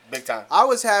on big time. I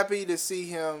was happy to see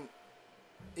him,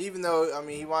 even though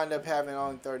he wound up having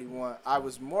only 31. I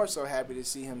was more so happy to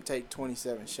see him take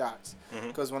 27 shots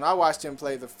because when I watched him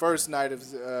play the first night of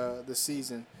the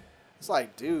season, it's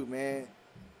like, dude, man,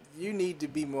 you need to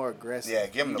be more aggressive. Yeah,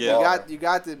 give him the Yeah. ball. You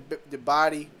got the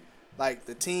body, like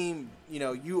the team.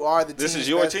 You are the This team's is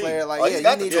your best team. player. Like, Oh, you you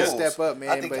got the need to tools. step up, man.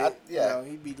 I think but yeah.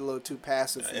 he'd be a little too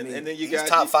passive for me. And then you He's got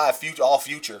top 5 all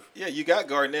future. Yeah, you got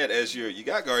Garnett as your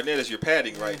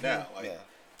padding right now. Like, Yeah.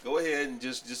 go ahead and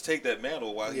just take that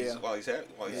mantle while he's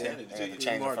handing it to you.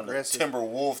 Changing more from aggressive. the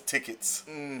Timberwolf tickets.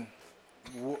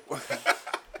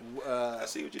 I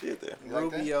see what you did there.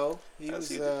 Rubio, he I was.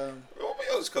 see that.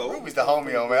 Rubio's cold. Ruby's the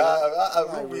homie,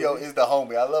 man. Rubio is the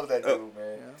homie. I love that dude,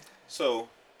 man. Yeah. So,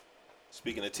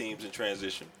 speaking of teams in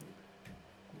transition,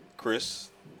 Chris,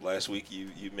 last week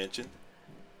you mentioned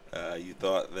you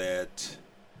thought that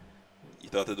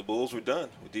the Bulls were done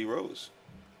with D Rose,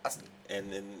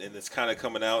 and it's kind of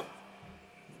coming out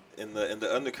in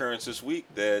the undercurrents this week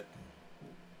that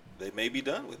they may be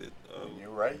done with it. You're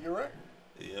right.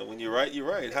 When you're right, you're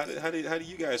right. How do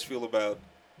you guys feel about?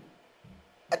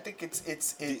 I think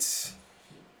it's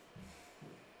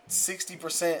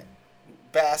 60%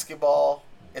 basketball,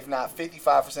 if not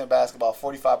 55% basketball,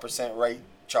 45% rate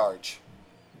charge.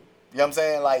 You know what I'm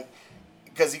saying? Like,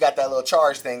 because you got that little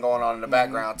charge thing going on in the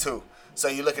background too. So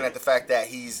you're looking at the fact that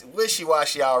he's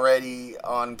wishy-washy already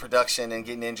on production and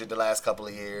getting injured the last couple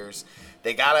of years.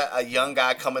 They got a young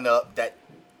guy coming up that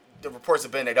the reports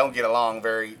have been they don't get along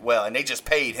very well, and they just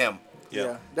paid him.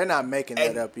 Yeah. They're not making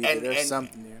that up either. There's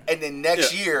something there. And then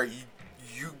next year,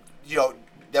 you know,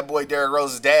 that boy Derrick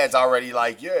Rose's dad's already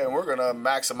like, yeah, we're gonna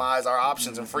maximize our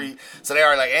options and free. So they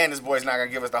are like, and this boy's not gonna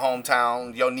give us the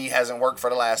hometown. Your knee hasn't worked for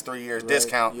the last 3 years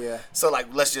discount. Yeah. So like,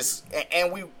 let's just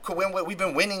and we could win. We've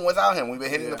been winning without him. We've been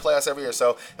hitting the playoffs every year.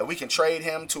 So if we can trade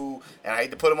him to, and I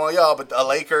hate to put him on y'all, but the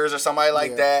Lakers or somebody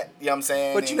like that. You know what I'm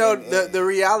saying? But the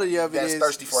reality of it is that's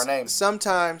thirsty for a name.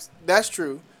 Sometimes that's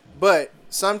true, but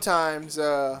sometimes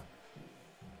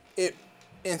it.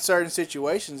 In certain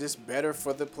situations, it's better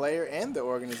for the player and the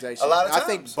organization. A lot of I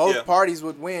think times. both parties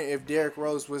would win if Derrick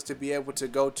Rose was to be able to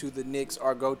go to the Knicks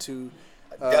or go to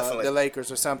the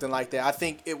Lakers or something like that. I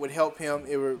think it would help him.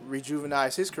 It would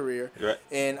rejuvenate his career. Right.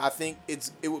 And I think it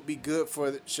would be good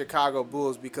for the Chicago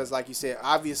Bulls because, like you said,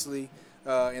 obviously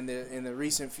in the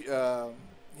recent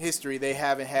history, they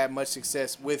haven't had much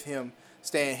success with him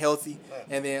staying healthy,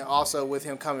 and then also with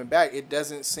him coming back, it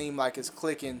doesn't seem like it's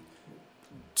clicking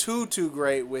too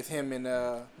great with him and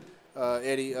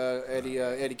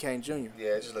Eddie Kane Jr. Yeah,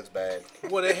 it just looks bad.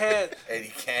 Well, they had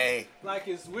Eddie Kane. like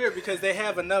it's weird because they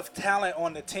have enough talent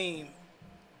on the team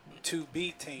to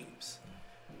beat teams,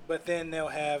 but then they'll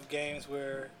have games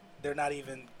where they're not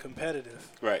even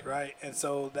competitive. Right. And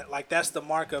so that's the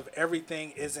mark of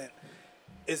everything isn't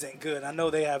good. I know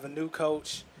they have a new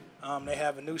coach. They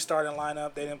have a new starting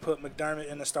lineup. They didn't put McDermott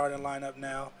in the starting lineup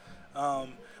now.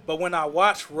 But when I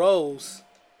watch Rose,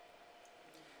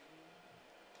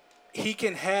 he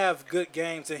can have good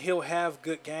games and he'll have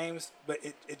good games, but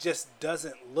it just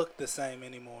doesn't look the same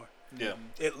anymore. Yeah.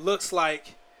 It looks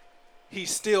like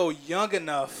he's still young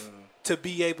enough to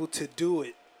be able to do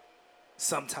it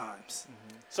sometimes.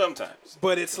 Sometimes.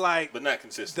 But it's like But not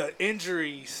consistent. the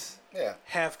injuries Yeah.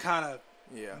 have kind of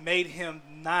Yeah. made him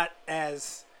not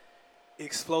as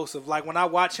explosive. Like when I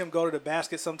watch him go to the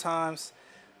basket sometimes,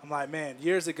 I'm like, man,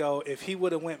 years ago, if he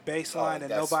would have went baseline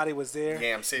and that's nobody was there,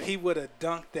 Yam City. he would have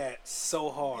dunked that so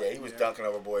hard. Yeah, he was dunking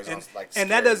over boys on like. And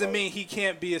that scary doesn't mode. mean he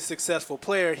can't be a successful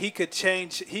player. He can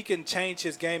change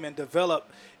his game and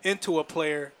develop into a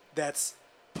player that's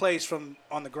plays from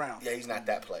on the ground. Yeah, he's not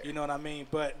that player. You know what I mean?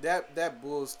 But That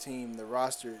Bulls team, the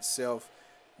roster itself,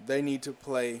 they need to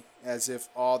play as if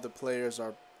all the players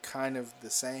are kind of the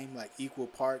same, like equal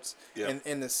parts. Yeah.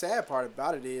 And the sad part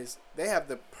about it is they have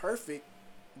the perfect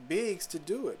bigs to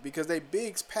do it because they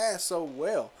bigs pass so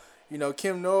well. You know,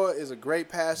 Kim Noah is a great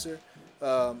passer.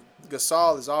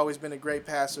 Gasol has always been a great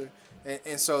passer.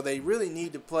 And so they really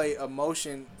need to play a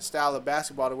motion style of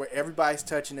basketball to where everybody's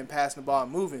touching and passing the ball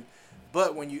and moving.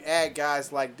 But when you add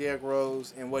guys like Derrick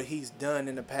Rose and what he's done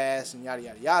in the past and yada,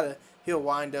 yada, yada, he'll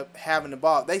wind up having the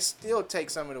ball. They still take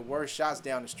some of the worst shots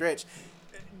down the stretch.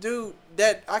 Dude,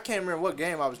 I can't remember what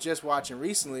game I was just watching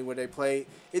recently where they played.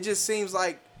 It just seems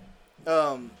like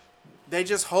they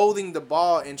just holding the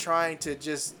ball and trying to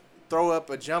just throw up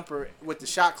a jumper with the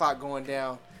shot clock going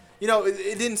down. You know,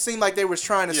 it didn't seem like they was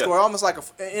trying to score. Almost like an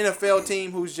NFL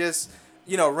team who's just,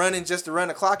 you know, running just to run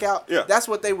the clock out. Yeah. That's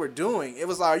what they were doing. It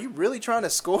was like, are you really trying to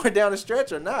score down the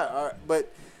stretch or not?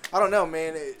 But I don't know,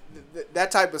 man. That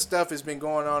type of stuff has been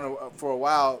going on for a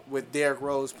while with Derrick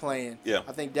Rose playing. Yeah.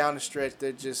 I think down the stretch,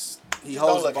 they're just he Just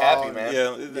holds don't the look ball. happy,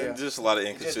 man. Yeah, just a lot of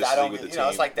Just, inconsistency I don't, with the you team. know,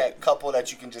 it's like that couple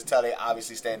that you can just tell they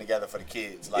obviously staying together for the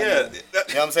kids. Like, Yeah, you know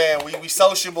what I'm saying? We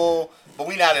sociable, but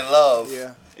we not in love.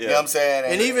 Yeah. You know what I'm saying?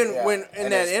 And even yeah. when in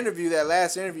And that it's- interview, that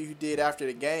last interview he did after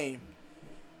the game,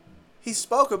 he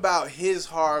spoke about his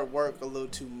hard work a little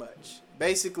too much.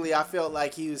 Basically, I felt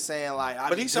like he was saying like,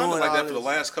 But he sounded like that for the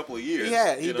last couple of years.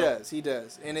 Yeah, he you know?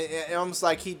 does, and it almost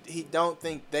like he don't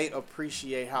think they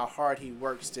appreciate how hard he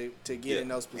works to get in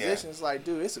those positions. Like,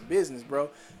 dude, it's a business, bro.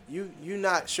 You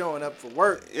not showing up for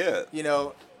work. Yeah. You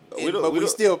know. We We don't-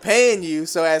 still paying you,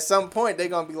 so at some point they're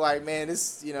gonna be like, man,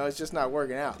 this, you know, it's just not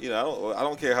working out. You know, I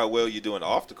don't care how well you're doing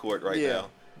off the court right Yeah. now.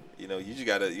 You know, you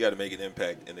gotta make an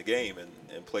impact in the game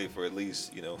and play for at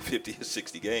least 50 or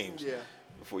 60 games Yeah.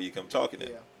 before you come talking to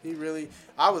him. Yeah, he really.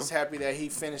 I was happy that he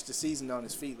finished the season on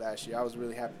his feet last year. I was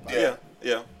really happy about that.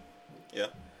 Yeah.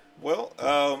 Well,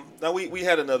 now we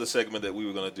had another segment that we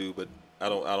were gonna do, but I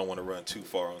don't want to run too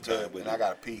far on time. Good, with and it. I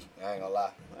gotta pee. I ain't gonna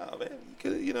lie. Oh man, you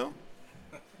could,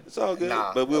 it's all good.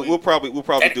 Nah, but we'll probably do it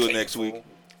dedicated, next week. fool.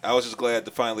 I was just glad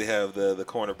to finally have the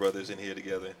Corner Brothers in here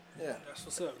together. Yeah. that's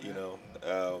what's up. You man.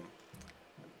 know,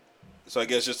 so I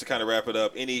guess just to kind of wrap it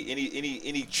up,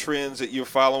 any trends that you're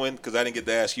following? Because I didn't get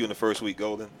to ask you in the first week,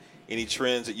 Golden. Any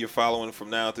trends that you're following from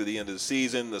now through the end of the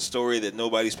season? The story that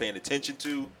nobody's paying attention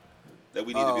to that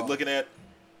we need to be looking at?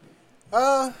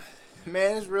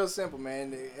 Man, it's real simple,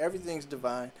 man. Everything's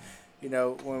divine. You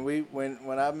know,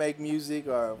 when I make music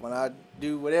or when I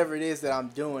do whatever it is that I'm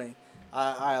doing,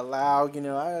 I allow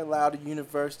the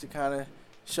universe to kind of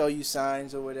show you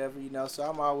signs or whatever, So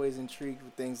I'm always intrigued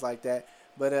with things like that.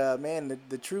 But man,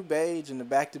 the true Beige and the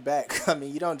back to back. I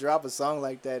mean, you don't drop a song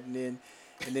like that and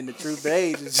then the true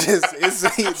Beige is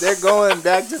just they're going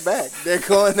back to back. They're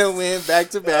going to win back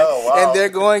to back, and they're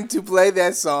going to play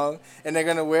that song and they're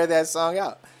going to wear that song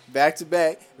out back to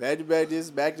back this,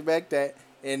 back to back that.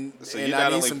 And So and I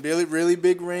need some really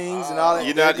big rings and all that.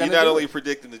 You're not only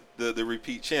predicting the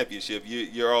repeat championship,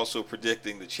 you're also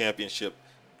predicting the championship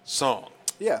song.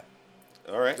 Yeah.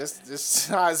 All right. This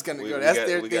how it's gonna We- go. we That's got-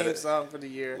 their we theme gotta- song for the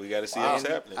year. we gotta see how it's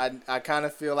happening. I kind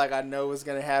of feel like I know what's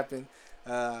gonna happen,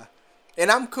 and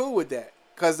I'm cool with that.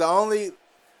 Cause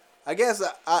I guess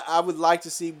I would like to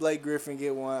see Blake Griffin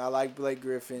get one. I like Blake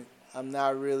Griffin. I'm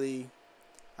not really.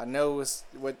 I know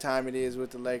what time it is with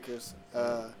the Lakers.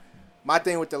 My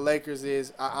thing with the Lakers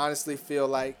is I honestly feel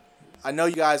like I know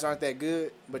you guys aren't that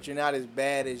good, but you're not as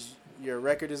bad as your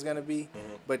record is gonna be.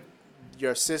 Mm-hmm. But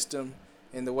your system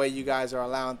and the way you guys are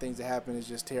allowing things to happen is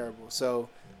just terrible. So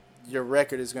your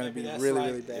record is going to be that's really, like-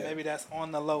 really bad. Maybe that's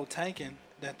on the low tanking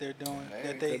that they're doing.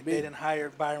 That they could be. didn't hire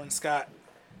Byron Scott.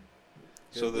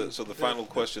 So the final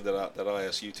question that I'll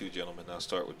ask you two gentlemen, I'll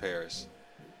start with Paris.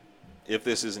 If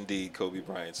this is indeed Kobe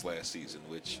Bryant's last season,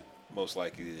 which most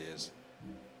likely it is,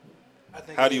 I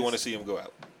think. how do you want to see him go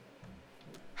out?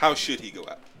 How should he go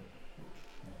out?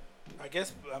 I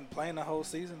guess I'm playing the whole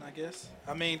season. I guess.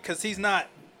 I mean, because he's not.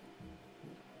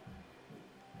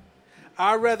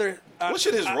 What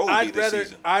should his role be this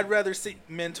season? I'd rather see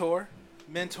mentoring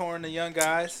the young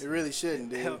guys. It really shouldn't,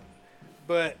 dude. Help.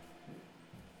 But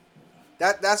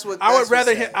That's what I would that's what's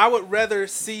rather sad. I would rather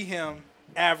see him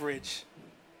average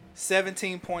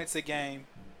 17 points a game,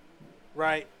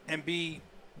 right, and be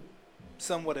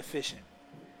somewhat efficient,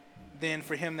 than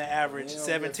for him to average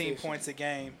 17 points a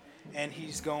game and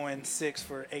he's going 6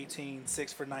 for 18,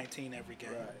 6 for 19 every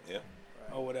game. Right. Yeah.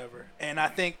 Or whatever. And I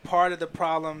think part of the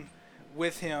problem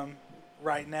with him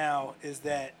right now is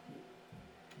that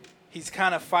he's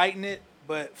kind of fighting it,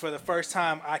 but for the first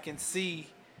time I can see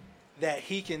that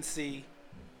he can see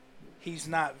he's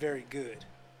not very good.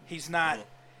 He's not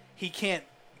he can't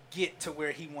get to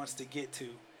where he wants to get to.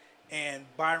 And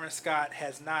Byron Scott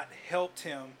has not helped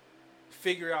him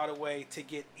figure out a way to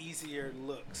get easier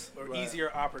looks or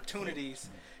easier opportunities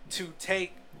to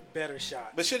take better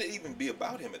shots. But should it even be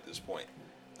about him at this point?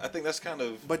 I think that's kind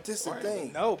of... But this is the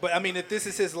thing. No, but I mean, if this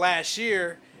is his last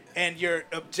year and your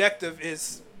objective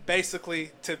is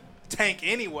basically to tank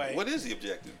anyway. What is the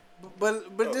objective?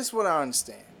 But this is what I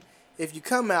understand. If you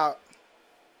come out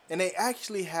and they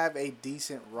actually have a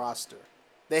decent roster,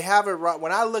 they have a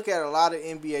when I look at a lot of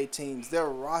NBA teams, their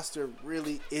roster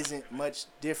really isn't much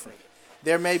different.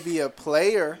 There may be a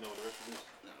player.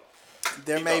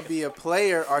 There may be a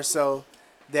player or so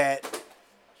that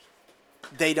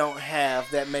they don't have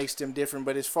that makes them different.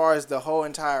 But as far as the whole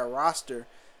entire roster,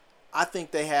 I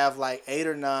think they have like 8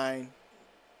 or 9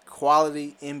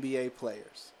 quality NBA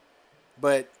players.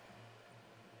 But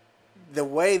the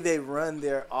way they run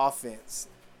their offense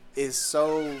is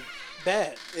so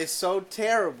bad. It's so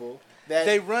terrible that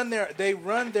they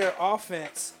run their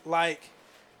offense like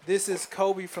this is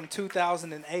Kobe from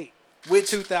 2008.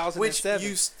 Which 2007. Which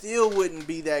you still wouldn't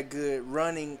be that good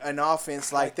running an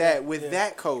offense like that with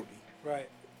that Kobe. Right.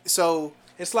 So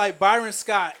it's like Byron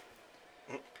Scott.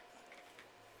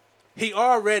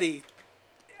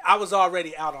 I was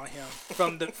already out on him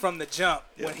from the jump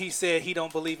when he said he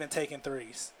don't believe in taking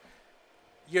threes.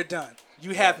 You're done.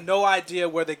 You have no idea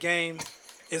where the game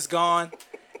is gone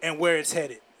and where it's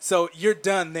headed. So you're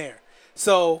done there.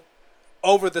 So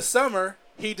over the summer,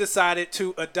 he decided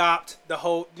to adopt the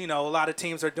whole, a lot of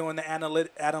teams are doing the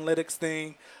analytics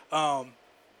thing,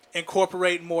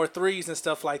 incorporate more threes and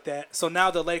stuff like that. So now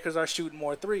the Lakers are shooting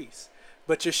more threes.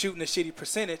 But you're shooting a shitty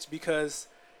percentage because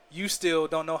you still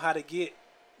don't know how to get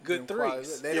good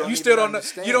threes. You still don't know.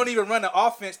 You don't even run the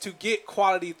offense to get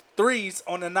quality threes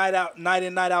on a night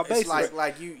in, night out basis. It's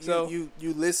like you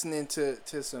listening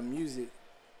to some music,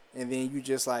 and then you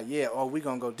just like, we're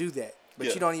gonna go do that.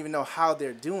 But you don't even know how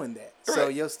they're doing that. Right. So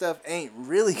your stuff ain't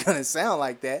really gonna sound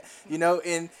like that,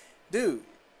 And dude,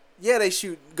 they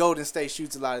shoot. Golden State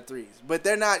shoots a lot of threes, but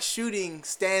they're not shooting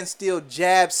standstill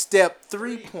jab step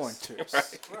 3-pointers.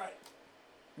 Right.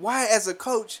 Why, as a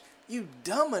coach? You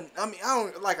dumb. I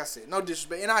don't, like I said, no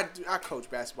disrespect. And I coach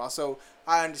basketball, so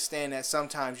I understand that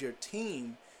sometimes your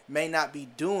team may not be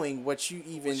doing what you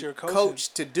even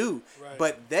coach to do,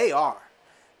 but they are.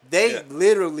 They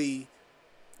literally,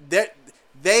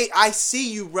 I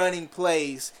see you running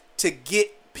plays to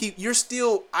get people. You're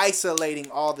still isolating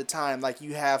all the time, like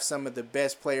you have some of the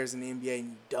best players in the NBA, and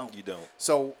you don't. You don't.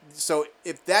 So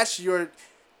if that's your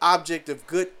object of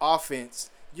good offense,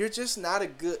 you're just not a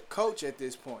good coach at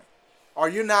this point. Or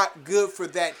you're not good for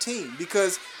that team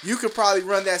because you could probably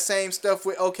run that same stuff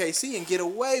with OKC and get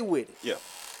away with it. Yeah.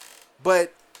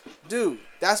 But, dude,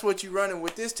 that's what you're running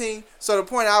with this team. So the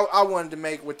point I wanted to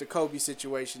make with the Kobe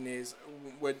situation is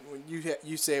when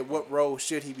you said what role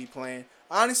should he be playing.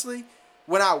 Honestly,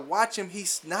 when I watch him,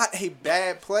 he's not a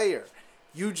bad player.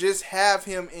 You just have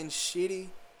him in shitty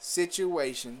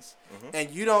situations, and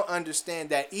you don't understand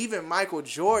that even Michael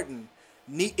Jordan –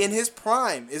 in his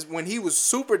prime is when he was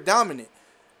super dominant,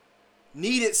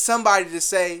 needed somebody to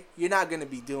say, you're not going to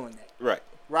be doing that.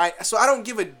 Right? So I don't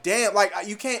give a damn. Like,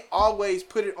 you can't always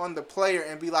put it on the player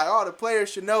and be like, oh, the player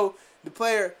should know. The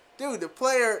player,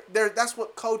 that's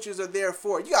what coaches are there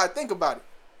for. You got to think about it.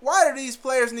 Why do these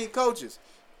players need coaches?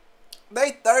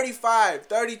 They 35,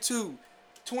 32,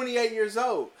 28 years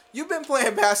old. You've been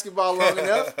playing basketball long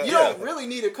enough. You don't really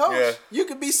need a coach. Yeah. You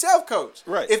could be self-coached.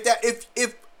 Right.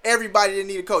 If everybody didn't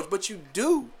need a coach, but you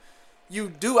do.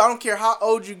 I don't care how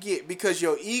old you get because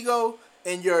your ego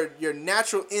and your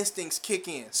natural instincts kick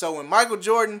in. So when Michael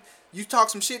Jordan, you talk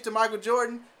some shit to Michael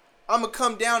Jordan, I'm going to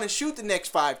come down and shoot the next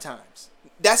 5 times.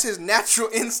 That's his natural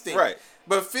instinct. Right.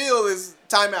 But Phil is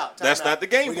timeout. That's not the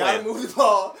game plan. We got to move the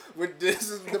ball. This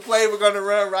is the play we're going to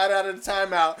run right out of the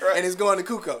timeout, and it's going to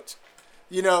Kukoc.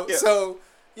 So,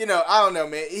 I don't know,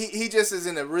 man. He just is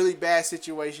in a really bad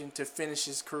situation to finish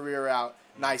his career out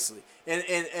nicely.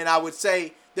 And I would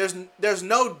say there's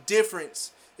no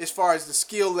difference as far as the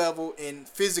skill level and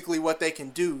physically what they can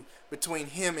do between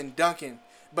him and Duncan.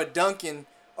 But Duncan,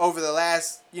 over the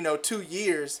last, 2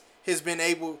 years, has been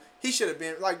able, he should have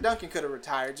been like Duncan could have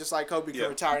retired, just like Kobe can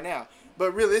retire now.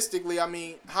 But realistically, I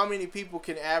mean, how many people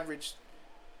can average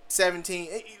 17?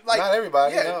 Like, not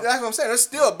everybody. Yeah, no. that's what I'm saying. There's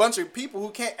still a bunch of people who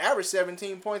can't average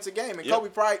 17 points a game, and Kobe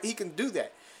probably he can do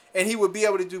that, and he would be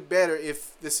able to do better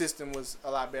if the system was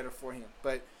a lot better for him.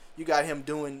 But you got him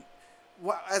doing,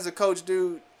 as a coach,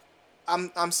 dude.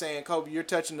 I'm saying, Kobe, you're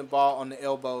touching the ball on the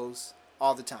elbows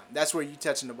all the time. That's where you're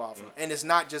touching the ball from, and it's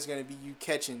not just going to be you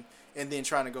catching and then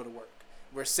trying to go to work.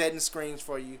 We're setting screens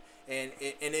for you, and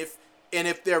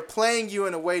if they're playing you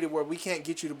in a way to where we can't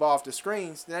get you the ball off the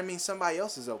screens, then that means somebody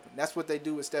else is open. That's what they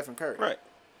do with Stephen Curry. Right.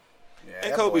 Yeah,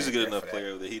 and Kobe's a good enough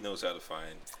player that he knows how to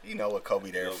find. You know what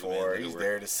Kobe there for. He's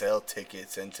there to sell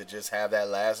tickets and to just have that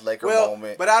last Laker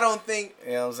moment. But I don't think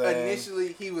you know what I'm saying?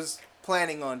 Initially he was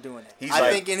planning on doing it. I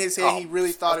think in his head he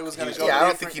really thought it was going to go. Yeah, I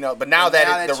don't think But now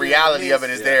that the reality of it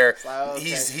is there, like, okay.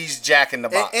 he's Jack in the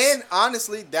Box. And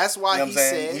honestly, that's why he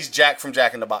said he's Jack from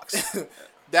Jack in the Box.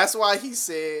 That's why he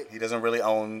said he doesn't really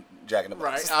own Jack in the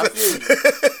Box. Right, I feel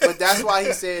you. But that's why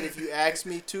he said, if you ask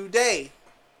me today,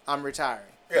 I'm retiring.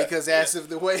 Yeah, because as of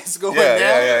the way it's going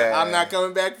now, I'm not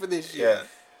coming back for this year. Yeah.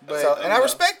 But I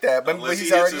respect that. But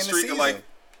he's already in the season. Like,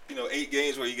 8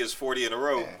 games where he gets 40 in a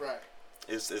row. Yeah. Right.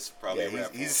 It's probably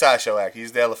he's a sideshow act.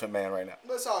 He's the Elephant Man right now.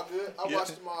 But it's all good. I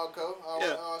watched them all go.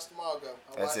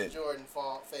 I watched Jordan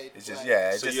fade. It's just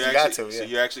you got to. So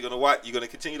you're actually gonna watch. You're gonna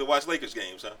continue to watch Lakers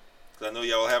games, huh? Because I know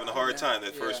y'all having a hard time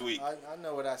that first week. I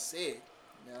know what I said.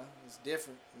 Yeah, it's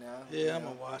different now. Yeah, I'm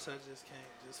gonna watch. I just can't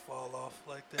just fall off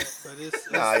like that. But it's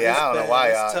I don't know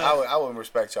why y'all. I wouldn't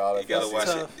respect y'all. You gotta watch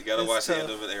it. You gotta watch the end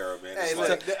of an era, man.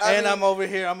 Hey, I'm over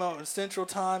here. I'm on Central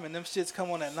Time, and them shits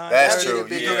come on at 9. That's true.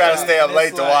 You do gotta stay up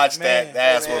late to watch that.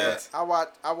 That's what. I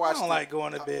watched. I don't like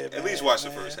going to bed. At least watch the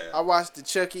first half. I watched the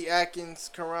Chucky Atkins,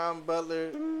 Karan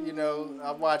Butler. You know,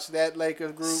 I watched that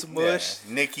Lakers group. Smush,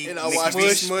 Nikki, and I watched the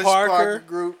Smush Parker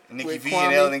group. Nikki V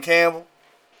and Ellen Campbell.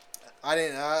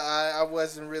 I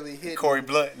wasn't really hitting. Corey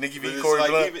Blunt, Nikki V, Corey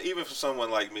Blunt. Even for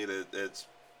someone like me that's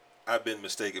I've been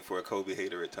mistaken for a Kobe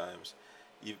hater at times.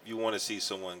 You want to see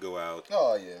someone go out.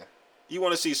 Oh yeah. You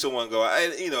want to see someone go out.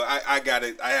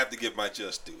 I have to give my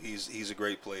just due. He's a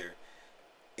great player,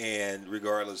 and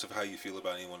regardless of how you feel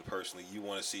about anyone personally, you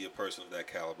want to see a person of that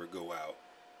caliber go out.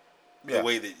 The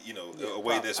way that a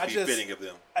way that's befitting of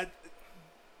them.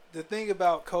 The thing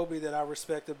about Kobe that I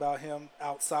respect about him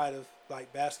outside of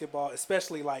like basketball,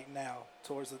 especially like now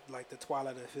towards the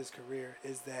twilight of his career,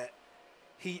 is that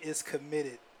he is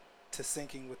committed to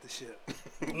sinking with the ship.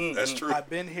 That's true. I've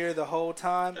been here the whole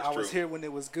time. I was here when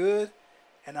it was good,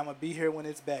 and I'm gonna be here when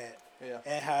it's bad. Yeah.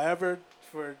 And however,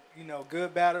 for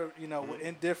good, bad, or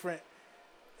indifferent,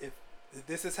 if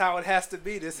this is how it has to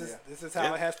be, this is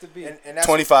how it has to be. And that's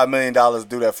 $25 million to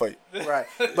do that for you. Right.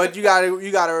 But you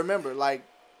gotta remember, like,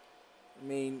 I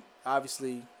mean,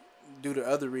 obviously due to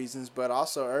other reasons, but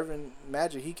also Irvin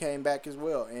Magic, he came back as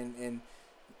well, and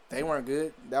they weren't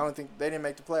good. I don't think they didn't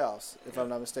make the playoffs, if I'm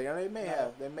not mistaken. They may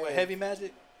have. They may have. Heavy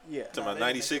Magic? Yeah. To my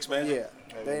 96 man? Yeah.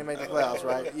 They didn't make the playoffs,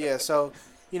 right? Yeah. So,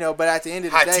 but at the end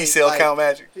of the day, high T-cell count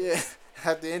Magic. Yeah.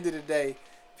 At the end of the day,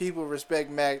 people respect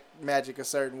Magic a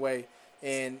certain way,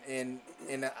 and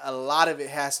a lot of it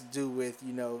has to do with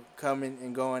coming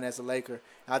and going as a Laker.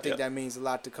 I think that means a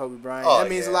lot to Kobe Bryant. That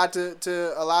means a lot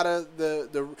to a lot of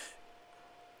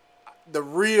the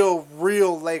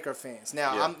real Laker fans.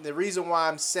 Now, the reason why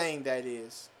I'm saying that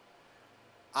is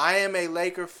I am a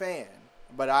Laker fan,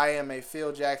 but I am a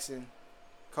Phil Jackson,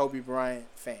 Kobe Bryant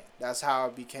fan. That's how I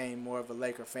became more of a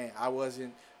Laker fan. I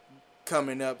wasn't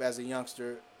coming up as a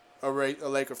youngster a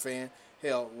Laker fan.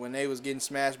 Hell, when they was getting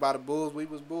smashed by the Bulls, we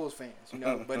was Bulls fans,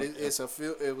 But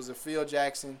it was a Phil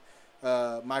Jackson,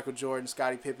 Michael Jordan,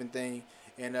 Scottie Pippen thing,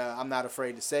 and I'm not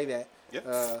afraid to say that.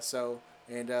 Yep.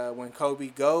 When Kobe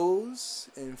goes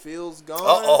and Phil's gone,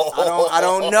 I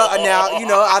don't know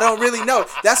now. I don't really know.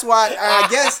 That's why I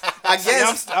guess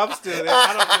I'm still there.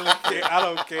 I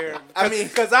don't care. I mean,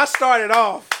 because I started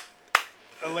off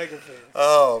a Laker fan.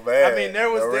 Oh man! I mean,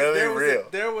 there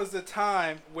was a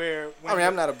time where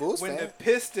I'm not a Bulls fan. When the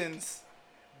Pistons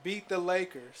beat the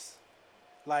Lakers,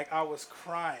 like I was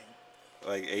crying.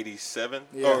 Like 87?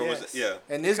 Yeah. Or was it? Yeah.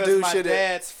 And this because dude my should have.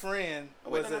 dad's friend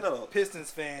was a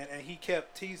Pistons fan, and he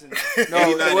kept teasing me.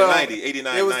 89 90.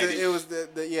 89 it was 90. It was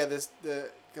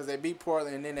because they beat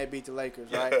Portland and then they beat the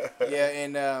Lakers, right? Yeah,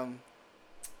 and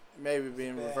maybe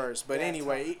being reversed. But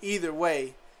anyway, either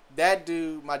way, that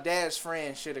dude, my dad's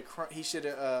friend, should have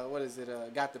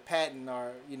got the patent,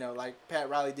 or like Pat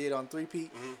Riley did on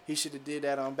 3-peat. Mm-hmm. He should have did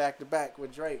that on back to back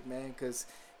with Drake, man, because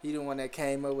he the one that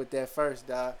came up with that first,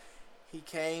 dog. He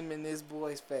came in this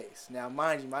boy's face. Now,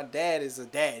 mind you, my dad is a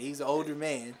dad. He's an older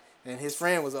man. and his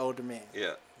friend was an older man.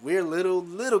 Yeah. We're little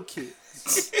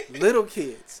kids. Little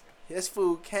kids. His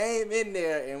fool came in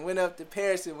there and went up to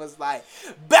Paris and was like,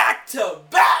 back to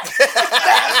back!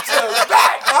 Back to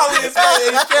back! And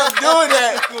he kept doing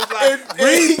that.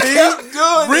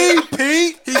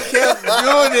 Repeat! He kept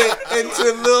doing it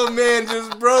until little man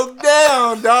just broke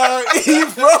down, dog. He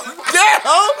broke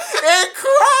down and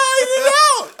cried it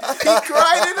out. He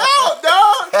cried it out,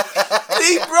 dog.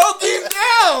 He broke him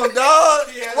down,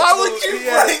 dog. Why would you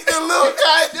break the little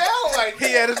guy down like that?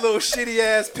 He had his little shitty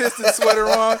ass Piston sweater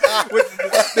on with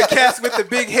the cats with the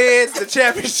big heads. The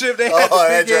championship, they had the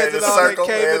big heads and all that came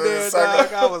in there,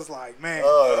 dog. I was like, man.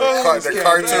 The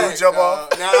cartoon jump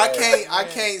off. Now I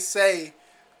can't say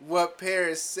what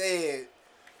Paris said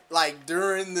like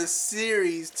during the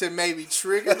series to maybe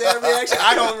trigger that reaction.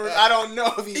 I don't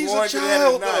know if he wanted that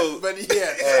or not. Though. But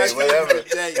yeah, hey, whatever.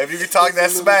 If you can talk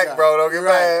that smack, bro, don't get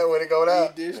mad when it go down.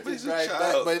 He dished it right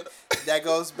back. But that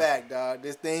goes back, dog.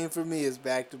 This thing for me is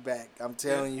back to back. I'm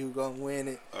telling you, who gonna win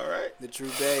it? All right. The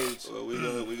true Beige. Well,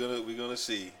 we're gonna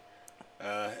see.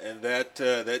 And that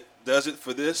does it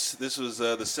for this. This was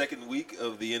the second week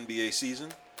of the NBA season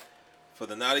for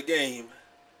the Not a Game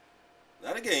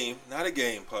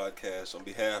podcast. On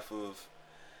behalf of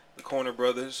the Corner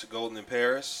Brothers, Golden in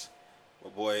Paris, my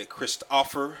boy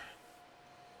Christopher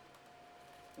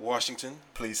Washington.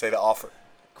 Please say the offer.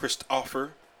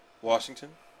 Christopher Washington.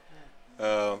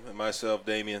 And myself,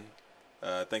 Damian.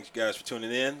 Thanks you guys for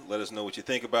tuning in. Let us know what you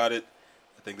think about it.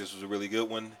 I think this was a really good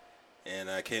one.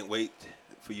 And I can't wait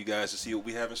for you guys to see what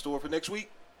we have in store for next week.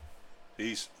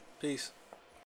 Peace. Peace.